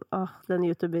sånn, den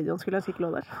YouTube-videoen skulle jeg ikke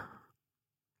lå der?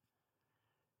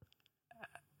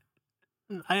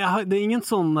 Nei, det er ingen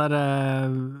sånn der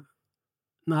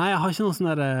nei, jeg har ikke noe sånn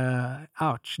der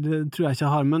ouch, det tror jeg ikke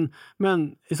jeg har, men det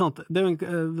er jo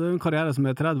en karriere som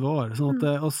er 30 år, sånn at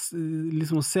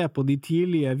liksom å se på de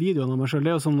tidlige videoene av meg selv,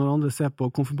 det er jo som når andre ser på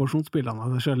konfirmasjonsbildene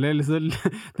av meg selv, det er liksom,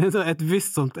 det er et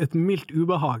visst sånt, et mildt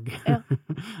ubehag. Ja.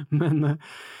 Men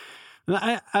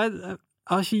jeg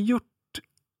har ikke gjort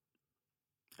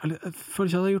jeg føler ikke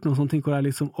at jeg har gjort noen sånne ting hvor jeg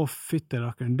liksom,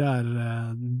 fytterakkeren,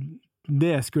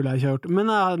 det skulle jeg ikke ha gjort.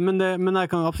 Men jeg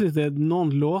kan absolutt det er noen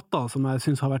låter som jeg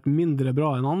synes har vært mindre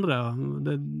bra enn andre.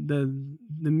 Det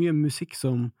er mye musikk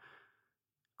som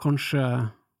kanskje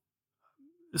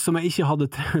som jeg ikke hadde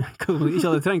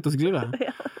trengt å skrive.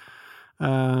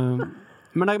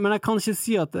 Men jeg kan ikke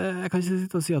si at jeg kan ikke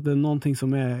sitte og si at det er noen ting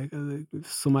som jeg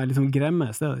liksom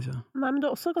gremmes, det er det ikke. Nei, men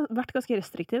du har også vært ganske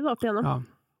restriktiv da, opp igjennom. Ja.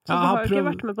 Så du har jo ikke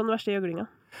vært med på den verste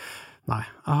gjøglinga. Nei,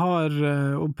 jeg har,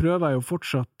 og prøver jo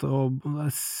fortsatt å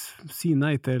si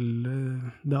nei til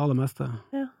det aller meste.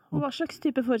 Ja, og hva slags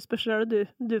type forespørsel er det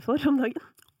du får om dagen?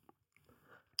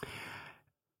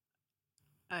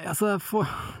 Altså,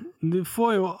 du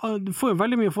får jo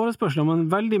veldig mye forespørsler, men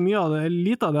veldig mye av det,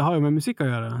 lite av det har jo med musikk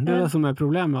å gjøre. Det er det som er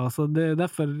problemet, altså, det er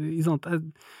derfor,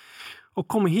 å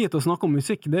komme hit og snakke om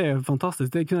musikk, det er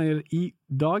fantastisk, det kunne jeg gjøre i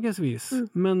dagesvis,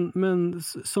 men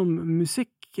som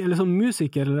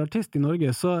musiker eller artist i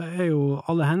Norge, så er jo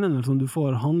alle henvendelser som du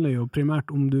får, handler jo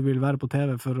primært om du vil være på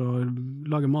TV for å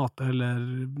lage mat, eller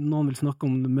noen vil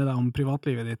snakke med deg om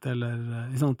privatlivet ditt,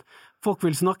 eller sant? Folk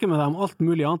vil snakke med deg om alt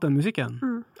mulig annet enn musikken.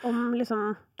 Om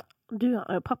liksom, du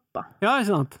er jo pappa. Ja,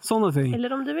 ikke sant? Sånne ting.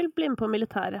 Eller om du vil bli med på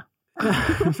militæret.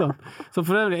 Så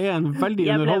for øvrig er en veldig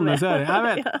underholdende serie. Jeg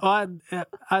vet,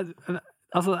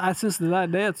 og jeg synes det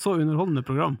er et så underholdende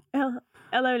program. Ja,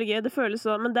 det er veldig gøy. Det føles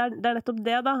så, men det er nettopp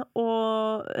det da,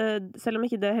 og selv om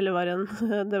ikke det heller var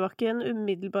det var ikke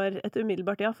et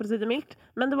umiddelbart ja, for å si det mildt,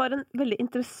 men det var en veldig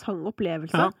interessant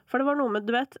opplevelse, for det var noe med,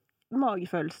 du vet,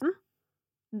 magefølelsen.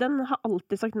 Den har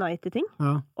alltid sagt nei til ting,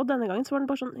 og denne gangen så var den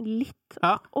bare sånn litt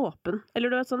åpen.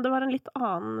 Eller du vet sånn, det var en litt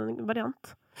annen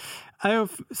variant.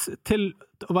 Til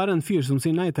å være en fyr som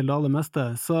sier nei til det aller meste,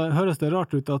 så høres det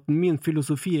rart ut at min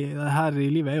filosofi her i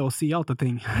livet er å si ja til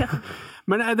ting.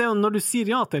 Men det er jo når du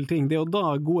sier ja til ting, det er jo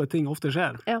da gode ting ofte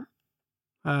skjer. Ja.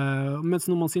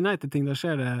 Mens når man sier nei til ting, da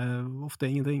skjer det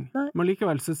ofte ingenting. Nei. Men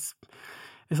likevel så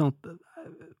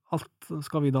alt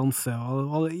skal vi danse,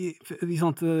 og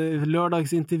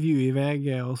lørdagsintervju i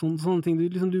VG, og sånne ting.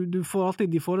 Du får alltid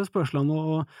de forespørslene,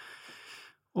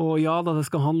 og ja da, det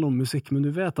skal handle om musikk, men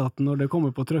du vet at når det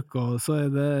kommer på trykk, så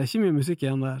det ikke mye musikk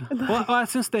igjen der. Og jeg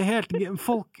synes det helt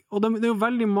folk, og det jo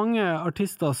veldig mange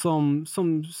artister som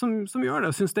gjør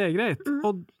det, og synes det greit,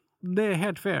 og det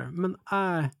helt fair, men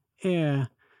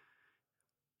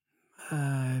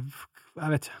jeg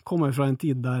vet ikke, kommer fra en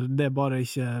tid der det bare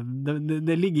ikke,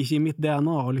 det ligger ikke i mitt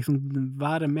DNA å liksom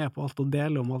være med på alt og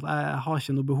dele om alt. Jeg har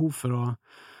ikke noe behov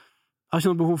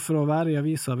for å være i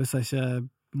avisa hvis jeg ikke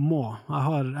må.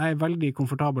 Jeg veldig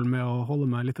komfortabel med å holde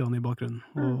meg litt i bakgrunnen,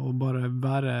 og bare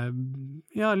være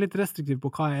litt restriktiv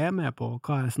på hva jeg med på,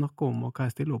 hva jeg snakker om, og hva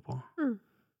jeg stiller opp på.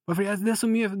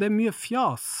 Fordi det mye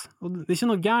fjas, og det ikke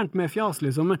noe gærent med fjas,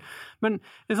 liksom, men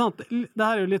det sant, det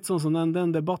her jo litt sånn som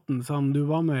den debatten som du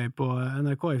var med i på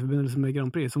NRK i forbindelse med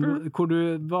Grand Prix, hvor du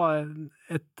var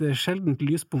et sjeldent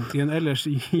lyspunkt i en ellers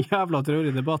jævla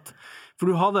trørig debatt, for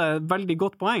du hadde et veldig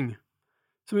godt poeng,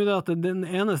 som gjør at den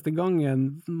eneste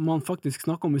gangen man faktisk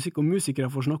snakker om musikk, og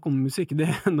musikere får snakke om musikk, det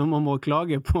når man må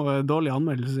klage på dårlig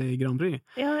anmeldelse i Grand Prix.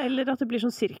 Ja, eller at det blir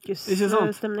sånn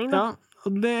sirkusstemning, da. Ja.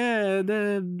 Og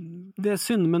det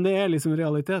synd, men det liksom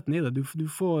realiteten i det. Du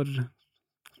får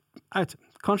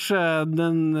kanskje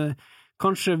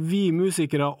vi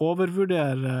musikere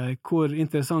overvurderer hvor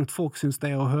interessant folk synes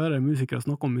det å høre musikere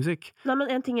snakke om musikk. Nei, men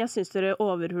en ting jeg synes dere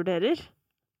overvurderer,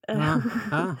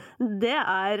 det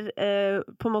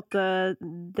på en måte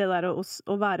det der å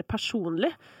være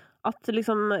personlig. At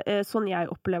liksom, sånn jeg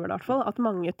opplever det i hvert fall, at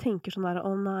mange tenker sånn der,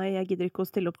 å nei, jeg gidder ikke å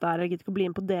stille opp der, jeg gidder ikke å bli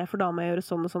inn på det, for da må jeg gjøre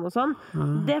sånn og sånn og sånn.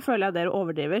 Det føler jeg dere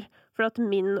overdriver. For at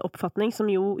min oppfatning, som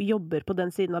jo jobber på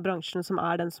den siden av bransjen, som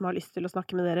den som har lyst til å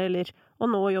snakke med dere, og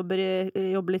nå jobber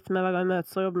litt med hver gang vi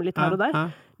møtes, og jobber litt her og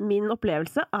der, min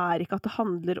opplevelse ikke at det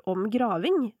handler om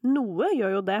graving. Noe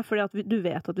gjør jo det, fordi at du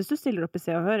vet at hvis du stiller opp i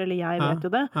Se og Hør, eller jeg vet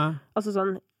jo det, altså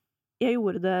sånn, jeg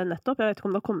gjorde det nettopp, jeg vet ikke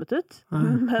om det har kommet ut,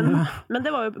 men det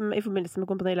var jo i forbindelse med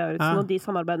Kompani Lauritzen, og de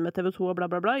samarbeider med TV 2 og bla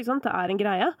bla bla, ikke sant? Det en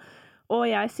greie. Og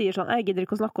jeg sier sånn, jeg gidder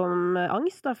ikke å snakke om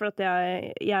angst, da, for at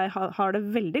jeg har det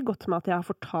veldig godt med at jeg har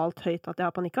fortalt høyt at jeg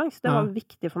har panikkangst. Det var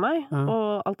viktig for meg,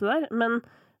 og alt det der. Men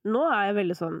nå jeg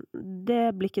veldig sånn,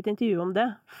 det blir ikke et intervju om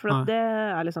det, for det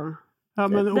liksom... Ja,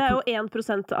 det jo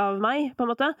 1% av meg, på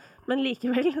en måte, men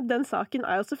likevel, den saken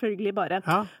jo selvfølgelig bare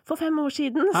for 5 år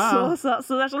siden, så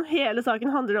det sånn, hele saken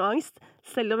handler om angst,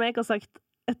 selv om jeg ikke har sagt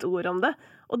et ord om det,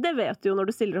 og det vet du jo når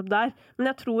du stiller opp der,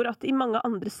 men jeg tror at i mange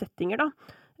andre settinger da,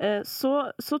 så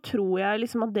tror jeg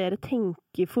liksom at dere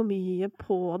tenker for mye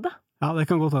på det. Ja, det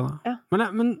kan godt hende.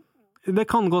 Men det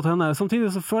kan godt hende.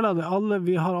 Samtidig så føler jeg at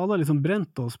vi har alle liksom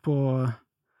brent oss på...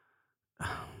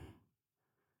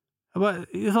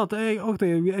 Jeg sa at et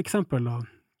eksempel da,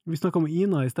 vi snakket om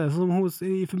Ina i sted, så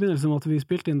i forbindelse med at vi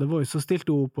spilte inn The Voice, så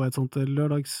stilte hun på et sånt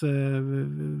lørdags,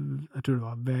 jeg tror det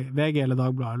var VG eller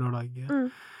Dagbladet lørdag,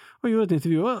 og gjorde et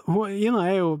intervju.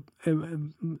 Ina jo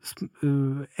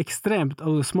ekstremt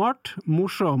smart,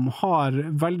 morsom, har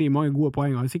veldig mange gode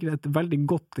poenger, sikkert et veldig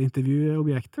godt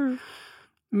intervjuobjekt.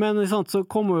 Men så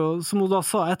kom hun, som hun da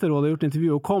sa etter hun hadde gjort intervju,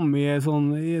 hun kom i en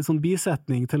sånn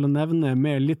bisetning til å nevne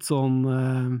med litt sånn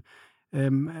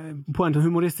på en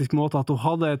humoristisk måte at hun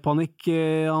hadde et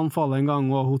panikkanfall en gang,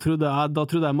 og da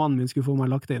trodde jeg mannen min skulle få meg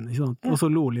lagt inn, ikke sant? Og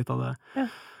så lo litt av det.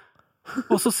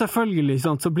 Og så selvfølgelig, ikke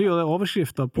sant, så blir jo det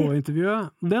overskrifter på intervjuet.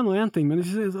 Det noe en ting, men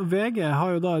VG har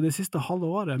jo da det siste halve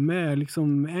året, med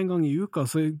liksom en gang i uka,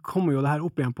 så kommer jo det her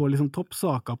opp igjen på liksom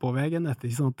toppsaker på VG-nettet,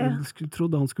 ikke sant? Jeg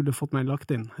trodde han skulle fått meg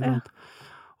lagt inn, ikke sant?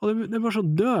 Og det var så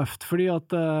døvt, fordi at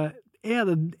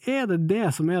det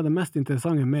som det mest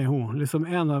interessante med henne? Liksom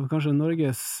en av kanskje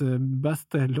Norges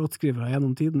beste låtskrivere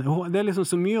gjennom tidene. Det liksom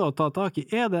så mye å ta tak i.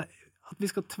 Det at vi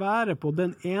skal tvære på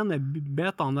den ene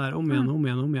betaen der om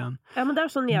igjen? Ja, men det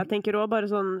sånn jeg tenker også, bare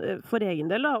sånn for egen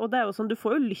del da, og det jo sånn, du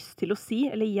får jo lyst til å si,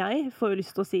 eller jeg får jo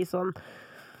lyst til å si sånn,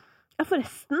 ja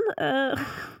forresten,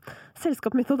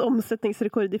 selskapet mitt hadde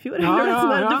omsetningsrekord i fjor.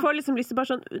 Du får liksom lyst til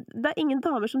bare sånn, det ingen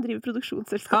damer som driver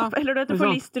produksjonsselskap, eller du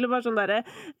får lyst til å bare sånn der,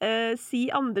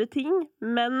 si andre ting,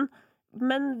 men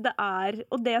det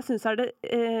og det jeg synes det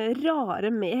rare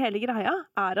med hele greia,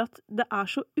 at det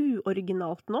så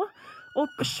uoriginalt nå, og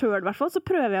selv i hvert fall så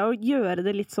prøver jeg å gjøre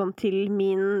det litt sånn til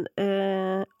min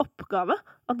oppgave,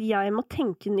 at jeg må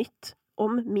tenke nytt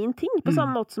om min ting, på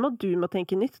samme måte som at du må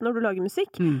tenke nytt når du lager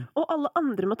musikk, og alle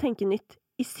andre må tenke nytt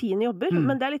i sine jobber,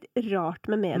 men det litt rart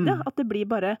med media, at det blir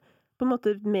bare på en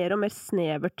måte mer og mer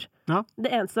snevert.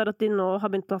 Det eneste at de nå har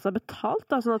begynt å ta seg betalt,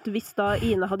 da, sånn at hvis da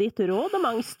Ina hadde gitt råd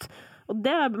om angst, Og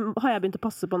det har jeg begynt å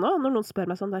passe på nå, når noen spør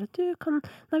meg sånn der,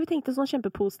 vi tenkte sånn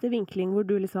kjempepositiv vinkling, hvor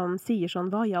du liksom sier sånn,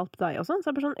 hva hjalp deg og sånn,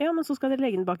 så jeg bare sånn, ja, men så skal dere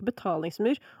legge den bak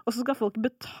betalingsmur, og så skal folk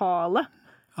betale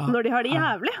når de har det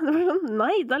jævlig. Det var sånn,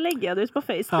 nei, da legger jeg det ut på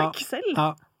Facebook selv.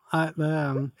 Ja, nei, det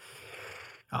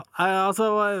altså,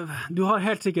 du har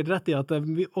helt sikkert rett i at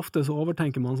ofte så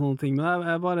overtenker man sånne ting, men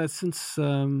jeg bare synes,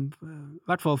 i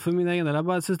hvert fall for min egen del, jeg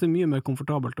bare synes det mer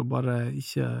komfortabelt å bare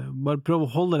prøve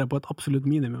å holde det på et absolutt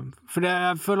minimum. For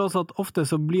jeg føler også at ofte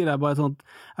så blir jeg bare sånn,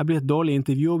 jeg blir et dårlig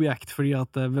intervjuobjekt, fordi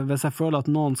at hvis jeg føler at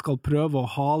noen skal prøve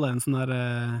å hale en sånn der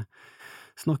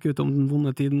snakke ut om den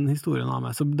vonde tiden-historien av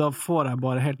meg, så da får jeg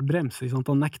bare helt brems, ikke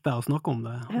sant? Da nekter jeg å snakke om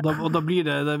det. Og da blir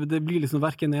det blir liksom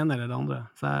hverken ene eller det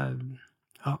andre. Så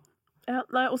Ja,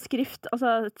 nei, og skrift,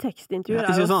 altså tekstintervjuer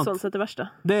jo sånn sett det verste.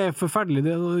 Det forferdelig,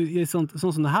 sånn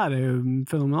som det her jo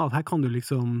fenomenalt, her kan du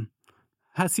liksom,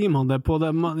 her sier man det på det,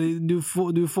 du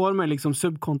får med liksom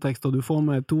subkontekst, og du får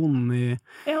med tonen i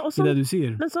det du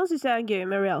sier. Men sånn synes jeg gøy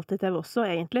med reality-TV også,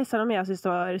 egentlig, selv om jeg synes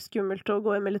det var skummelt å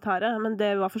gå i militæret, men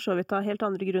det var for så vidt av helt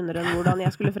andre grunner enn hvordan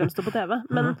jeg skulle fremstå på TV.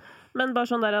 Men bare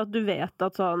sånn der at du vet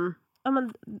at sånn, ja,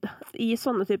 men i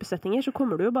sånne type settinger så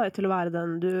kommer du jo bare til å være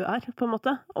den du på en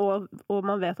måte, og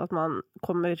man vet at man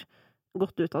kommer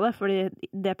godt ut av det, fordi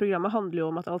det programmet handler jo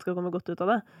om at alt skal komme godt ut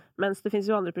av det, mens det finnes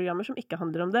jo andre programmer som ikke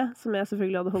handler om det, som jeg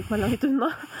selvfølgelig hadde holdt meg langt unna.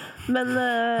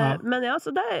 Men ja,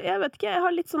 så jeg vet ikke, jeg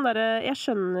har litt sånn der, jeg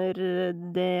skjønner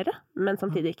dere, men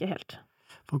samtidig ikke helt.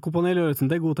 Kompani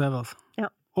Lauritzen, det god TV, altså. Ja.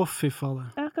 Fy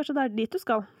fader. Ja, kanskje det dit du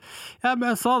skal. Ja,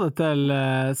 men jeg sa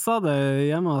det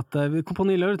hjemme at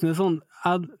Kompani Lauritzen sånn,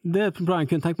 det et program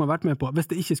jeg kunne tenkt meg å vært med på,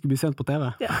 hvis det ikke skulle bli sendt på TV.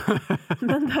 Ja.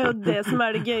 Men det jo det som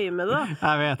det gøye med det,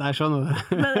 da. Jeg skjønner det.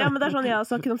 Men det sånn, jeg har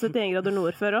snakket om 71 grader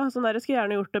nord før også, sånn der jeg skulle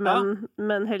gjerne gjort det,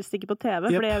 men helst ikke på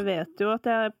TV, fordi jeg vet jo at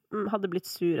jeg hadde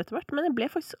blitt sur etter hvert, men jeg ble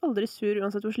faktisk aldri sur,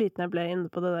 uansett hvor sliten jeg ble inne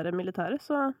på det der militæret,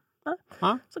 så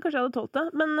kanskje jeg hadde tålt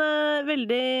det. Men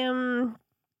veldig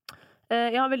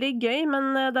gøy, men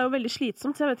det jo veldig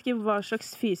slitsomt, så jeg vet ikke hva slags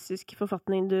fysisk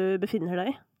forfatning du befinner deg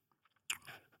i.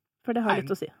 For det har litt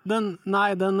å si.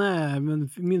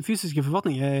 Min fysiske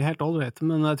forfatning helt alright,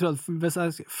 men jeg tror at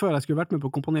før jeg skulle vært med på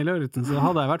Kompani Lauritzen, så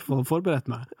hadde jeg i hvert fall forberedt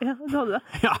meg. Ja, du hadde det.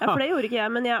 Ja, for det gjorde ikke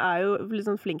jeg, men jeg jo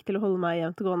liksom flink til å holde meg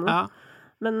jevnt gående. Ja.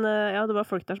 Men det var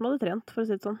folk der som hadde trent, for å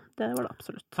si det sånn. Det var det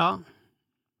absolutt. Ja,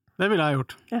 det ville jeg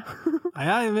gjort. Ja, for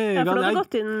du hadde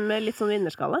gått inn med litt sånn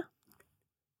vinnerskalle.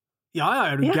 Ja,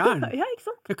 er du gæren? Ja, ikke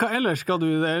sant? Hva ellers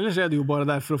du jo bare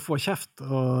der for å få kjeft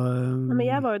Men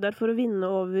jeg var jo der for å vinne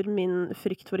over min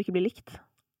frykt for å ikke bli likt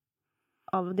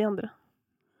av de andre.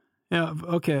 Ja,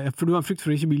 ok, for du har en frykt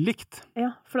for å ikke bli likt?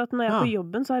 Ja, for at når jeg på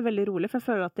jobben så jeg veldig rolig, for jeg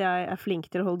føler at jeg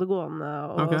flink til å holde det gående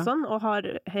og sånn, og har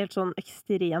helt sånn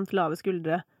ekstremt lave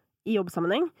skuldre i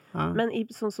jobbsammenheng, men i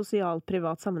sånn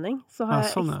sosial-privat sammenheng så har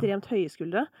jeg ekstremt høye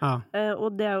skuldre,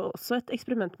 og det jo også et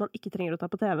eksperiment man ikke trenger å ta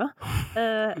på TV.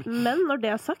 Men når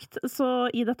det sagt, så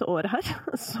i dette året her,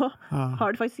 så har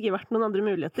det faktisk ikke vært noen andre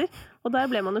muligheter, og der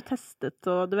ble man jo testet,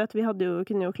 og du vet, vi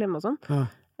kunne jo klemme og sånn.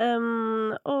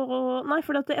 Nei,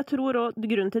 for jeg tror og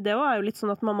grunnen til det også jo litt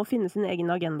sånn at man må finne sin egen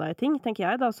agenda i ting, tenker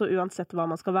jeg da, så uansett hva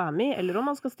man skal være med i, eller om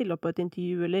man skal stille opp på et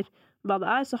intervju, eller hva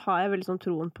det så har jeg veldig sånn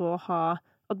troen på å ha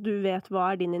at du vet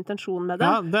hva din intensjon med det.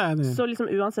 Ja, det. Så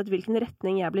liksom uansett hvilken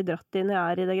retning jeg blir dratt i når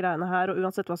jeg i det greiene her, og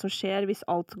uansett hva som skjer, hvis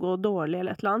alt går dårlig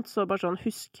eller et eller annet, så bare sånn,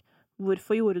 husk,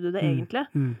 hvorfor gjorde du det egentlig?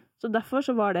 Så derfor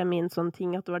så var det min sånn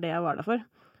ting, at det var det jeg var der for.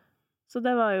 Så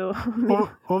det var jo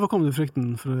Overkom du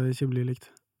frykten for å ikke bli likt?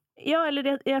 Ja,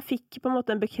 eller jeg fikk på en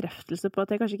måte en bekreftelse på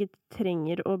at jeg kanskje ikke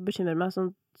trenger å bekymre meg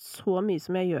sånn så mye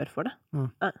som jeg gjør for det.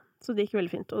 Så det gikk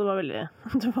veldig fint, og det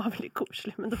var veldig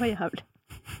koselig, men det var jævlig.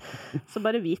 Så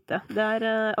bare vit det.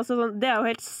 Altså, det jo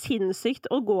helt sinnssykt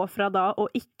å gå fra da og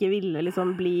ikke ville liksom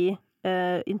bli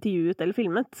intervjuet eller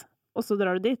filmet, og så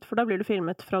drar du dit, for da blir du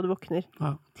filmet fra du våkner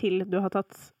til du har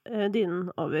tatt dynen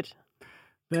over.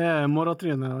 Det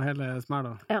morgentrynet og hele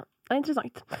smæla. Ja. Det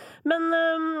interessant. Men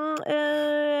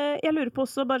jeg lurer på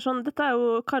også, bare sånn, dette jo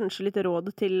kanskje litt råd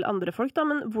til andre folk, da,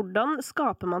 men hvordan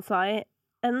skaper man seg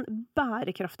en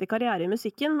bærekraftig karriere i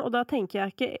musikken? Og da tenker jeg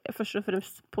ikke først og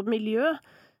fremst på miljø,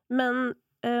 men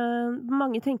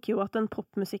mange tenker jo at en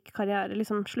popmusikkarriere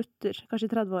liksom slutter kanskje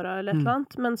i 30-åra eller et eller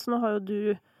annet, mens nå har jo du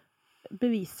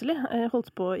beviselig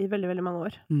holdt på i veldig, veldig mange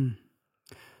år.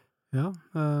 Ja.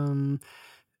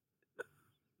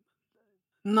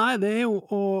 Nei, det jo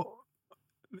å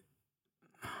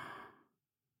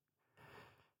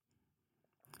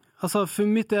Altså, for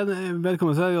mitt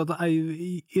vedkommende så det jo at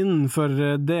jeg innenfor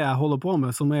det jeg holder på med,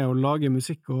 som å lage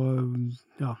musikk og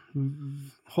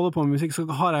holde på med musikk, så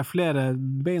har jeg flere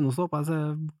bein å stå på.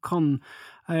 Altså,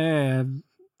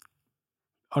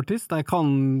 artist, jeg kan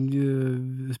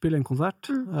spille en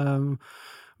konsert.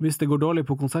 Hvis det går dårlig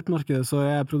på konsertmarkedet, så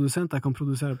er jeg produsent, jeg kan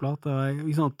produsere plater,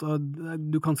 ikke sant?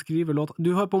 Du kan skrive låter.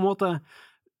 Du har på en måte...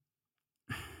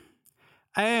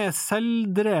 Jeg er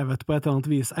selvdrevet på et eller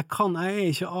annet vis. Jeg er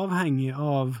ikke avhengig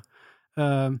av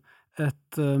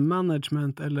et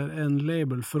management eller en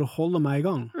label for å holde meg i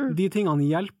gang. De tingene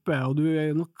hjelper, og du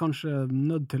er nok kanskje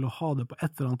nødt til å ha det på et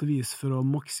eller annet vis for å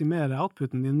maksimere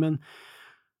outputen din,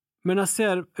 men jeg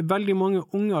ser veldig mange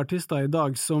unge artister i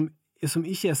dag som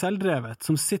ikke er selvdrevet,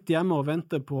 som sitter hjemme og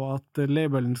venter på at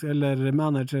labelen eller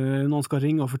manager eller noen skal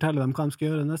ringe og fortelle dem hva de skal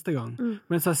gjøre neste gang.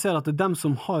 Mens jeg ser at det er dem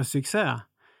som har suksess,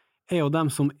 er jo dem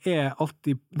som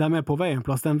alltid, de er på vei en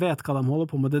plass, de vet hva de holder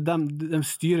på med, de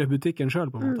styrer butikken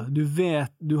selv på en måte. Du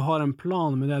vet, du har en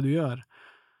plan med det du gjør.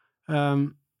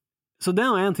 Så det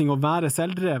er jo en ting å være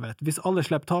selvdrevet. Hvis alle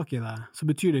slipper tak i det, så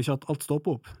betyr det ikke at alt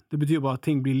stopper opp. Det betyr bare at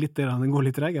ting blir litt, det går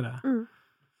litt tregere.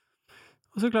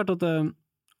 Og så er det klart at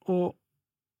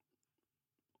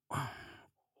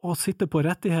å sitte på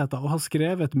rettigheter og ha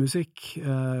skrevet musikk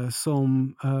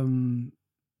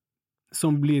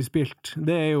som blir spilt,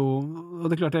 det er jo, og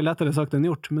det er klart det er lettere sagt enn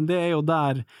gjort, men det er jo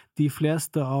der de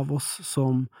fleste av oss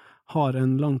som har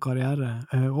en lang karriere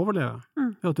overlever.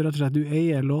 Det er at rett og slett du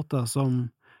eier låter som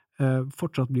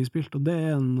fortsatt blir spilt, og det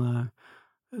er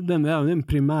den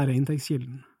primære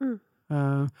inntektskilden.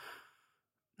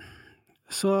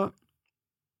 Så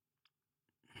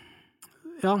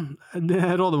ja, det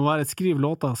rådet må være et skriv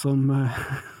låter som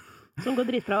går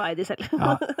dritbra og eier de selv.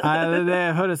 Det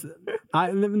høres...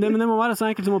 det må være så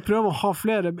enkelt som å prøve å ha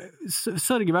flere...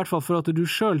 Sørg i hvert fall for at du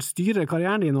selv styrer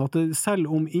karrieren din, og at selv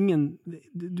om ingen...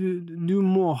 Du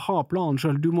må ha planen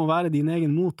selv, du må være din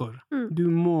egen motor. Du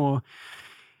må...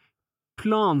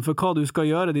 Planen for hva du skal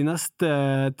gjøre de neste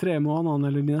 3 månedene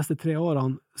eller de neste 3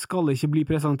 årene skal ikke bli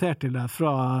presentert til deg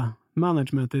fra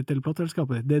managementet til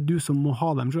plateselskapet ditt. Det er du som må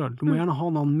ha dem selv. Du må gjerne ha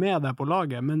noen med deg på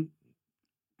laget, men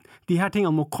de her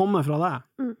tingene må komme fra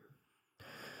deg.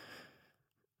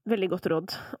 Veldig godt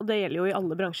råd, og det gjelder jo i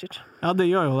alle bransjer. Ja, det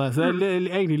gjør jo det, så det er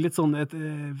egentlig litt sånn Nei,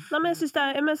 men jeg synes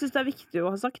det er viktig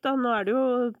å ha sagt da. Nå er det jo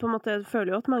på en måte, jeg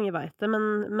føler jo at mange vet det,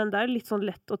 men det er litt sånn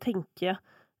lett å tenke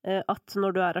at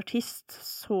når du er artist,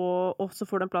 og så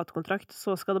får du en platekontrakt,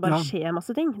 så skal det bare skje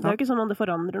masse ting. Det er jo ikke sånn at det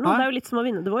forandrer noe. Det er jo litt som å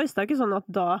vinne The Voice. Det er jo ikke sånn at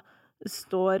da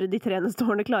står de 3 neste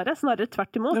årene klare, snarere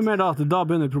tvert imot. Det er mer da at da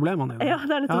begynner problemene dine. Ja,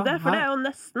 det er nettopp det, for det er jo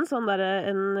nesten sånn der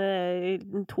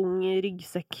en tung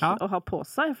ryggsekk å ha på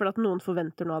seg, for at noen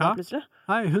forventer noe av det plutselig.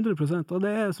 Nei, 100%, og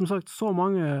det er som sagt så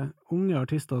mange unge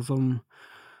artister som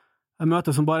jeg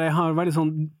møter som bare har veldig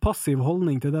sånn passiv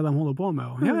holdning til det de holder på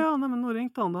med, og nei, men nå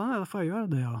ringte han, da får jeg gjøre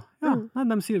det, nei,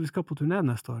 de sier vi skal på turné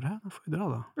neste år, da får vi dra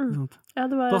da.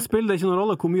 Da spiller det ikke noen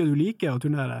rolle hvor mye du liker å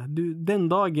turnere. Den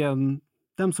dagen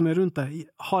dem som er rundt deg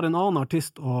har en annen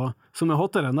artist som er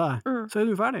hottere enn deg, så er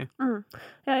du ferdig.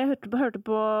 Ja, jeg hørte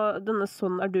på denne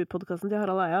Sånn er du-podcasten til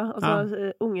Harald Eia,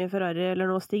 altså Unge Ferrari eller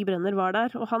noe, Stig Brenner var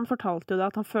der, og han fortalte jo det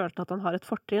at han følte at han har et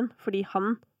fortrinn, fordi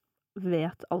han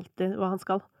vet alltid hva han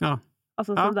skal.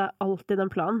 Altså, så det er alltid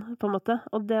den planen, på en måte.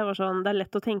 Og det var sånn, det er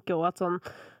lett å tenke også at sånn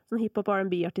hiphop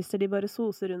R&B-artister, de bare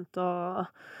soser rundt og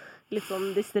litt sånn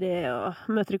distré og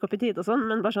møter ikke opp i tid og sånn,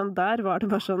 men bare sånn, der var det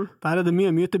bare sånn... Der er det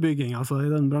mye mytebygging, altså,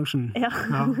 i den bransjen.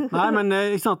 Nei, men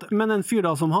ikke sant, men en fyr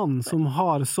da som han, som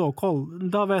har så koll,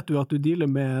 da vet du at du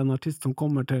dealer med en artist som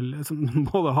kommer til, som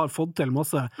både har fått til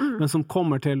masse, men som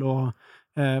kommer til å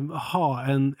ha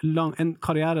en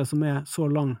karriere som er så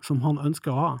lang som han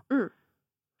ønsker å ha.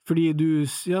 Fordi du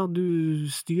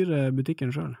styrer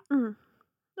butikken selv.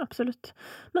 Absolutt.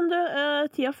 Men du,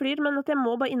 tida flyr, men at jeg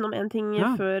må bare innom en ting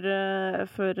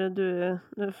før du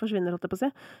forsvinner, holdt jeg på å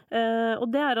si. Og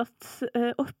det er at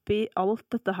oppi alt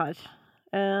dette her,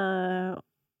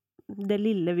 det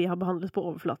lille vi har behandlet på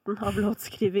overflaten av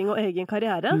låtskriving og egen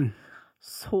karriere,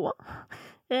 så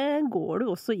går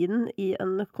du også inn i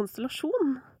en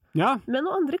konstellasjon med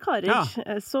noen andre karer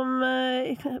som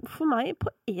for meg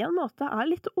på en måte er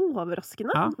litt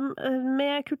overraskende,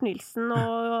 med Kurt Nilsen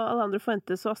og Alejandro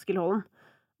Fuentes og Askild Holm.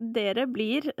 Dere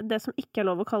blir det som ikke er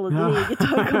lov å kalle de nye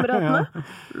gitarkameratene,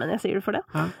 men jeg sier det for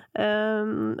det.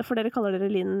 For dere kaller dere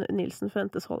Linn Nilsen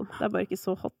Fuentes Holm. Det er bare ikke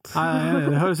så hot. Nei,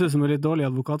 det høres ut som et litt dårlig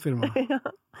advokatfirma.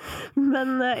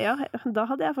 Men da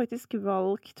hadde jeg faktisk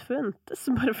valgt Fuentes,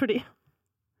 bare fordi.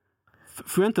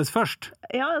 Fuentes først?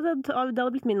 Ja, det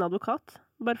hadde blitt min advokat.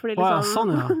 Bare fordi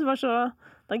liksom, det var så...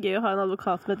 Det er gøy å ha en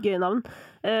advokat med et gøy navn.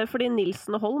 Fordi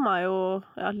Nilsen og Holm er jo...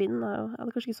 Ja, Linn er jo... Ja, det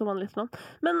er kanskje ikke så vanlig navn.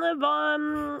 Men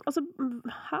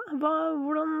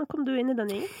hvordan kom du inn i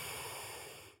den gjengen?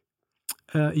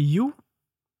 Jo,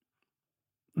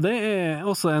 det er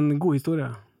også en god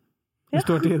historie. Hvis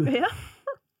du har tid. Ja.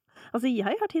 Altså,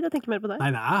 jeg har tid, jeg tenker mer på deg.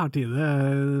 Nei, jeg har tid. Det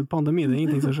er pandemi, det er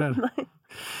ingenting som skjer. Nei.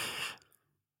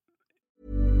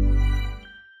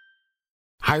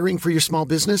 Hiring for your small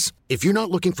business? If you're not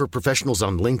looking for professionals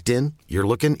on LinkedIn, you're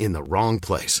looking in the wrong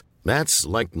place. That's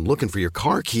like looking for your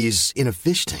car keys in a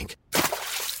fish tank.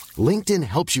 LinkedIn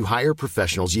helps you hire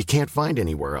professionals you can't find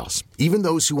anywhere else, even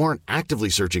those who aren't actively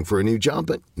searching for a new job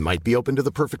but might be open to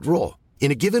the perfect role.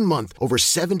 In a given month, over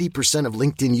 70% of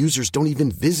LinkedIn users don't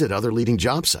even visit other leading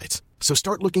job sites. So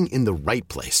start looking in the right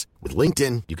place. With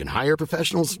LinkedIn, you can hire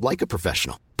professionals like a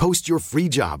professional. Post your free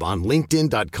job on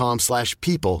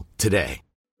linkedin.com/people today.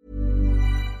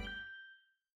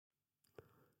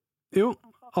 Jo,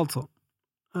 altså.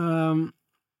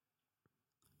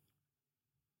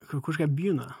 Hvor skal jeg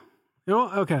begynne? Jo,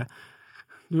 ok.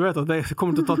 Du vet at det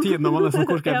kommer til å ta tid når man er sånn,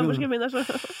 hvor skal jeg begynne?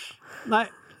 Nei,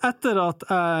 etter at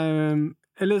jeg,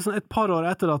 eller sånn et par år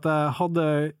etter at jeg hadde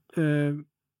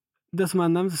det som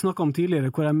jeg snakket om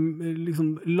tidligere, hvor jeg liksom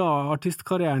la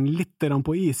artistkarrieren litt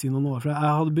på is i noen år, for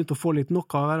jeg hadde begynt å få litt nok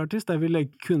av å være artist, jeg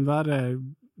ville kun være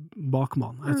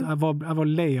bakmann. Jeg var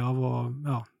lei av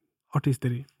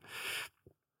artisteri.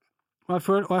 Og jeg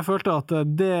følte at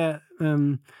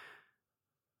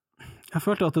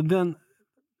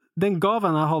den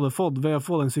gaven jeg hadde fått ved å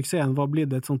få den suksessen var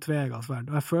blitt et sånt tvegassverd,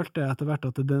 og jeg følte etter hvert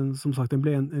at den, som sagt, den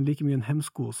ble like mye en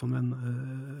hemsko som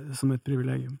et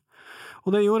privilegium. Og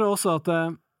det gjorde også at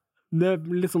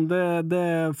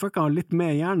det fucka litt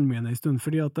med hjernen min en stund,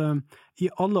 fordi at i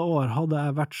alle år hadde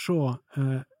jeg vært så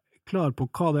klar på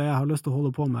hva det er jeg har lyst til å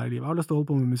holde på med i livet. Jeg har lyst til å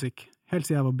holde på med musikk, helt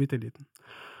siden jeg var bitteliten.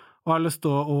 Og jeg har lyst til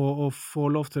å få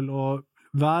lov til å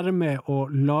være med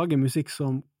og lage musikk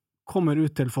som kommer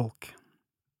ut til folk.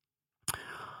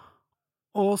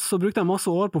 Og så brukte jeg masse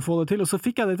år på å få det til, og så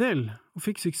fikk jeg det til, og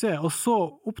fikk suksess, og så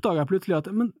oppdaget jeg plutselig at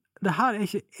men det her er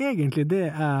ikke egentlig det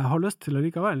jeg har lyst til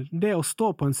likevel. Det å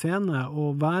stå på en scene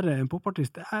og være en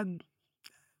popartist, det er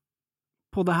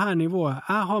på det her nivået.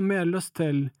 Jeg har mer lyst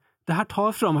til, det her tar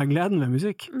fra meg gleden ved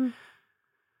musikk.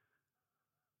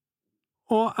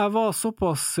 Og jeg var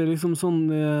såpass liksom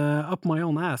sånn up my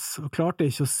own ass, og klarte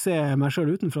ikke å se meg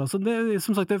selv utenfra. Så det,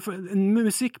 som sagt,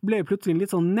 musikk ble plutselig en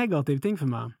litt sånn negativ ting for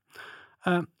meg.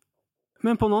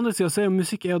 Men på den andre siden så er jo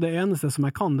musikk det eneste som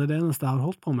jeg kan, det er det eneste jeg har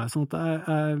holdt på med, sånn at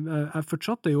jeg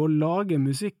fortsatte jo å lage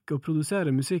musikk og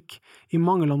produsere musikk i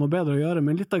mangel av noe bedre å gjøre,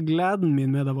 men litt av gleden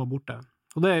min med det var borte.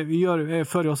 Og det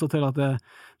fører jo også til at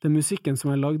det musikken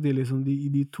som jeg lagde i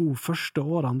de 2 første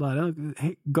årene der,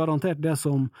 er garantert det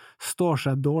som står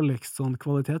seg dårligst sånn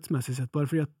kvalitetsmessig sett, bare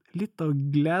fordi at litt av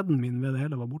gleden min ved det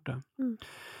hele var borte.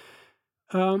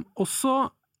 Og så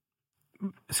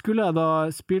skulle jeg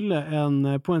da spille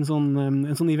på en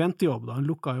sånn eventjobb, en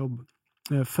lukket jobb,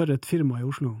 for et firma i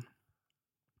Oslo.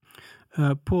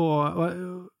 Det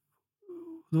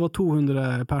var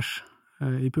 200 pers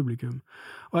i publikum.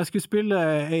 Og jeg skulle spille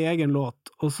en egen låt,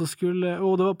 og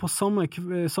det var på samme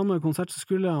konsert så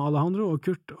skulle Alejandro og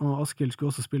Kurt og Askild skulle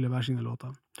også spille hver sine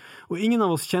låter. Og ingen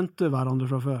av oss kjente hverandre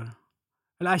fra før.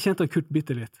 Eller jeg kjente Kurt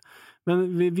bitte litt.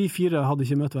 Men vi 4 hadde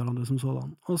ikke møtt hverandre som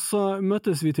sådan. Og så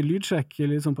møttes vi til lydsjekk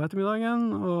liksom på ettermiddagen,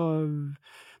 og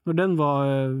når den var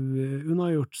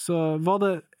unnagjort, så var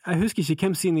det, jeg husker ikke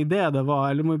hvem sin idé det var,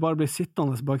 eller må vi bare bli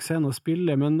sittende bak scenen og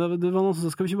spille, men det var noen som sa,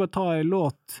 skal vi ikke bare ta en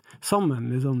låt sammen,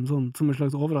 liksom, sånn, som en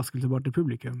slags overraskelse bare til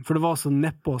publikum, for det var så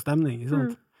neppe stemning, ikke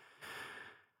sant?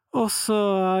 Og så,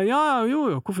 jo,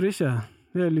 hvorfor ikke?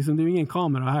 Det er jo ingen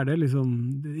kamera her, det er liksom,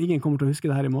 ingen kommer til å huske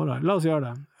det her i morgen. La oss gjøre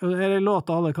det. Er det låt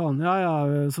alle kan? Ja,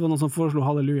 så var det noen som foreslo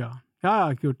halleluja.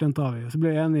 Ja, kult, den tar vi. Så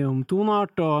ble jeg enige om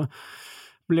tonart, og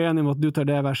ble enige om at du tar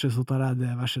det verset, så tar jeg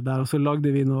det verset der, og så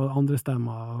lagde vi noen andre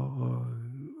stemmer,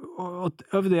 og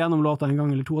øvde gjennom låta en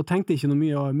gang eller 2, og tenkte ikke noe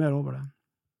mye mer over det.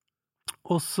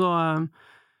 Og så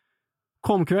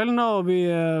kom kvelden da, og vi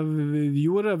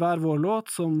gjorde hver vår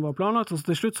låt som var planlagt, og så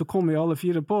til slutt så kom vi alle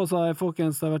 4 på, og sa,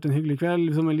 folkens, det har vært en hyggelig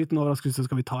kveld, som en liten overraskelse, så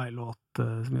skal vi ta en låt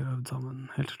som vi har øvd sammen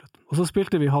helt til slutt. Og så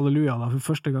spilte vi Halleluja da,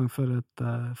 for første gang for et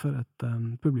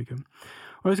publikum.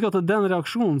 Og jeg husker at den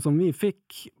reaksjonen som vi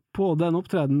fikk på den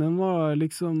opptreden, den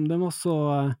var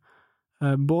så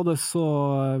både så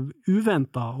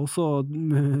uventet og så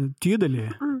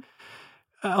tydelig,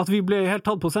 at vi ble helt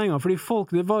tatt på senga, fordi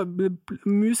det var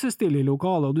musestille i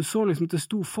lokalet, og du så liksom at det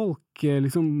sto folk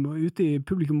liksom ute i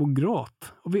publikum og gråt.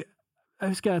 Og jeg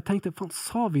husker jeg tenkte, faen,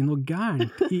 sa vi noe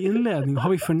gærent i innledningen?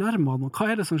 Har vi fornærmet noe?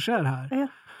 Hva er det som skjer her? Ja.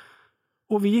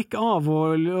 Og vi gikk av,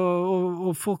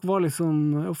 og folk var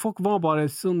folk var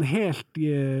bare sånn helt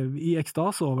i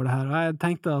ekstase over det her, og jeg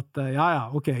tenkte at,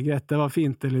 ok, greit, det var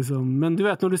fint, liksom. Men du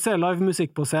vet, når du ser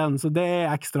livemusikk på scenen, så det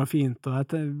er ekstra fint, og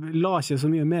jeg la ikke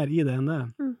så mye mer i det enn det.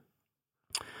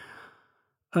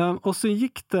 og så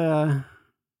gikk det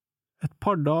et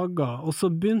par dager, og så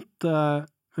begynte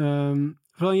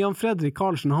fra Jan Fredrik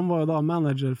Karlsen, han var jo da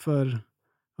manager for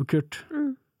Kurt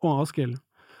og Askild.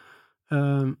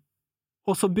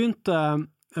 Og så begynte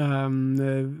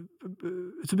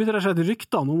rett og slett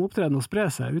ryktene om opptreden å spre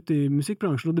seg ute i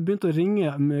musikkbransjen, og det begynte å ringe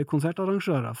med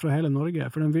konsertarrangører fra hele Norge,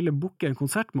 for de ville booke en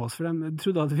konsert med oss, for de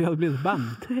trodde at vi hadde blitt et band.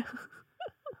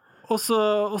 Og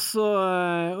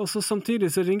så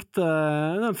samtidig så ringte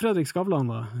Fredrik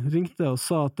Skavlan da, ringte og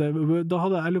sa at da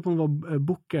hadde, jeg lurer på om det var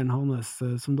bookeren hans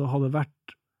som da hadde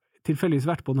tilfeldigvis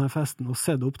vært på denne festen og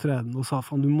sett opptreden og sa,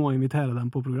 faen, du må invitere dem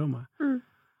på programmet.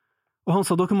 Og han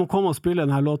sa, dere må komme og spille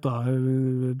denne låta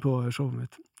på showet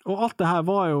mitt. Og alt det her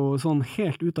var jo sånn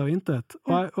helt ut av intet,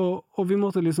 og vi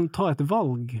måtte liksom ta et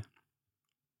valg.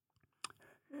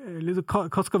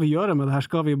 Hva skal vi gjøre med det her?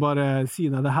 Skal vi bare si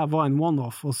at det her var en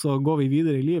one-off, og så går vi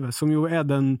videre i livet, som jo er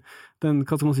den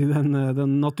hva skal man si,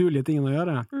 den naturlige tingen å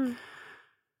gjøre.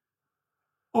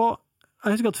 Og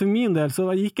jeg husker at for min del så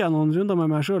gikk jeg noen runder med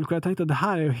meg selv, hvor jeg tenkte at det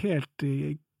her er jo helt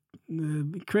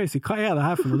crazy. Hva er det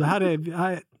her for noe? Det her er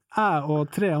jeg og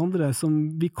 3 andre som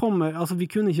vi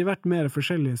kunne ikke vært mer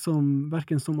forskjellige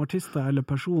hverken som artister eller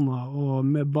personer, og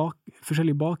med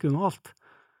forskjellig bakgrunn og alt.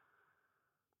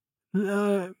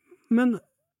 Men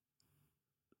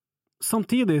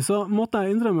samtidig så måtte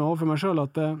jeg innrømme overfor meg selv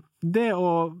at det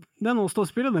å stå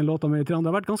og spille den låta med de 3 andre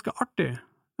har vært ganske artig.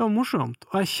 Det var morsomt,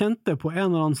 og jeg kjente på en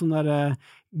eller annen sånn der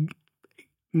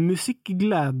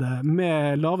musikkglede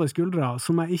med lave skuldre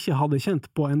som jeg ikke hadde kjent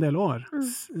på en del år.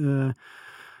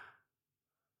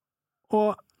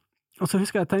 Og så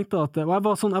husker jeg tenkte at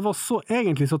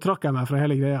egentlig så trakk jeg meg fra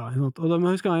hele greia, og da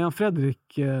husker jeg Jan Fredrik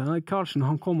Karlsen,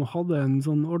 han kom og hadde en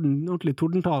sånn ordentlig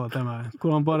tordentale til meg,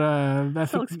 hvor han bare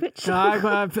salgspitch?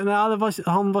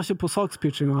 Han var ikke på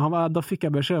salgspitch engang, da fikk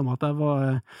jeg beskjed om at jeg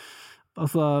var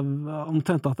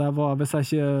omtrent at jeg var,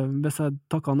 hvis jeg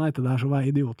takket nei til det her, så var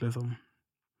jeg idiot, liksom.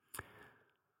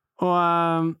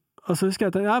 Og så husker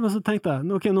jeg, men så tenkte jeg,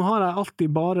 ok, nå har jeg alltid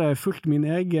bare fulgt min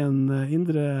egen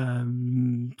indre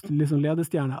liksom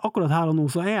ledestjerne. Akkurat her og nå,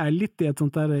 så er jeg litt i et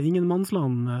sånt der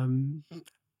ingenmannsland.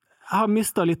 Jeg har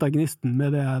mistet litt av gnisten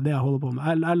med det jeg holder på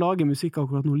med. Jeg lager musikk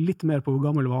akkurat nå litt mer på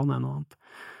gammel vane enn noe annet.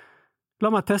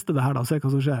 La meg teste det her da, se hva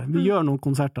som skjer. Vi gjør noen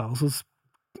konserter, og så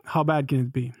how bad can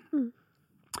it be?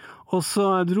 Og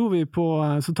så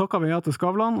så takket vi ja til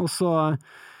Skavlan,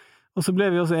 og så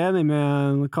ble vi også enige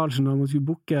med Karlsen om at vi skulle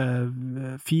booke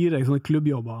 4 sånne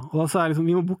klubbjobber. Og da sa jeg liksom,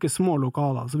 vi må booke små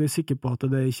lokaler, så vi er sikre på at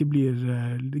det ikke blir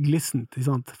glissent, ikke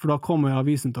sant? For da kommer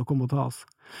avisen til å komme og ta oss.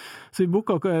 Så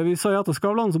vi sa ja til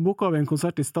Skavlan, så booket vi en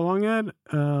konsert i Stavanger,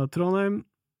 Trondheim,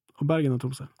 og Bergen og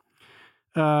Tromsø.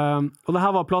 Og det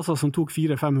her var plasser som tok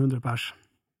 400-500 pers.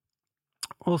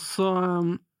 Og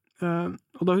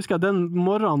da husker jeg den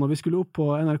morgenen når vi skulle opp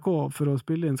på NRK for å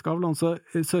spille inn Skavlan, så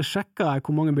sjekket jeg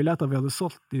hvor mange billetter vi hadde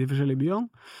solgt i de forskjellige byene.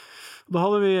 Da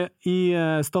hadde vi i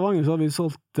Stavanger så hadde vi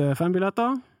solgt 5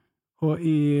 billetter, og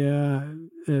i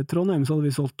Trondheim så hadde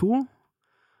vi solgt 2,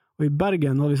 og i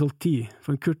Bergen hadde vi solgt 10,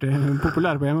 for Kurt er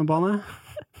populær på hjemmebane.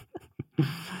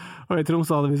 Og i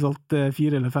Tromsø hadde vi solgt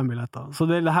 4 eller 5 billetter. Så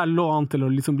det her lå an til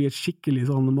å liksom bli et skikkelig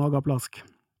sånn magaplask.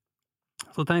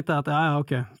 Så tenkte jeg at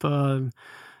ok,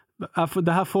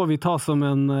 det her får vi ta som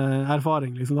en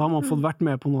erfaring, liksom. Da har man fått vært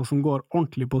med på noe som går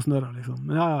ordentlig på snøra, liksom.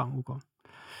 Men ok.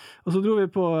 Og så dro vi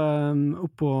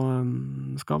opp på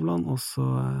Skavlan, og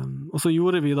så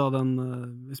gjorde vi da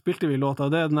spilte vi låta,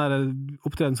 og det er den der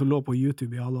opptreden som lå på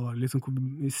YouTube i alle år, liksom, hvor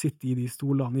vi sitter i de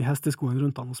stolene, i hesteskoen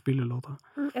rundt han og spiller låta.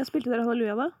 Jeg spilte dere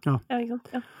Halleluja da? Ja. Ja, ikke sant?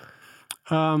 Ja.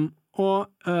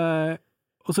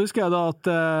 Og så husker jeg da at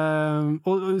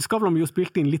og Skavlan ble jo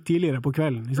spilt inn litt tidligere på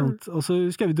kvelden, ikke sant? Og så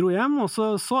husker jeg vi dro hjem, og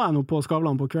så jeg noe på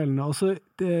Skavlan på kvelden, og så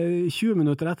 20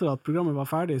 minutter etter at programmet var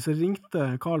ferdig, så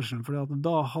ringte Karlsen, for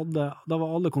da var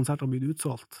alle konserter blitt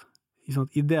utsolgt, ikke sant?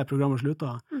 I det programmet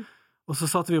sluttet. Og så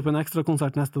satte vi opp en ekstra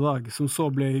konsert neste dag, som så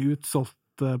ble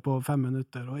utsolgt på 5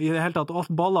 minutter, og i det hele tatt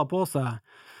alt ballet på seg.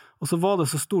 Og så var det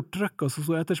så stort trykk og så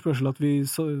stor etterspørsel at vi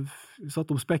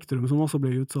satt opp Spektrum, som også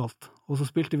ble utsolgt. Og så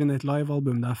spilte vi ned et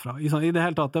livealbum derfra. I det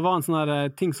hele tatt, det var en sånn her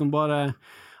ting som bare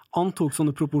antok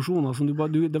sånne proporsjoner, som det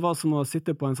var som å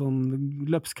sitte på en sånn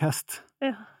løpsk hest.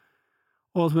 Ja.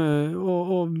 Og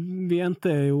vi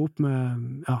endte jo opp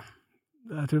med, jeg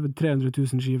tror det var 300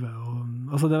 000 skiver.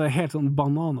 Altså det var helt sånn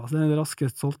bananas. Det er den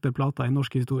raskest solgte plata i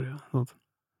norsk historie. Sånn.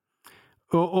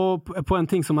 Og på en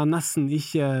ting som jeg nesten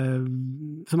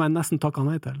takket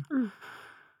nei til.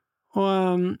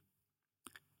 Og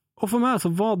for meg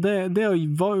så var det å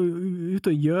være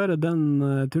ute og gjøre den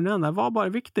turneen, det var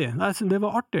bare viktig. Det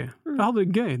var artig. Jeg hadde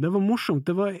det gøy, det var morsomt,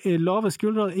 det var lave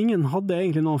skuldre, ingen hadde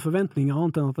egentlig noen forventninger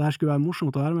annet enn at det her skulle være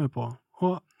morsomt å være med på.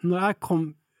 Og når jeg kom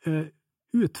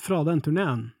ut fra den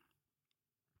turneen,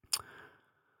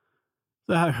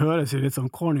 det her høres jo litt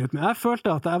sånn corny ut, men jeg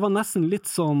følte at jeg var nesten litt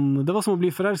sånn, det var som å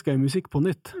bli forelsket i musikk på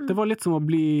nytt. Det var litt som å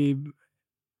bli,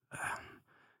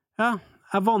 ja,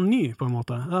 jeg var ny på en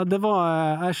måte. Det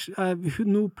var,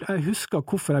 jeg husker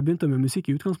hvorfor jeg begynte med musikk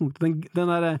i utgangspunktet.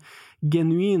 Den der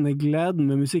genuine gleden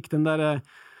med musikk,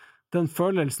 den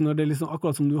følelsen når det er liksom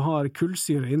akkurat som du har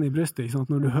kullsyre inne i brystet, ikke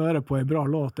sant? Når du hører på en bra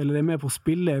låt, eller er med på å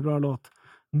spille en bra låt.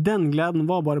 Den gleden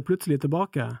var bare plutselig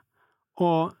tilbake.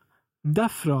 Og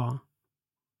derfra,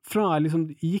 fra jeg liksom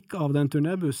gikk av den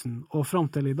turnébussen, og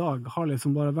frem til i dag, har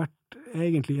liksom bare vært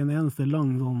egentlig en eneste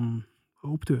lang sånn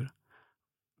opptur.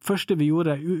 Første vi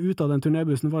gjorde ut av den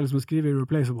turnébussen var liksom å skrive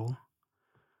Irreplaceable.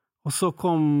 Og så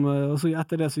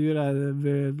etter det så gjorde jeg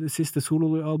det siste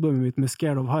soloalbumet mitt med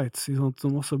Scared of Heights,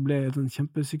 som også ble en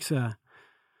kjempesuksess.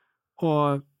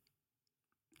 Og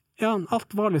ja,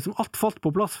 alt falt på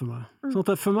plass for meg. Sånn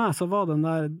at for meg så var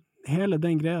hele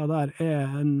den greia der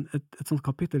et sånt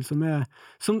kapittel som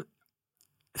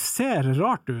ser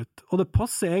rart ut, og det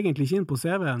passer egentlig ikke inn på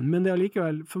CV-en, men det er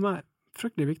likevel for meg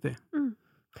fryktelig viktig.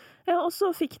 Ja, og så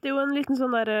fikk det jo en liten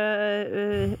sånn der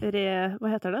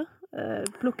hva heter det?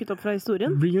 Plukket opp fra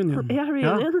historien. Reunion. Ja,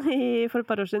 reunion for et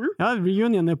par år siden. Ja,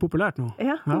 reunion er populært nå.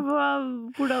 Ja,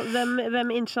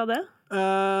 hvem innsja det?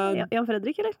 Jan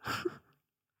Fredrik, eller?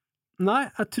 Nei,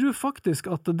 jeg tror faktisk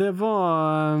at det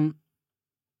var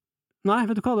nei,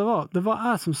 vet du hva det var? Det var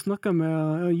jeg som snakket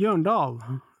med Jørn Dahl,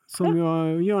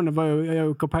 Jørn er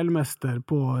jo kapellmester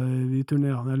på de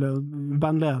turnéene, eller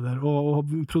bandleder, og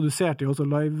produserte jo også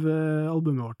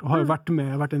live-albumet vårt, og har jo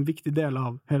vært en viktig del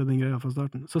av hele den greia fra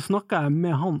starten. Så snakket jeg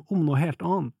med han om noe helt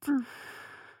annet.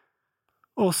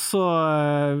 Og så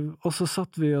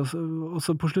satt vi, og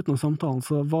så på slutten av samtalen,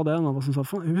 så var det en av oss som sa,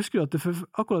 jeg husker jo at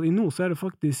akkurat i nå, så er det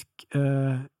faktisk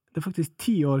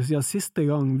 10 år siden siste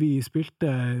gang vi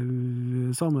spilte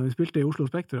sammen, vi spilte i Oslo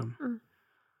Spektrum.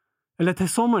 Eller til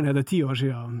sommeren er det 10 år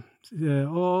siden.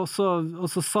 Og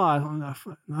så sa jeg,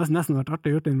 det har nesten vært artig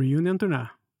å gjøre en reunion-turné.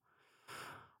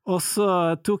 Og så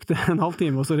tok det en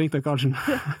halvtime, og så ringte Karlsen.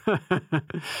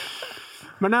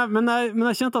 men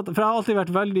jeg kjente at, for jeg har alltid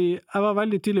vært jeg var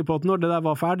veldig tydelig på at når det der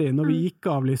var ferdig, når vi gikk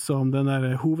av liksom den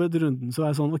der hovedrunden, så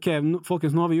var jeg sånn, ok,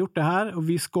 folkens, nå har vi gjort det her, og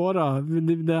vi skåret,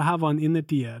 det her var en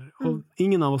innertier, og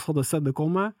ingen av oss hadde sett det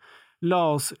komme.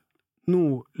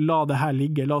 La det her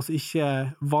ligge, la oss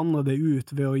ikke vanne det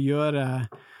ut ved å gjøre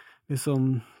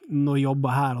liksom noe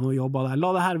jobber her og noe jobber der. La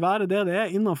det her være det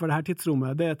er innenfor det her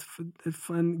tidsrommet. Det er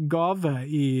en gave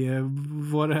i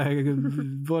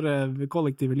våre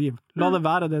kollektive liv. La det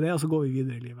være det og så går vi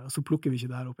videre i livet, og så plukker vi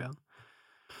ikke det her opp igjen.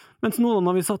 Mens nå,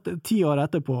 når vi satt 10 år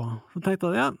etterpå, så tenkte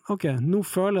jeg, ja, ok, nå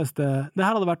føles det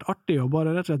her hadde vært artig å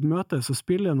bare rett og slett møtes og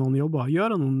spille noen jobber,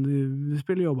 gjøre noen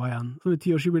spillejobber igjen, som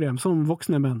 10-årsjubileum, som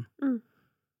voksne menn.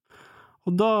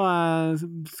 Og da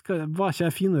var ikke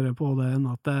jeg finere på det enn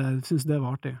at jeg synes det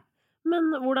var artig.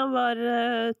 Men hvordan var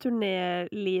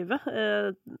turnélivet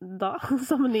da,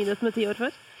 sammenlignet med 10 år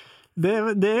før?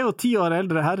 Det er jo 10 år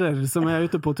eldre herrer som er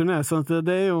ute på turné, så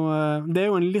det er jo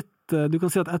en litt, du kan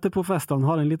si at etterpåfestene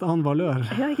har en litt annen valør.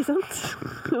 Ja, ikke sant?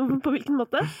 På hvilken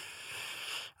måte?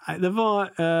 Nei, det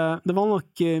var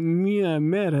nok mye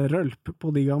mer rølp på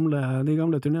de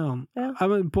gamle turnéene. Ja. Jeg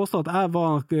vil påstå at jeg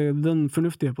var den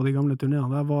fornuftige på de gamle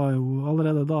turnéene. Jeg var jo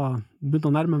allerede da begynt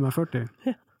å nærme meg 40.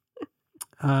 Ja.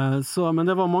 Men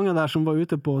det var mange der som var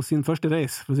ute på sin første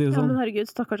reis, for å si det sånn. Ja, men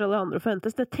herregud, stakkars Alejandro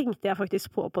Fuentes, det tenkte jeg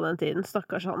faktisk på den tiden.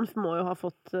 Stakkars han må jo ha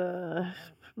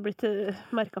blitt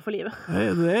merket for livet.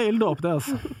 Det er ilddåp, det,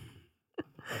 altså.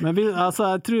 Men jeg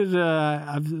tror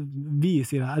jeg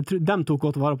tror de tok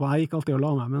godt vare på, jeg gikk alltid og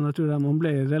la meg, men jeg tror han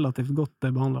ble relativt godt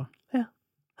behandlet. Ja.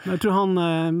 Men jeg tror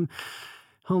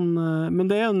men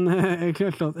det er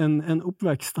klart at en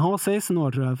oppvekst, han var 16 år,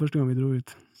 tror jeg, første gang vi dro ut.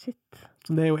 Shit.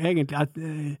 Så det er jo egentlig,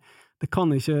 det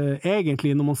kan ikke,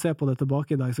 egentlig når man ser på det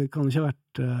tilbake i dag, så kan det ikke ha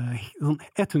vært sånn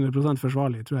 100%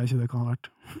 forsvarlig, tror jeg ikke det kan ha vært.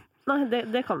 Nei,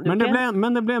 det kan det jo ikke.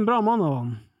 Men det ble en bra mann av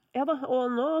han. Ja da,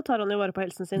 og nå tar han jo vare på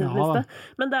helsen sin i det minste.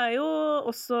 Men det er jo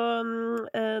også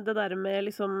det der med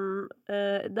liksom,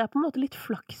 det er på en måte litt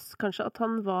flaks kanskje at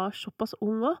han var såpass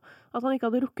ung også, at han ikke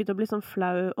hadde rukket å bli sånn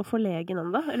flau og forlegen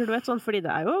enda. Eller du vet sånn, fordi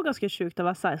det er jo ganske sjukt å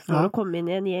være 16 år og komme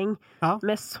inn i en gjeng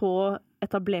med så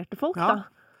etablerte folk da.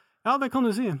 Ja, det kan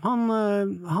du si.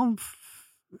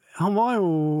 Han var jo,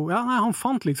 han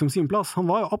fant liksom sin plass. Han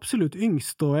var jo absolutt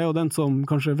yngst, og er jo den som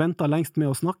kanskje ventet lengst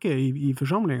med å snakke i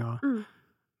forsamlingen.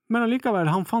 Men allikevel,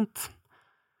 han fant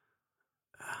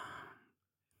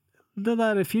det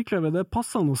der firkløveret, det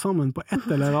passer noe sammen på et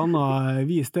eller annet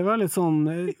vis. Det var litt sånn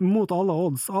mot alle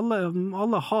odds.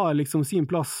 Alle har liksom sin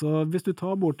plass, og hvis du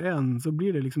tar bort en, så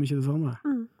blir det liksom ikke det samme.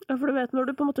 Ja, for du vet, når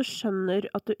du på en måte skjønner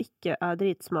at du ikke er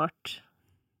dritsmart,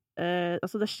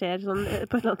 altså det skjer sånn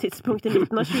på et eller annet tidspunkt i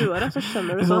midten av 20-åra, så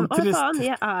skjønner du sånn, faen,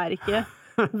 jeg er ikke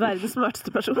verdens smarteste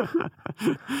person.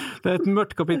 Det er et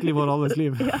mørkt kapittel i vår alles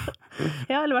liv.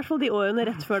 Ja, eller i hvert fall de årene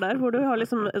rett før der, hvor du har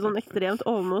liksom sånn ekstremt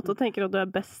overmot og tenker at du er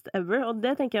best ever, og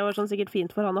det tenker jeg var sånn sikkert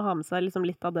fint for han å ha med seg liksom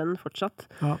litt av den fortsatt.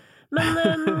 Ja.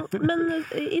 Men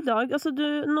i dag, altså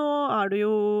nå har du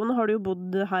jo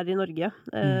bodd her i Norge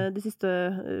de siste,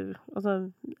 altså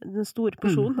den store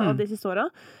porsjonen av de siste åra,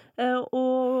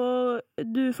 og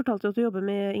du fortalte jo at du jobber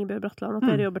med Ingebjørg Bratland, at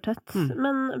dere jobber tett,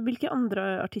 men hvilke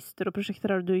andre artister og prosjekter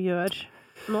er det du gjør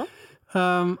nå?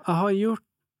 Jeg har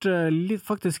gjort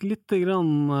faktisk litt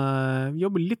grann,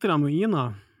 jobber litt grann med Ina.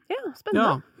 Ja,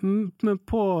 spennende. Ja, men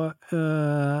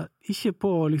ikke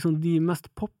på liksom de mest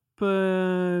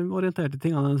pop-orienterte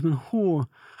tingene, men hun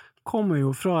kommer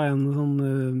jo fra en sånn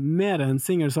mer en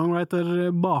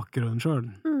singer-songwriter-bakgrunn selv.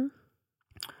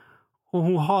 Og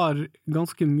hun har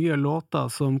ganske mye låter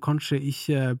som kanskje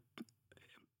ikke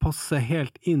passer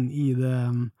helt inn i det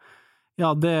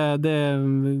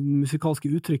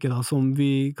musikalske uttrykket da, som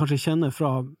vi kanskje kjenner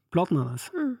fra platen hennes.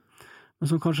 Men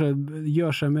som kanskje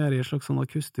gjør seg mer i en slags sånn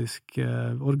akustisk,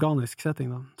 organisk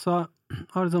setting da. Så jeg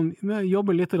har liksom, jeg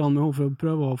jobber litt med henne for å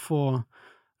prøve å få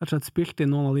rett og slett spilt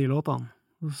inn noen av de låtene,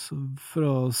 for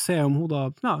å se om hun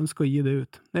da ønsker å gi det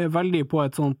ut. Det er veldig på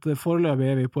et sånt, foreløpig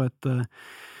er vi på et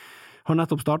har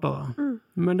nettopp startet da.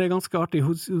 Men det er ganske artig.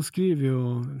 Hun skriver jo,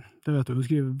 det vet du, hun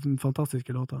skriver fantastiske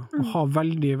låter. Hun har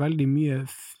veldig, veldig mye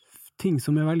ting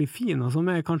som er veldig fine, og som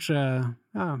er kanskje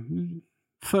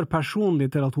for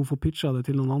personlig til at hun får pitcha det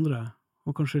til noen andre.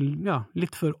 Og kanskje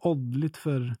litt for odd, litt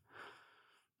for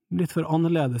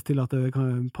annerledes til at det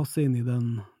kan passe inn i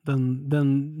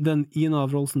den Ina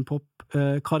Wroldsen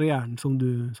Pop-karrieren som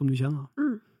du kjenner.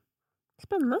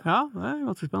 Spennende. Ja, det er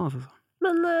ganske spennende altså.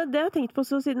 Men det jeg har tenkt på,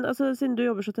 så siden du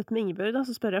jobber så tett med Ingebjørg, da,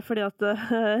 så spør jeg, fordi at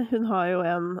hun har jo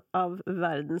en av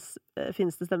verdens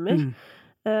fineste stemmer.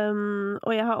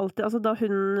 Og jeg har alltid, altså da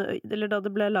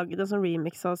det ble laget en sånn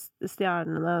remix av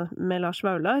Stjernene med Lars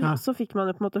Vaular, så fikk man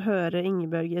jo på en måte høre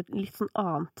Ingebjørg i et litt sånn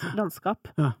annet landskap,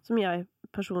 som jeg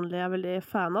personlig er veldig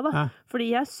fan av da.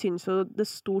 Fordi jeg synes jo det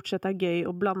stort sett er gøy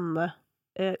å blande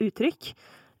uttrykk.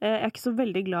 Jeg er ikke så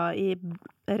veldig glad i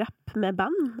rap med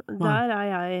band. Der er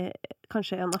jeg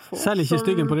kanskje en av få. Selv ikke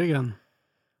styggen på ryggen?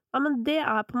 Ja, men det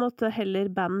er på en måte heller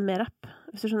band med rap,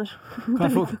 hvis du skjønner.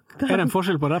 Er det en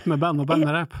forskjell på rap med band og band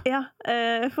med rap? Ja,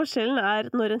 forskjellen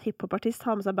er når en hiphopartist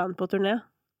har med seg band på turné,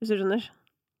 hvis du skjønner.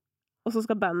 Og så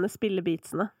skal bandet spille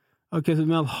beatsene. Ok, så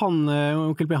med at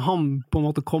Onkel P, han på en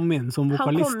måte kom inn som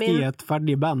vokalist i et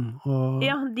ferdig band? Og,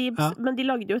 men de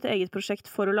lagde jo et eget prosjekt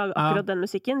for å lage akkurat den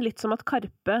musikken. Litt som at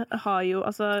Karpe har jo,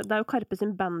 altså det er jo Karpe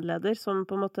sin bandleder som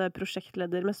på en måte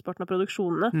prosjektleder mesteparten av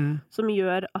produksjonene, som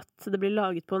gjør at det blir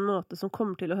laget på en måte som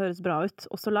kommer til å høres bra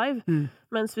ut, også live.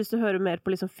 Mens hvis du hører mer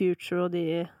på liksom Future og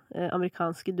de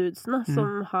amerikanske dudesene,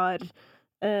 som har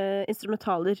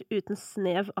instrumentaler uten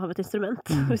snev av et instrument,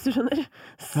 hvis du skjønner.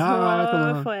 Så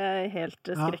får jeg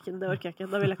helt skrekken. Det orker jeg ikke.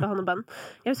 Da vil jeg ikke ha noe band.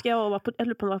 Jeg husker jeg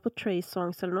lurer på om det var på Trey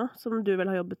Songs eller noe, som du vel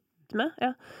har jobbet med,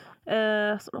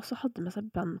 som også hadde med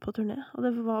seg band på turné. Og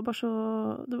det var bare så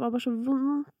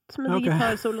vondt med de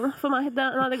gitarsoloene. For meg,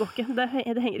 det går ikke. Det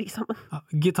henger ikke sammen.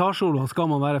 Gitarsolo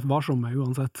skal man være varsom med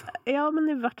uansett. Ja, men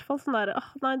i hvert fall sånn der,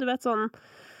 nei, du vet sånn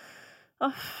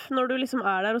når du liksom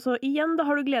er der, og så igjen, da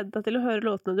har du gledet deg til å høre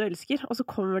låtene du elsker, og så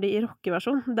kommer de i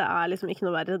rockeversjon. Det er liksom ikke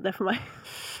noe verre, det for meg.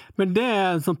 Men det er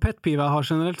en sånn pet-pive jeg har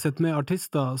generelt sett med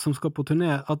artister som skal på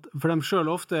turné, at for dem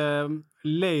selv ofte er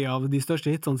lei av de største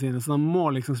hitsene sine, så de må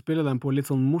liksom spille dem på litt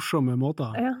sånn morsomme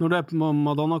måter. Når du er på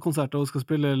Madonna-konsert og skal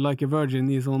spille Like a Virgin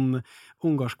i sånn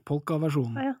ungarsk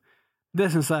polka-versjon, det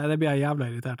synes jeg, det blir jeg jævlig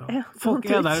irritert av.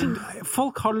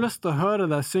 Folk har lyst til å høre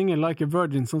deg synge Like a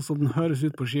Virgin sånn som den høres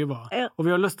ut på skiva. Og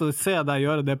vi har lyst til å se deg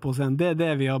gjøre det på scenen. Det er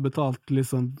det vi har betalt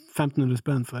liksom 1500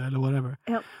 spenn for, eller whatever.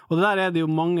 Og det der er det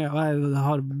jo mange, og jeg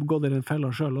har gått i den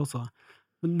fella selv også.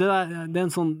 Men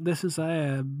det synes jeg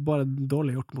er bare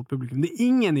dårlig gjort mot publikum. Det er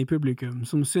ingen i publikum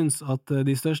som synes at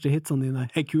de største hitsene dine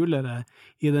er kulere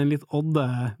i den litt odde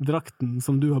drakten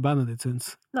som du og bandet ditt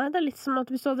synes. Nei, det er litt som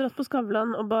at hvis du hadde dratt på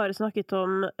Skavlan og bare snakket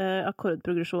om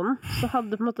akkordprogresjonen, så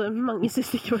hadde på en måte mange synes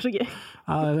det ikke var så gøy.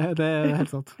 Ja, det er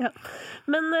helt sant.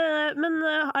 Men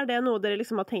er det noe dere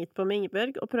liksom har tenkt på med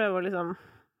Ingebjørg, og prøve å liksom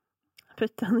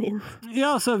putte den inn?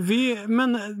 Ja,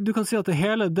 men du kan si at det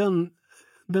hele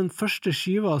den første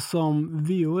skiva som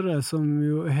vi gjorde, som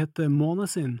jo heter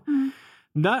Månesinn,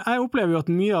 Jeg opplever jo at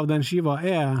mye av den skiva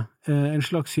en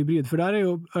slags hybrid, for der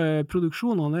jo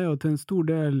produksjonene jo til en stor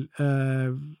del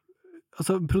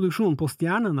altså produksjonen på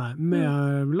Stjernene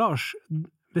med Lars,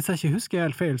 hvis jeg ikke husker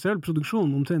helt feil, så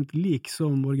produksjonen omtrent lik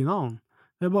som originalen.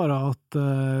 Det bare at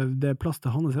det plass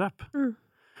til hans rap.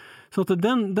 Så at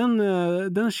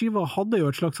den skiva hadde jo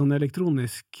et slags sånn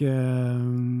elektronisk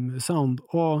sound,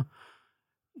 og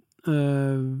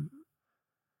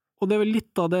det vel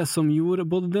litt av det som gjorde,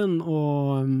 både den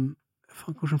og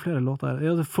hvordan flere låter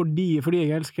ja, fordi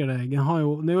jeg elsker deg, det er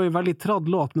jo en veldig tradd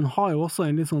låt, men har jo også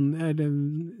en litt sånn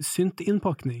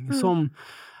synth-innpakning, som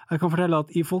jeg kan fortelle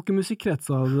at i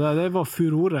folkemusikkretser, det var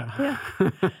furore.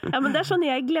 Ja, men det sånn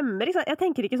jeg glemmer, ikke sant? Jeg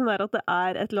tenker ikke sånn der at det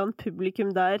et eller annet publikum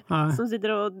der som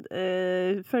sitter og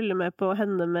følger med på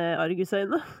henne med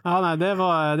argusøyne. Ja, nei, det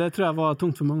tror jeg var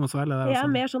tungt for mange å svelge.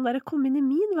 Jeg mer sånn der, kom inn i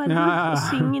min verden og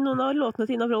syng noen av låtene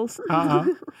til Tina Wroldsen.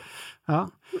 Ja.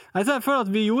 Jeg føler at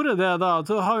vi gjorde det da,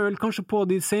 så har vi vel kanskje på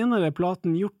de senere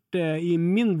platen gjort det i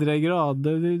mindre grad.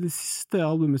 Det siste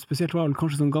albumet spesielt var vel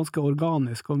kanskje sånn ganske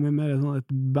organisk og mye mer sånn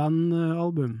et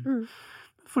bandalbum.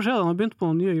 Vi får se, han har begynt på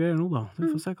noen nye greier nå da.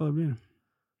 Vi får se hva det blir.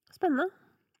 Spennende.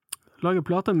 Lage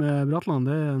plate med Bratland,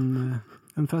 det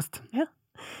en fest. Ja,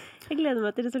 jeg gleder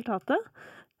meg til resultatet.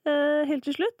 Helt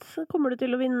til slutt, kommer du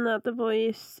til å vinne The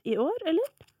Voice i år, eller?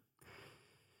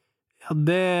 Ja,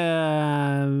 det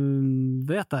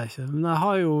vet jeg ikke. Men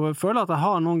jeg føler at jeg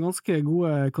har noen ganske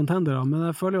gode contendere, men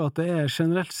jeg føler jo at det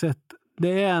generelt sett,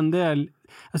 det en del,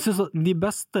 jeg synes at de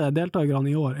beste deltakerne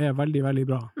i år veldig, veldig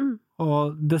bra.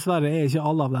 Og dessverre ikke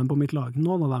alle av dem på mitt lag.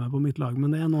 Noen av dem på mitt lag,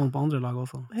 men det noen på andre lag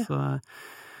også. Ja. Så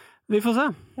vi får se.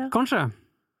 Ja. Kanskje.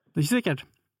 Det ikke sikkert.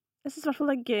 Jeg synes i hvert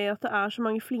fall det gøy at det så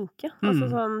mange flinke.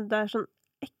 Altså sånn, det sånn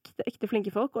ekte flinke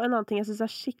folk, og en annen ting jeg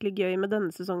synes skikkelig gøy med denne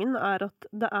sesongen, at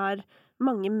det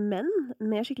mange menn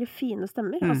med skikkelig fine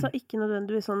stemmer, altså ikke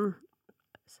nødvendigvis sånn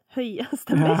høye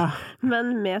stemmer,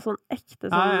 men med sånn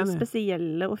ekte, sånn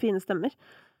spesielle og fine stemmer.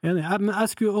 Enig. Men jeg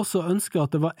skulle også ønske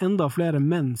at det var enda flere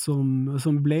menn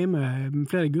som ble med,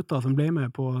 flere gutter som ble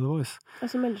med på The Voice.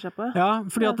 Som melder seg på, ja.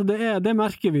 Fordi at det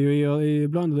merker vi jo i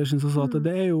Blind Auditions også, at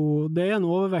det en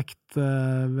overvekt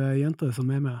ved jenter som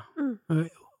med.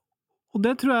 Og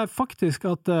det tror jeg faktisk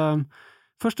at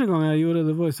første gang jeg gjorde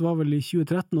The Voice var vel i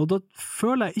 2013, og da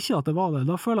føler jeg ikke at det var det.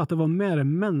 Da føler jeg at det var mer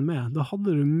menn med. Da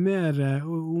hadde du mer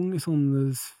unge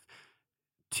sånn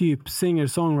typ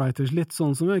singer-songwriters, litt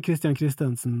sånn som Christian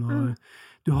Christensen. Og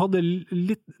du hadde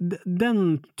litt,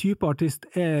 den type artist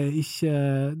ikke,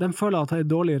 den føler jeg at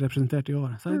jeg dårlig representert i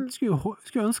år. Så jeg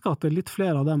skulle ønske at litt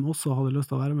flere av dem også hadde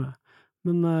lyst til å være med.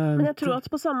 Men jeg tror at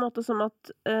på samme måte som at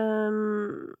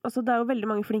altså det jo veldig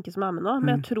mange flinke som med nå,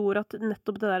 men jeg tror at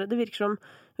nettopp det virker som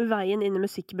veien inn i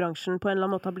musikkbransjen på en eller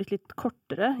annen måte har blitt litt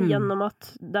kortere, gjennom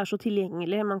at det så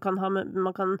tilgjengelig, man kan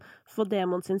få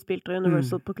demoen sin spilt av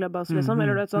Universal på Clubhouse, liksom,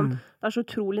 eller det så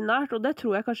utrolig nært, og det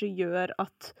tror jeg kanskje gjør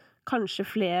at kanskje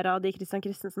flere av de Christian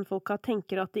Christensen-folka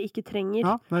tenker at de ikke trenger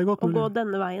å gå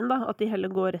denne veien da, at de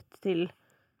heller går rett til.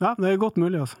 Ja, det godt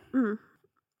mulig, altså.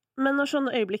 Men når sånn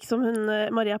øyeblikk som hun,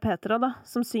 Maria Petra da,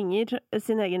 som synger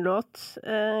sin egen låt,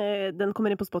 den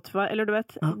kommer inn på Spotify, eller du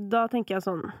vet, da tenker jeg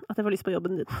sånn at jeg får lyst på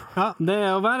jobben din. Ja, det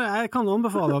jeg kan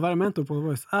anbefale å være mentor på The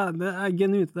Voice. Det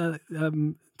genuint,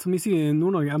 som vi sier i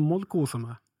Nord-Norge, jeg målkoser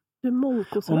meg. Du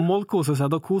målkoser deg? Og målkoser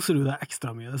seg, da koser du deg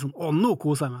ekstra mye. Det sånn, nå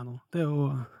koser jeg meg nå. Det jo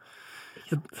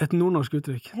et nordnorsk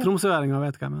uttrykk. Ja. Tromsøværinger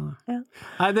vet hva jeg mener. Ja.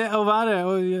 Nei, det å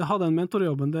ha den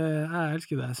mentorjobben, jeg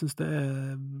elsker det. Jeg synes det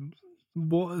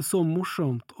så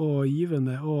morsomt og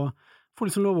givende, og får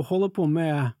liksom lov å holde på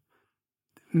med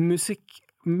musikk,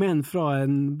 men fra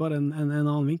bare en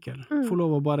annen vinkel. Får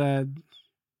lov å bare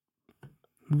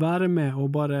være med og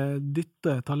bare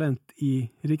dytte talent i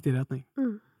riktig retning.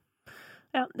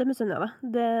 Ja, det misunner jeg deg.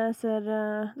 Det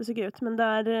ser gøy ut, men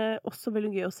det også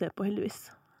veldig gøy å se på, heldigvis.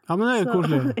 Ja, men det jo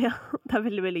koselig. Ja, det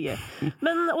veldig, veldig gøy.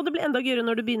 Og det blir enda gøyere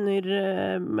når du begynner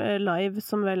live,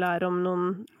 som vel om noen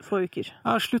få uker.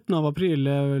 Ja, slutten av april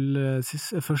vel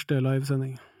første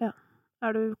livesending. Ja.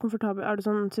 Du komfortabel? Du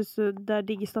sånn, synes du det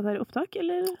diggest at det i opptak,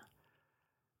 eller?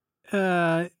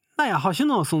 Nei, jeg har ikke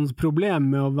noe sånt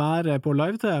problem med å være på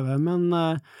live-TV,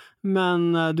 men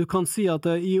du kan si at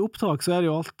i opptak så det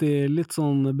jo alltid litt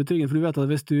sånn betryggende, for du vet at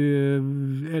hvis du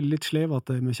litt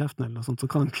slevete med kjeften eller noe sånt,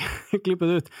 så kan du klippe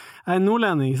det ut. Jeg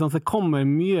nordlending, så det kommer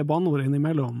mye bannord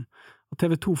innimellom, og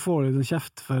TV2 får litt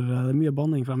kjeft for det mye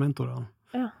banning fra mentorer.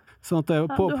 Ja. Sånn at det,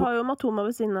 Du har jo Matoma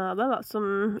ved siden av deg, da, som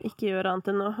ikke gjør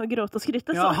annet enn å gråte og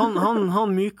skryte. Ja,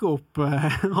 han myker opp.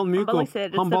 Han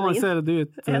balanserer det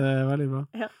ut veldig bra.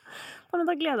 Ja. Men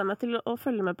da gleder jeg meg til å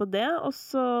følge med på det, og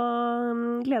så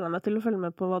gleder jeg meg til å følge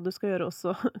med på hva du skal gjøre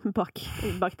også bak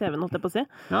TV-en, holdt jeg på å si.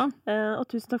 Ja. Og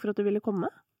tusen takk for at du ville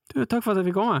komme. Takk for at jeg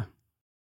fikk komme.